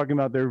think we're talking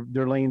about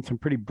they're laying some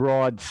pretty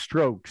broad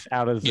strokes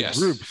out as the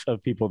groups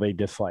of people they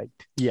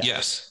disliked.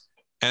 Yes.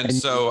 And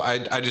so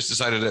I just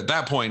decided at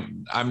that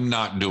point, I'm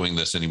not doing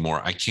this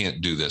anymore. I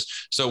can't do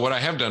this. So what I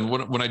have done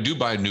when I do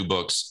buy new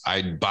books,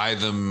 I buy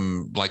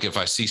them like if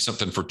I see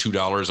something for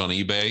 $2 on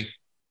eBay,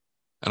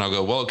 and I'll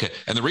go, well, okay.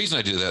 And the reason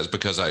I do that is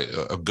because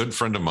a good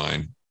friend of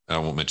mine, I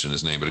won't mention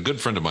his name, but a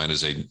good friend of mine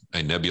is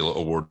a Nebula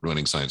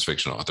award-winning science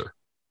fiction author.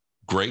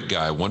 Great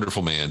guy,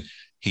 wonderful man.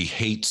 He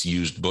hates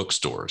used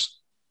bookstores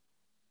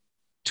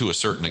to a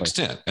certain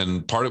extent.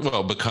 And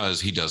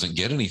because he doesn't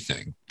get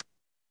anything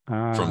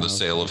from the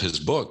sale of his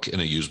book in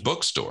a used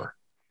bookstore.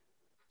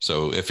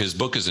 So if his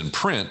book is in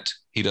print,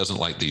 he doesn't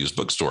like the used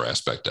bookstore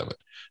aspect of it.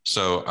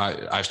 So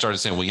I started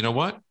saying, well, you know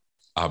what?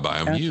 I'll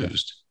buy them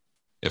used.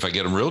 If I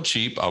get them real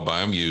cheap, I'll buy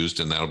them used,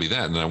 and that'll be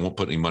that. And I won't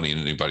put any money in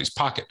anybody's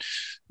pocket.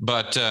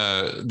 But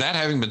that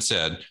having been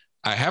said,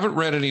 I haven't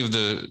read any of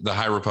the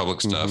High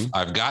Republic stuff.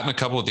 I've gotten a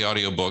couple of the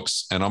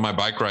audiobooks, and on my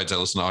bike rides, I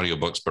listen to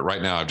audiobooks. But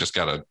right now, I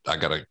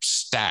got a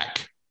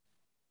stack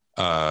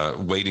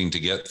waiting to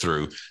get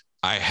through.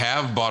 I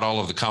have bought all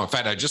of the comics. In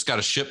fact, I just got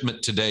a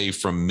shipment today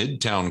from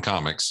Midtown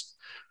Comics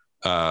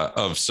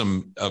of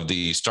some of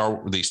these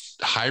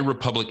High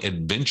Republic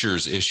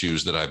Adventures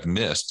issues that I've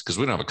missed because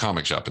we don't have a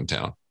comic shop in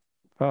town.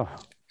 Oh,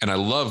 and I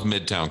love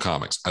Midtown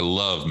Comics. I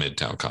love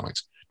Midtown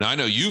Comics. Now I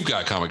know you've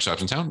got comic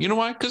shops in town. You know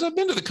why? Because I've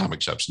been to the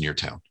comic shops in your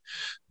town,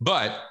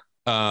 but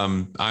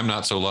I'm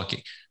not so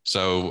lucky.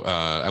 So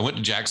I went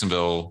to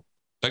Jacksonville.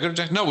 Did I go to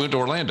Jacksonville? No, we went to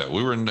Orlando.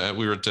 We were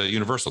at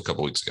Universal a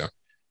couple of weeks ago,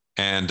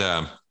 and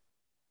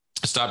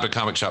stopped at a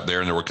comic shop there,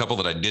 and there were a couple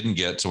that I didn't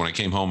get. So when I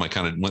came home, I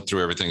kind of went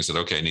through everything and said,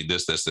 okay, I need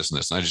this, this, this, and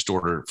this. And I just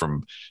ordered it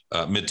from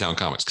Midtown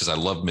Comics because I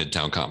love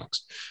Midtown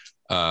Comics.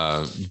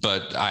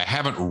 But I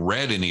haven't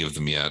read any of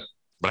them yet,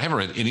 but I haven't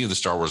read any of the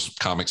Star Wars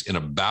comics in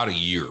about a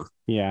year.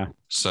 Yeah.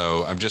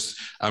 So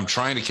I'm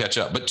trying to catch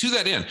up. But to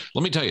that end,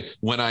 let me tell you,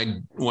 when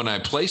I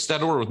placed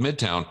that order with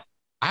Midtown,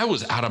 I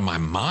was out of my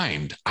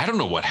mind. I don't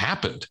know what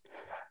happened.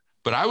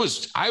 But I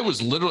was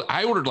literally,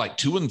 I ordered like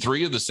 2 and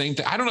 3 of the same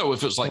thing. I don't know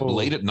if it was like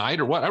late at night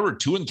or what. I ordered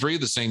 2 and 3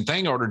 of the same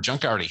thing. I ordered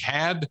junk I already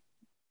had.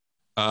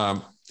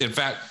 In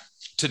fact,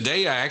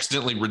 today I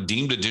accidentally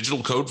redeemed a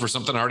digital code for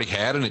something I already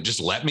had, and it just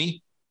let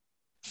me.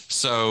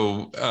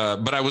 So,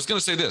 but I was going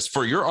to say this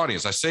for your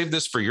audience. I saved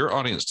this for your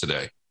audience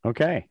today.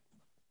 Okay.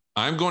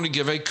 I'm going to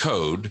give a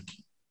code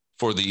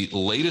for the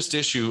latest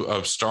issue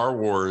of Star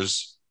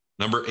Wars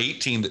number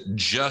 18 that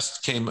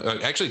just came.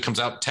 Actually, it comes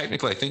out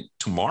technically, I think,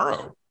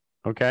 tomorrow.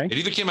 Okay. It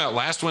either came out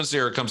last Wednesday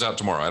or it comes out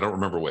tomorrow. I don't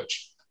remember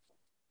which.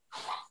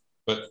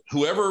 But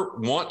whoever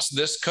wants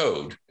this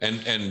code,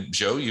 and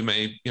Joe, you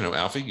may,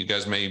 Alfie, you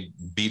guys may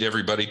beat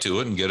everybody to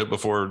it and get it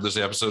before this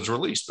episode's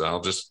released. But I'll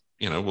just,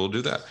 we'll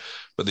do that.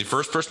 But the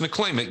first person to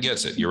claim it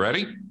gets it. You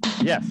ready?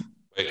 Yes.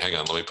 Wait, hang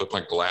on. Let me put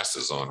my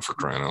glasses on for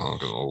crying out loud,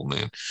 because I'm an old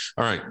man.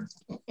 All right.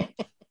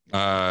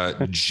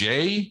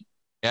 JF1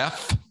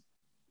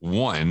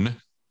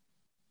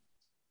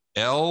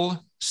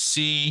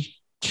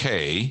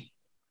 LCK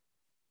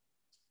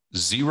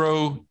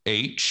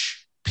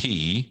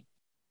 0HP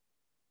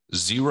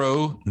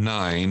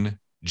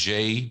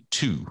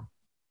 09J2.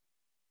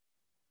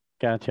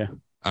 Gotcha.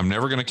 I'm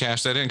never going to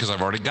cash that in because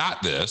I've already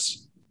got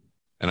this,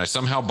 and I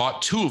somehow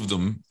bought 2 of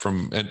them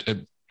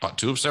bought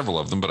 2 of several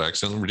of them, but I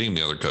accidentally redeemed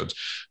the other codes.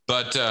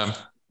 But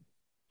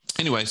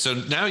anyway, so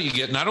now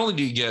not only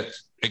do you get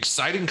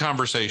exciting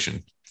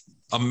conversation,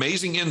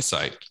 amazing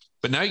insight,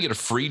 but now you get a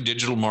free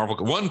digital Marvel.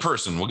 One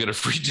person will get a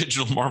free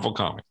digital Marvel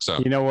comic. So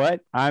you know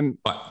what? I'm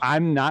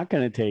not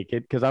going to take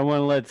it because I want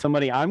to let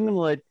somebody. I'm going to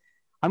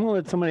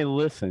let somebody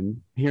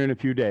listen here in a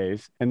few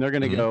days, and they're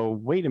going to go,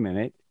 wait a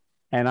minute,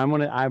 and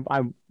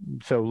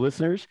so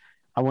listeners,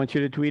 I want you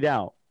to tweet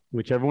out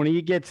whichever one of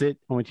you gets it.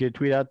 I want you to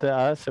tweet out to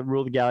us at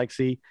Rule the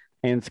Galaxy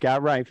and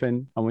Scott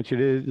Rifen. I want you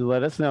to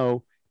let us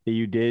know that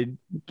you did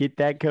get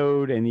that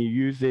code and you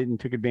used it and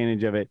took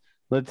advantage of it.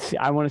 Let's see.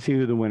 I want to see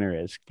who the winner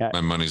is.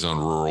 My money's on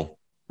Rural.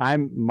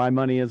 My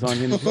money is on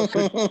him.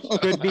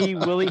 Could be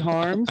Willie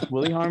Harms.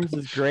 Willie Harms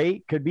is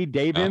great. Could be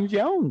Dave M.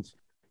 Jones.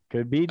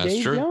 Could be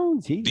Dave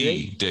Jones.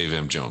 Dave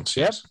M. Jones.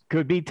 Yes. Yep.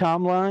 Could be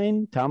Tom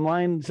Line. Tom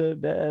Line's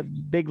a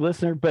big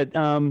listener. But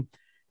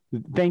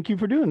thank you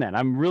for doing that.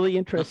 I'm really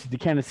interested to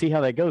kind of see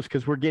how that goes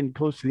because we're getting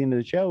close to the end of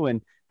the show,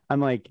 and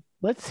I'm like,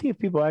 let's see if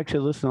people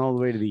actually listen all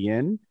the way to the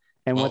end.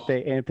 And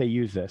if they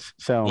use this.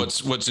 So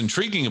what's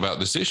intriguing about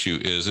this issue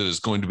is it is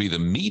going to be the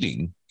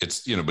meeting.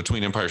 It's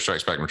between Empire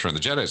Strikes Back and Return of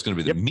the Jedi. It's going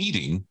to be the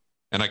meeting,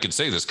 and I could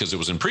say this because it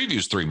was in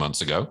previews 3 months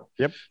ago.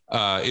 Yep.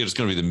 It was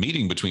going to be the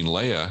meeting between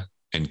Leia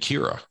and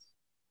Kira.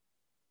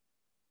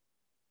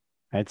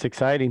 That's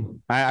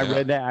exciting. I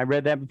read that. I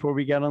read that before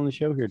we got on the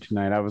show here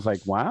tonight. I was like,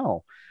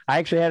 wow. I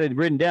actually had it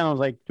written down. I was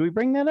like, do we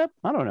bring that up?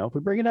 I don't know. If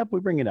we bring it up, we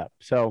bring it up.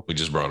 So we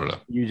just brought it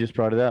up. You just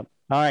brought it up.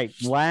 All right.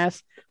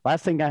 Last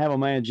thing I have on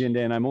my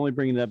agenda, and I'm only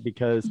bringing it up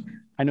because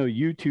I know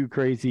you two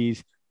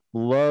crazies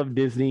love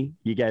Disney.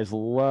 You guys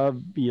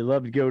love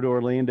to go to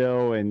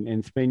Orlando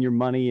and spend your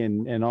money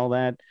and all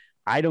that.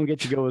 I don't get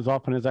to go as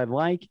often as I'd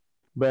like,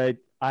 but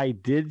I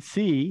did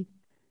see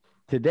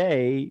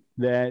today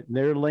that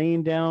they're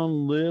laying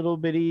down little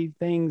bitty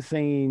things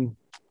saying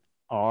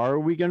are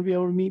we going to be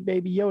able to meet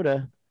Baby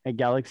Yoda at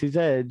Galaxy's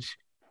Edge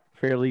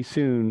fairly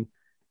soon?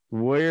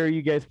 Where are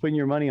you guys putting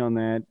your money on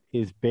that?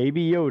 Is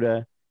Baby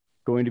Yoda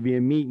going to be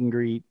a meet and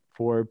greet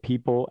for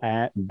people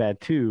at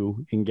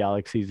Batuu in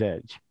Galaxy's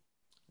Edge?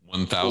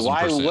 1,000%.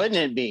 Why wouldn't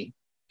it be?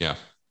 Yeah.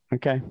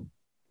 Okay.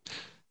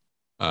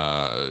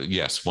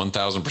 Yes,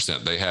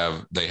 1,000%. They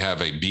have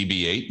a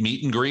BB-8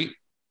 meet and greet.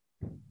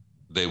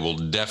 They will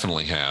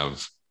definitely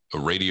have a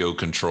radio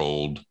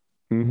controlled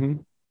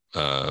Baby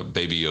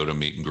Yoda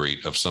meet and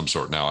greet of some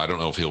sort. Now, I don't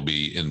know if he'll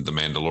be in the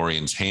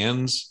Mandalorian's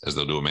hands as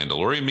they'll do a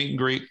Mandalorian meet and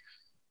greet,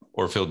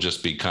 or if he'll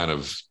just be kind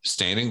of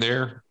standing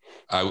there.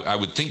 I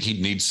would think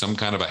he'd need some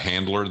kind of a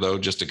handler, though,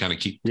 just to kind of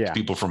keep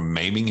people from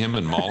maiming him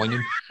and mauling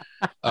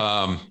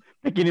him.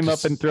 Picking him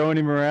up and throwing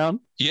him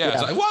around. Yeah.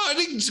 It's like, well, I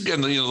think the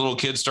little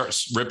kid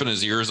starts ripping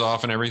his ears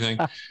off and everything.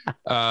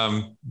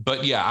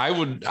 But yeah,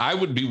 I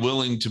would be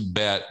willing to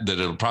bet that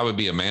it'll probably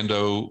be a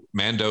Mando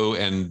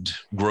and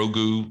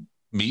Grogu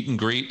meet and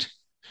greet.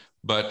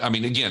 But I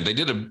mean, again, they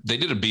did a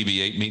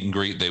BB-8 meet and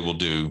greet. They will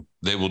do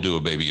a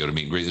Baby Yoda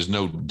meet and greet. There's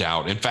no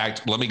doubt. In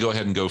fact, let me go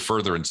ahead and go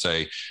further and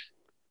say,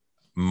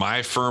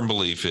 my firm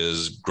belief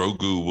is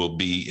Grogu will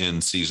be in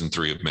season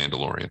 3 of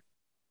Mandalorian.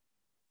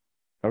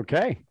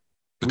 Okay.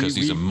 Because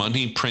he's a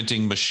money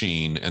printing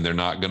machine, and they're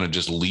not going to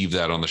just leave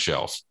that on the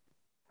shelf.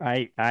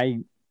 I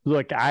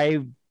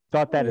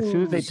thought that as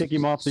soon as they took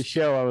him off the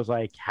show, I was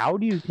like, how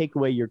do you take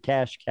away your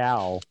cash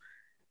cow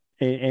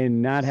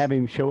and not have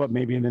him show up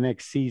maybe in the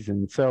next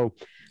season? So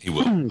he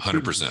will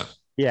 100%.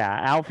 Yeah.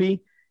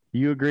 Alfie,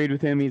 you agreed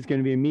with him. He's going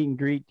to be a meet and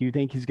greet. Do you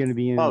think he's going to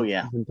be in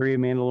season 3 of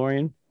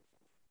Mandalorian?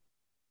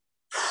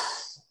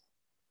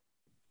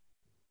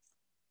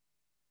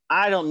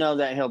 I don't know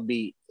that he'll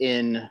be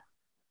in.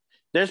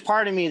 There's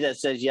part of me that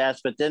says yes,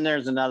 but then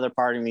there's another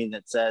part of me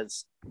that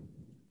says,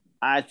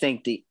 I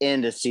think the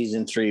end of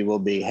season 3 will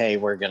be, hey,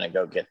 we're going to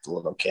go get the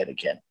little kid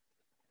again.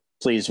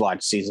 Please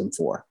watch season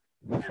 4.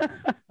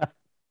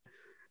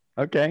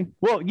 Okay.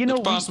 Well,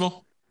 it's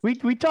possible.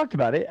 We talked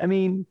about it. I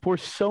mean, for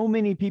so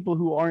many people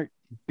who aren't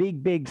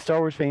big Star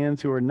Wars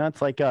fans who are nuts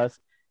like us,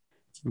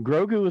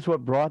 Grogu is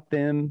what brought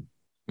them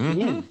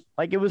in.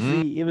 Like it was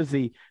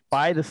the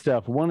buy the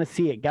stuff, want to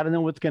see it, got to know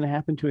what's going to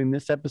happen to him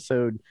this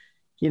episode.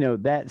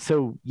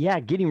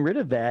 Getting rid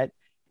of that,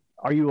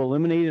 are you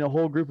eliminating a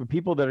whole group of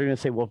people that are going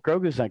to say, well, if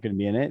Grogu's not going to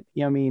be in it?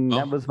 Yeah, I mean,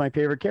 that was my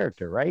favorite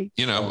character, right?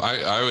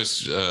 I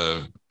was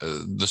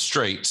the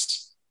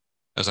straights,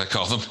 as I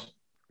call them.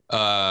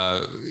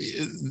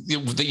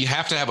 You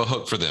have to have a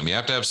hook for them. You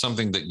have to have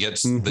something that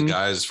gets the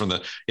guys from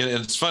the. And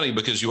it's funny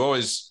because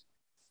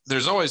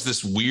there's always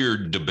this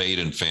weird debate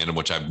in fandom,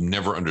 which I've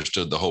never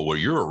understood the whole, well,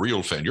 you're a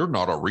real fan, you're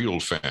not a real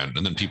fan.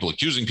 And then people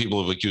accusing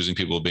people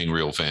of being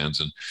real fans.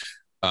 And,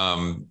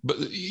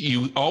 but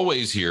you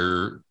always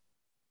hear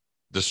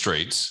the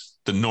straights,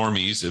 the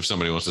normies, if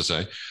somebody wants to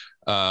say,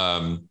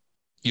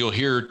 you'll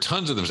hear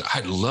tons of them say, I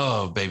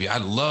love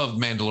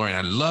Mandalorian.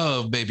 I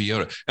love Baby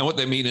Yoda. And what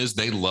they mean is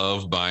they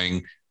love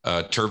buying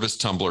Tervis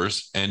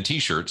tumblers and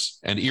t-shirts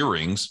and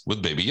earrings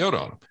with Baby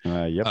Yoda on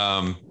them. Yep.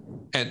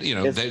 And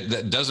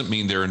that doesn't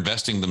mean they're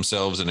investing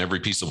themselves in every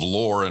piece of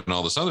lore and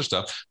all this other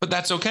stuff, but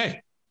that's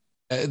okay.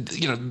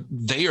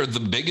 They are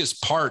the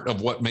biggest part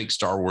of what makes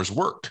Star Wars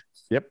work.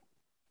 Yep.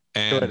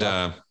 And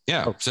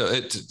so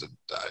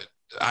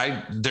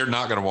they're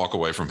not going to walk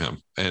away from him,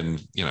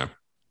 and it's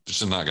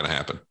just not going to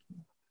happen.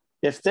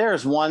 If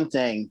there's one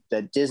thing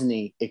that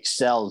Disney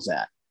excels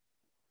at,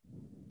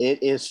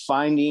 it is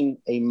finding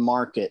a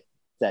market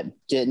that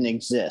didn't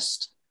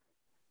exist.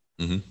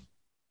 Mm-hmm.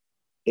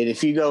 And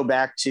if you go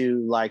back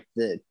to like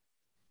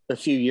a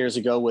few years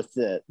ago with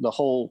the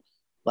whole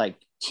like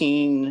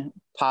teen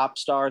pop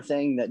star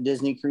thing that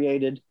Disney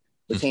created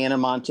with Hannah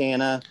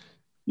Montana,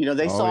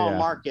 they saw a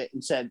market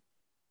and said,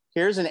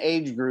 here's an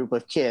age group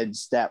of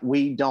kids that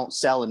we don't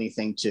sell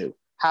anything to.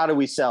 How do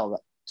we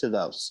sell to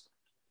those?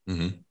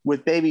 Mm-hmm.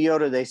 With Baby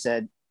Yoda, they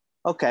said,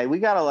 okay, we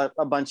got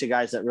a bunch of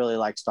guys that really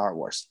like Star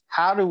Wars.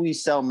 How do we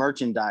sell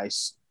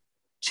merchandise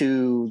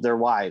to their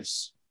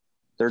wives,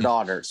 their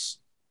daughters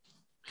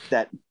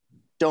that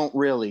don't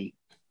really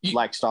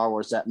like Star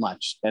Wars that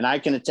much? And I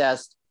can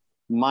attest,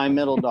 my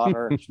middle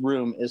daughter's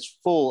room is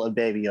full of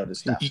Baby Yoda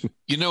stuff.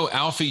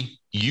 Alfie,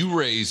 you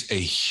raise a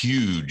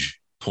huge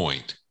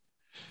point.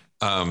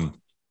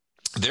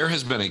 There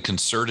has been a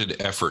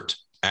concerted effort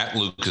at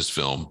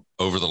Lucasfilm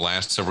over the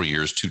last several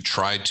years to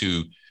try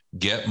to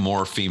get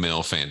more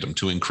female fandom,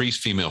 to increase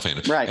female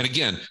fandom. Right. And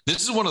again,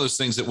 this is one of those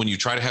things that when you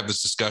try to have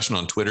this discussion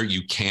on Twitter,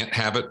 you can't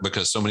have it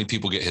because so many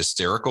people get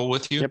hysterical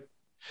with you. Yep.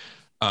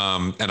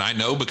 And I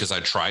know because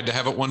I tried to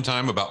have it one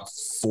time about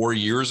 4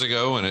 years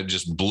ago and it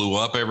just blew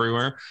up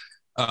everywhere.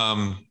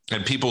 And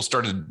people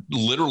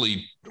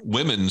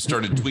women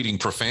started tweeting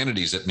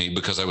profanities at me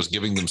because I was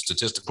giving them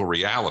statistical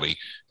reality.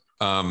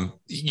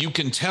 You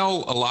can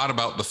tell a lot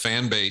about the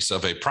fan base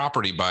of a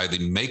property by the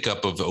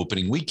makeup of the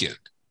opening weekend.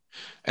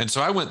 And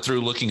so I went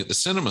through looking at the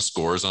cinema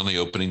scores on the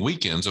opening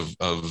weekends of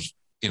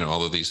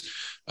all of these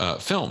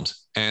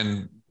films.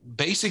 And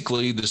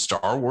basically the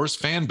Star Wars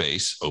fan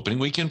base, opening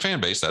weekend fan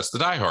base, that's the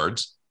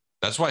diehards,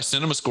 That's why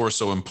Cinema Score is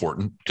so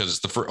important, because it's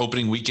the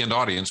opening weekend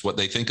audience, what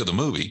they think of the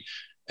movie.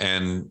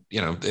 And,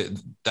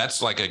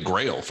 that's like a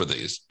grail for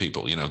these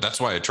people. That's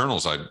why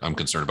Eternals I'm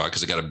concerned about,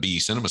 because it got a B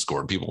Cinema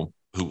Score, and people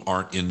who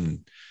aren't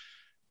in,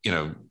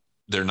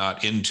 they're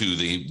not into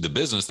the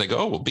business. They go,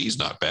 oh, well, B's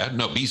not bad.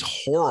 No, B's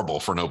horrible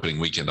for an opening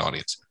weekend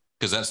audience,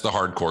 because that's the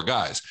hardcore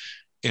guys.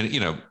 And,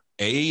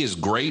 A is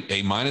great.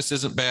 A-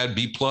 isn't bad.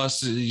 B+,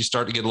 you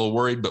start to get a little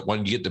worried. But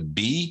when you get to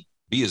B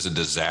is a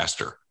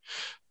disaster.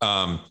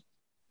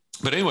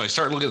 But anyway,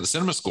 start looking at the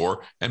Cinema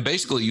Score, and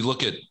basically you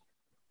look at,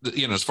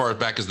 as far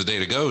back as the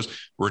data goes,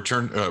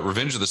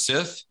 Revenge of the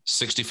Sith,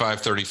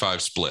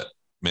 65-35 split,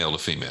 male to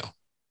female.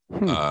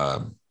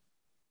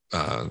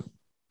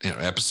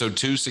 Episode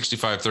 2,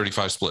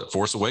 65-35 split.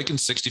 Force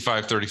Awakens,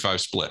 65-35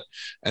 split.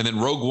 And then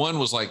Rogue One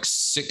was like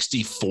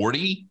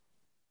 60-40,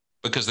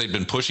 because they'd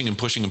been pushing and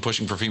pushing and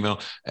pushing for female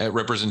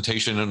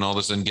representation and all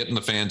this, and getting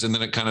the fans. And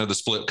then the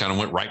split kind of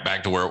went right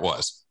back to where it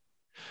was.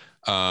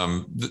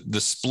 The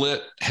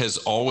split has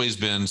always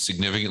been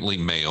significantly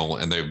male,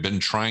 and they've been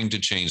trying to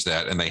change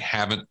that, and they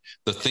haven't.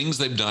 The things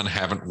they've done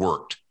haven't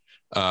worked.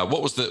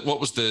 What was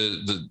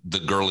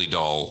the girly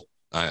doll?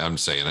 I'm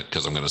saying it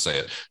because I'm going to say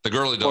it. The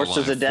girly doll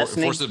Forces of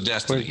Destiny. Forces of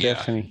Destiny.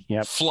 Destiny.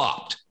 Yep.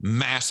 Flopped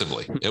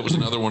massively. It was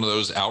another one of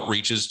those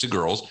outreaches to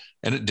girls,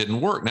 and it didn't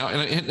work. Now,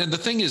 and the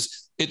thing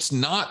is, it's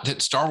not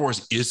that Star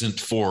Wars isn't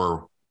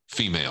for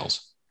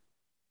females.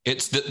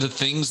 It's that the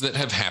things that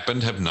have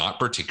happened have not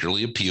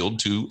particularly appealed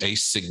to a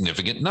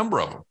significant number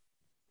of them.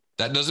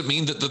 That doesn't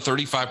mean that the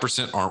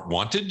 35% aren't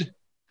wanted.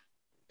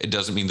 It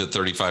doesn't mean that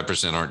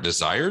 35% aren't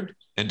desired.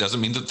 It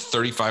doesn't mean that the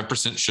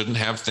 35% shouldn't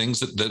have things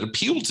that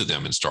appeal to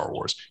them in Star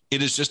Wars.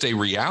 It is just a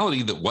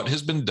reality that what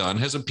has been done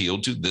has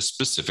appealed to this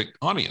specific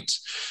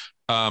audience.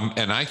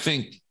 And I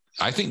think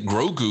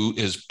Grogu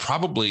is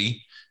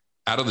probably,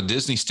 out of the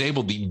Disney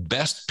stable, the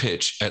best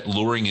pitch at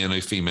luring in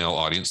a female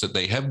audience that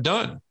they have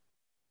done.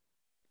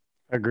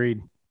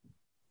 Agreed.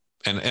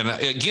 And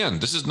again,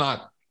 this is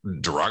not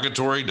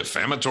derogatory,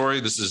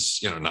 defamatory. This is,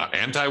 not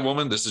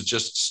anti-woman. This is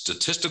just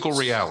statistical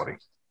reality.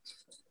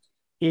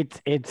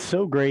 It's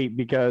so great,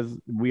 because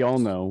we all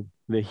know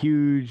the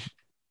huge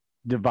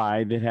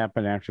divide that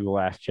happened after The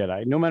Last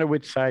Jedi. No matter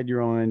which side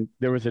you're on,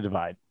 there was a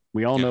divide.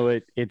 We all know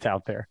it. It's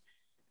out there.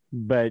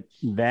 But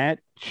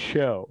that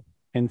show,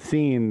 and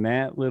seeing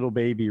that little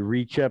baby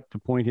reach up to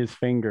point his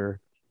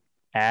finger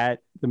at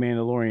the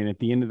Mandalorian at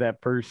the end of that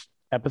first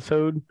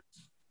episode,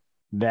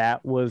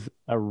 that was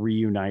a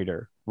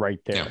reuniter right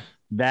there. Yeah.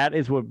 That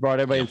is what brought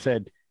everybody and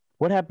said,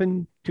 what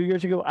happened 2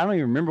 years ago? I don't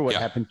even remember what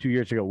happened 2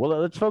 years ago. Well,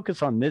 let's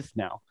focus on this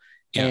now.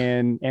 Yeah.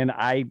 And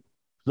I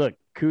look,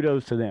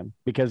 kudos to them,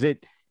 because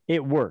it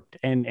worked.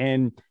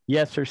 And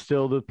yes, there's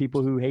still the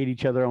people who hate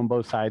each other on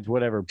both sides,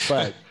 whatever.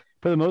 But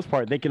for the most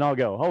part, they can all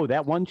go, oh,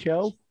 that one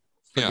show,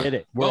 forget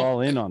it. We're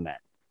all in on that.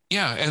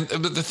 Yeah.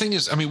 But the thing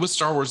is, with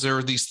Star Wars, there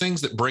are these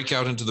things that break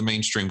out into the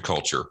mainstream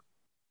culture.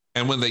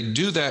 And when they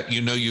do that,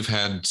 you've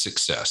had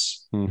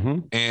success. Mm-hmm.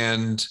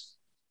 And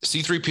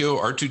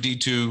C-3PO,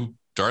 R2-D2,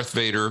 Darth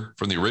Vader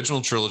from the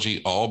original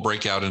trilogy all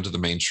break out into the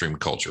mainstream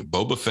culture.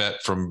 Boba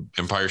Fett from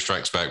Empire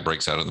Strikes Back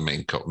breaks out of the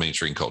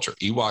mainstream culture.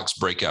 Ewoks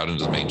break out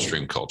into the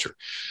mainstream culture.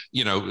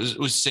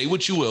 Say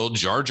what you will,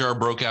 Jar Jar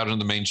broke out into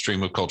the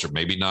mainstream of culture.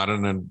 Maybe not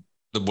in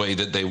the way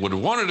that they would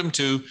have wanted him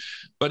to,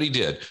 but he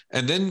did.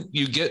 And then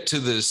you get to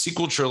the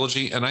sequel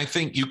trilogy, and I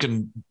think you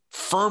can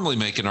firmly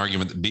make an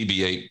argument that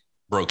BB-8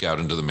 broke out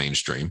into the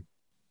mainstream.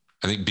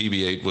 I think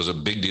BB-8 was a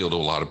big deal to a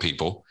lot of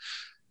people.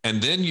 And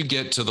then you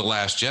get to The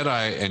Last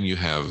Jedi, and you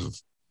have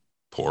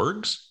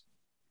porgs.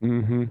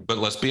 Mm-hmm. But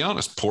let's be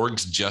honest,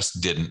 porgs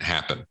just didn't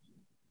happen.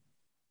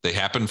 They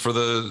happened for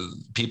the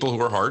people who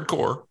are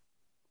hardcore,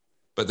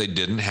 but they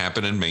didn't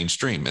happen in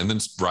mainstream. And then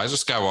Rise of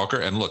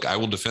Skywalker, and look, I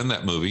will defend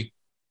that movie,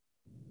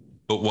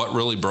 but what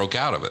really broke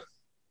out of it?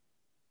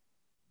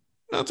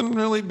 Nothing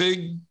really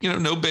big,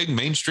 no big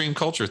mainstream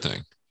culture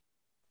thing.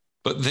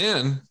 But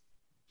then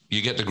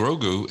you get to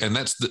Grogu, and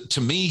that's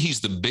to me, he's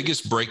the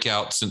biggest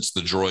breakout since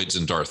the droids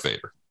and Darth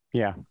Vader.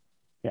 Yeah.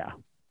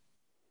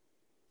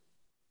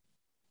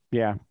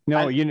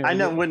 No, I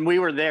know when we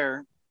were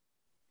there,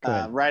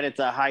 right at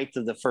the height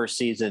of the first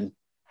season,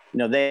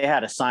 they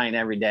had a sign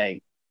every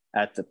day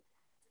at the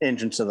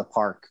entrance of the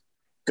park.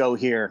 Go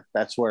here.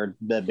 That's where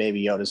the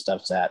Baby Yoda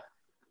stuff's at.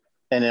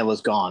 And it was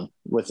gone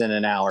within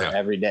an hour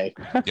every day.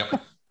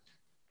 Yep.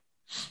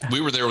 We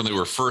were there when they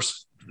were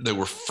first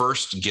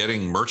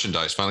getting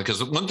merchandise finally,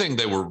 because one thing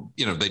they were,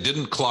 they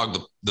didn't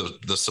clog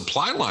the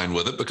supply line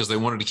with it because they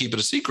wanted to keep it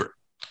a secret.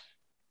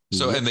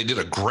 So, and they did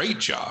a great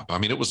job. I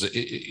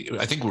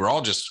think we were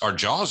all just, our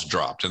jaws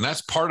dropped, and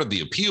that's part of the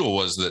appeal,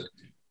 was that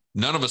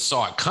none of us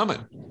saw it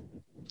coming.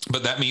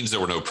 But that means there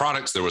were no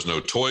products. There was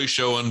no toy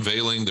show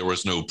unveiling. There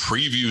was no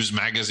previews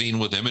magazine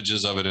with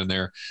images of it in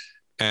there.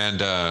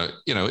 And,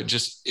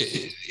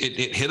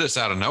 it hit us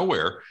out of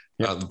nowhere.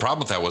 Yep. The problem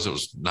with that was it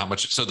was not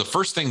much. So the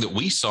first thing that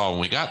we saw when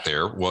we got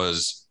there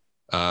was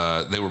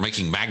they were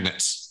making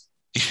magnets.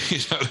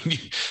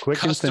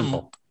 Quick and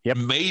simple.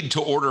 made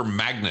to order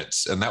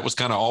magnets. And that was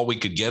kind of all we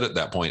could get at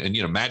that point.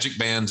 And, magic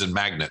bands and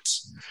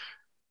magnets.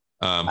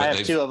 But I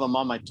have 2 of them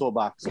on my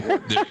toolbox.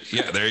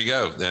 There you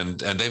go. And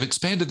they've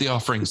expanded the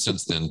offerings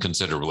since then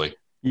considerably.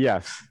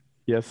 Yes,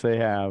 they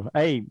have.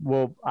 Hey,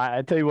 well,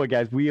 I tell you what,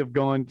 guys, we have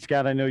gone.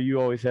 Scott, I know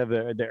you always have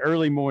the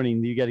early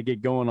morning. You got to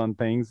get going on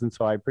things, and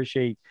so I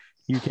appreciate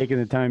you taking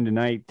the time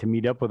tonight to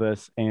meet up with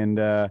us. And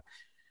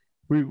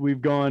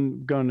we've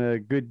gone a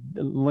good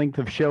length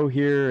of show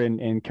here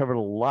and covered a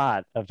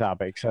lot of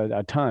topics,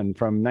 a ton,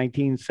 from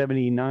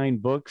 1979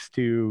 books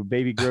to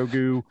Baby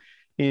Grogu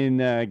in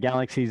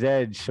Galaxy's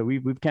Edge. So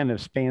we've kind of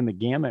spanned the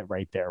gamut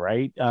right there,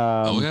 right?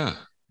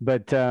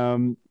 But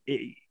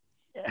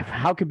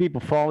how can people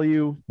follow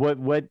you? What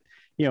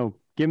give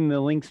them the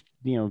links,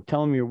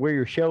 tell them where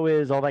your show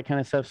is, all that kind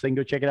of stuff, so they can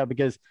go check it out.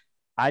 Because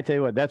I tell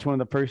you what, that's one of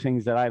the first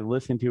things that I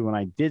listened to when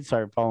I did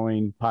start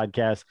following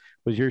podcasts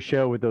was your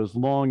show with those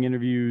long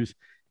interviews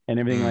and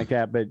everything like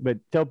that. But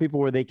tell people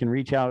where they can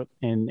reach out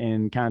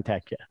and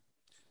contact you.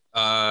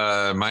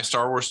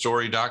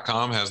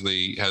 MyStarWarsStory.com has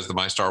the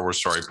My Star Wars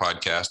Story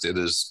podcast. It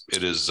is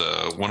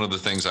one of the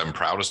things I'm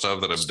proudest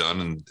of that I've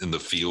done in the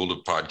field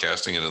of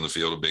podcasting and in the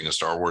field of being a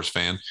Star Wars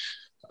fan.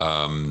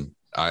 I'm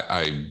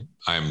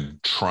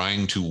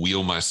trying to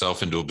wheel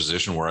myself into a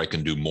position where I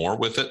can do more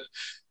with it.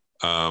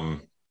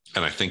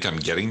 And I think I'm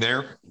getting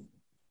there.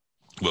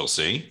 We'll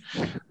see.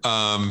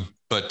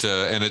 But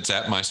it's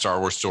at My Star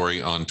Wars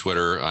Story on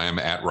Twitter. I am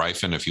at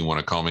Ryfin. If you want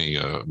to call me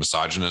a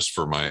misogynist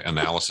for my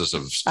analysis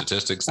of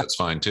statistics, that's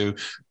fine too.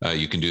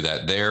 You can do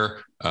that there.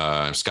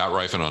 Scott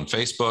Ryfin on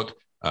Facebook.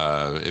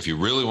 If you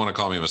really want to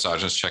call me a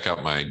misogynist, check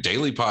out my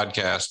daily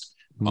podcast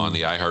on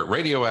the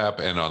iHeartRadio app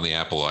and on the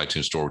Apple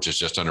iTunes Store, which is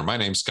just under my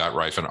name, Scott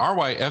Ryfin,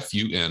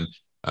 Ryfun.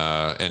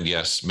 And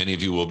yes, many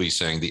of you will be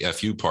saying the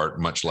FU part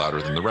much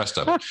louder than the rest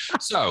of it.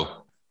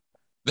 So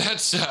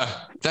that's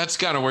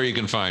kind of where you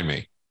can find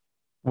me.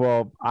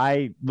 Well,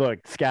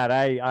 Scott,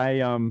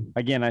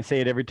 again, I say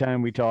it every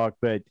time we talk,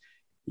 but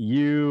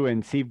you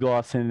and Steve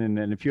Glosson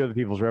and a few other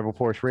people's Rebel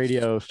Force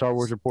Radio, Star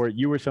Wars Report,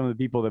 you were some of the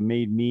people that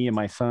made me and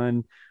my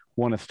son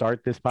want to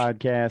start this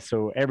podcast.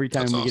 So every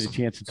time we get a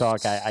chance to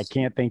talk, I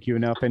can't thank you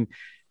enough. And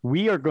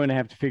we are going to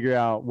have to figure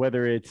out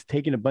whether it's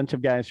taking a bunch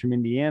of guys from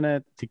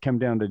Indiana to come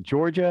down to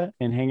Georgia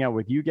and hang out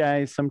with you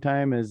guys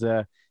sometime as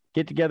a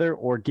get together,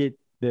 or get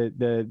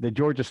the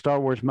Georgia Star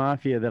Wars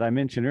Mafia that I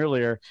mentioned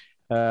earlier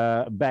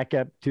back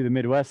up to the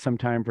Midwest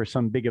sometime for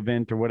some big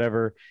event or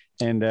whatever,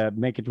 and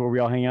make it to where we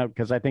all hang out.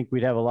 Because I think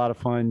we'd have a lot of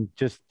fun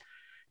just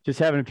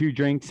having a few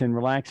drinks and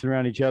relaxing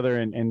around each other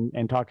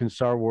and talking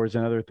Star Wars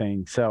and other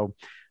things. So,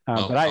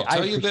 but I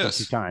appreciate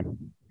your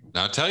time.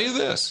 I'll tell you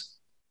this.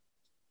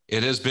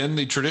 It has been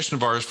the tradition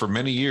of ours for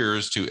many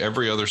years to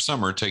every other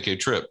summer take a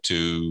trip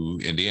to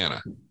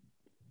Indiana.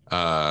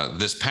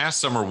 This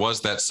past summer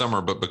was that summer,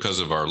 but because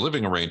of our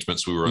living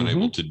arrangements, we were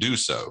unable to do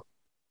so.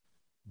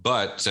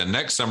 But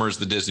next summer is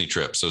the Disney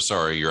trip. So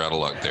sorry, you're out of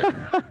luck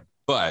there.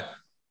 But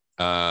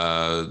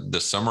the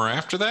summer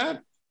after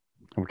that,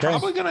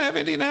 probably going to have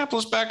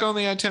Indianapolis back on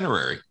the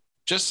itinerary.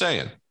 Just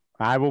saying.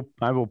 I will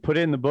put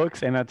it in the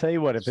books. And I'll tell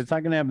you what, if it's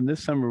not going to happen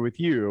this summer with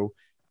you,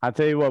 I'll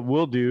tell you what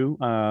we'll do,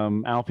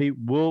 Alfie.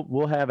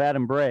 We'll have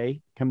Adam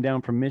Bray come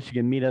down from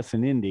Michigan, meet us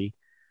in Indy.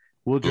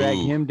 We'll drag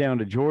him down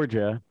to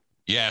Georgia.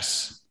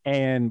 Yes.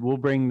 And we'll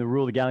bring the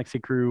Rule the Galaxy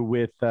crew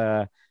with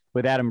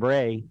Adam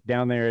Bray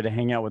down there to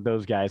hang out with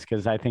those guys,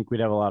 because I think we'd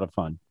have a lot of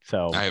fun.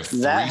 So I have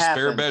 3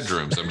 spare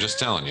bedrooms. I'm just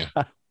telling you.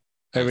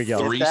 There we go.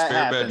 3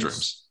 spare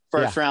bedrooms.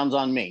 First round's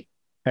on me.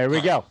 There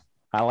we go.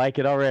 I like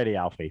it already,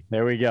 Alfie.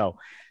 There we go.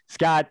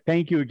 Scott,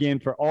 thank you again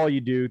for all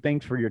you do.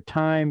 Thanks for your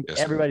time.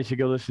 Yes, everybody should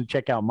go listen,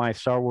 check out My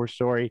Star Wars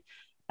Story.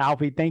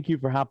 Alfie, thank you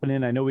for hopping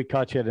in. I know we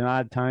caught you at an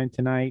odd time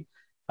tonight.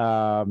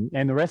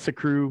 And the rest of the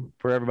crew,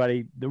 for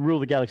everybody, the Rule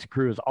of the Galaxy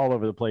crew is all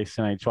over the place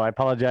tonight. So I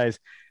apologize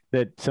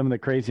that some of the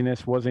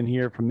craziness wasn't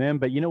here from them.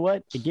 But you know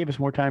what? It gave us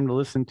more time to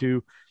listen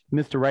to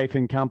Mr.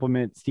 Ryfin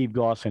compliment Steve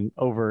Glosson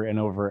over and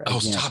over again. Oh,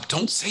 stop.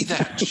 Don't say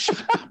that.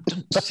 Shut up.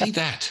 Don't say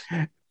that.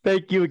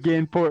 Thank you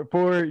again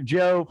for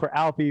Joe, for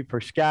Alfie, for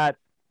Scott.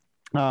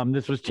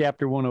 This was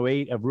chapter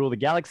 108 of Rule of the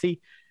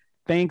Galaxy.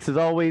 Thanks as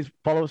always.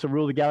 Follow us at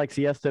Rule of the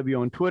Galaxy SW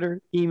on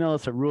Twitter. Email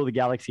us at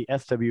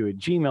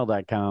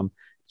ruleofthegalaxysw@gmail.com.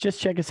 Just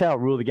check us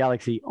out, Rule of the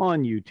Galaxy,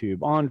 on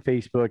YouTube, on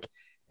Facebook.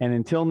 And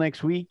until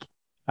next week,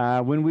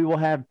 when we will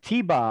have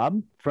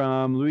T-Bob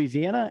from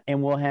Louisiana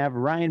and we'll have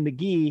Ryan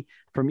McGee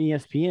from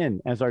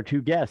ESPN as our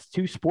 2 guests,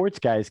 2 sports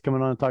guys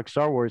coming on to talk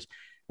Star Wars.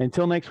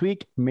 Until next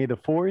week, may the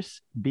Force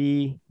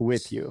be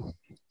with you.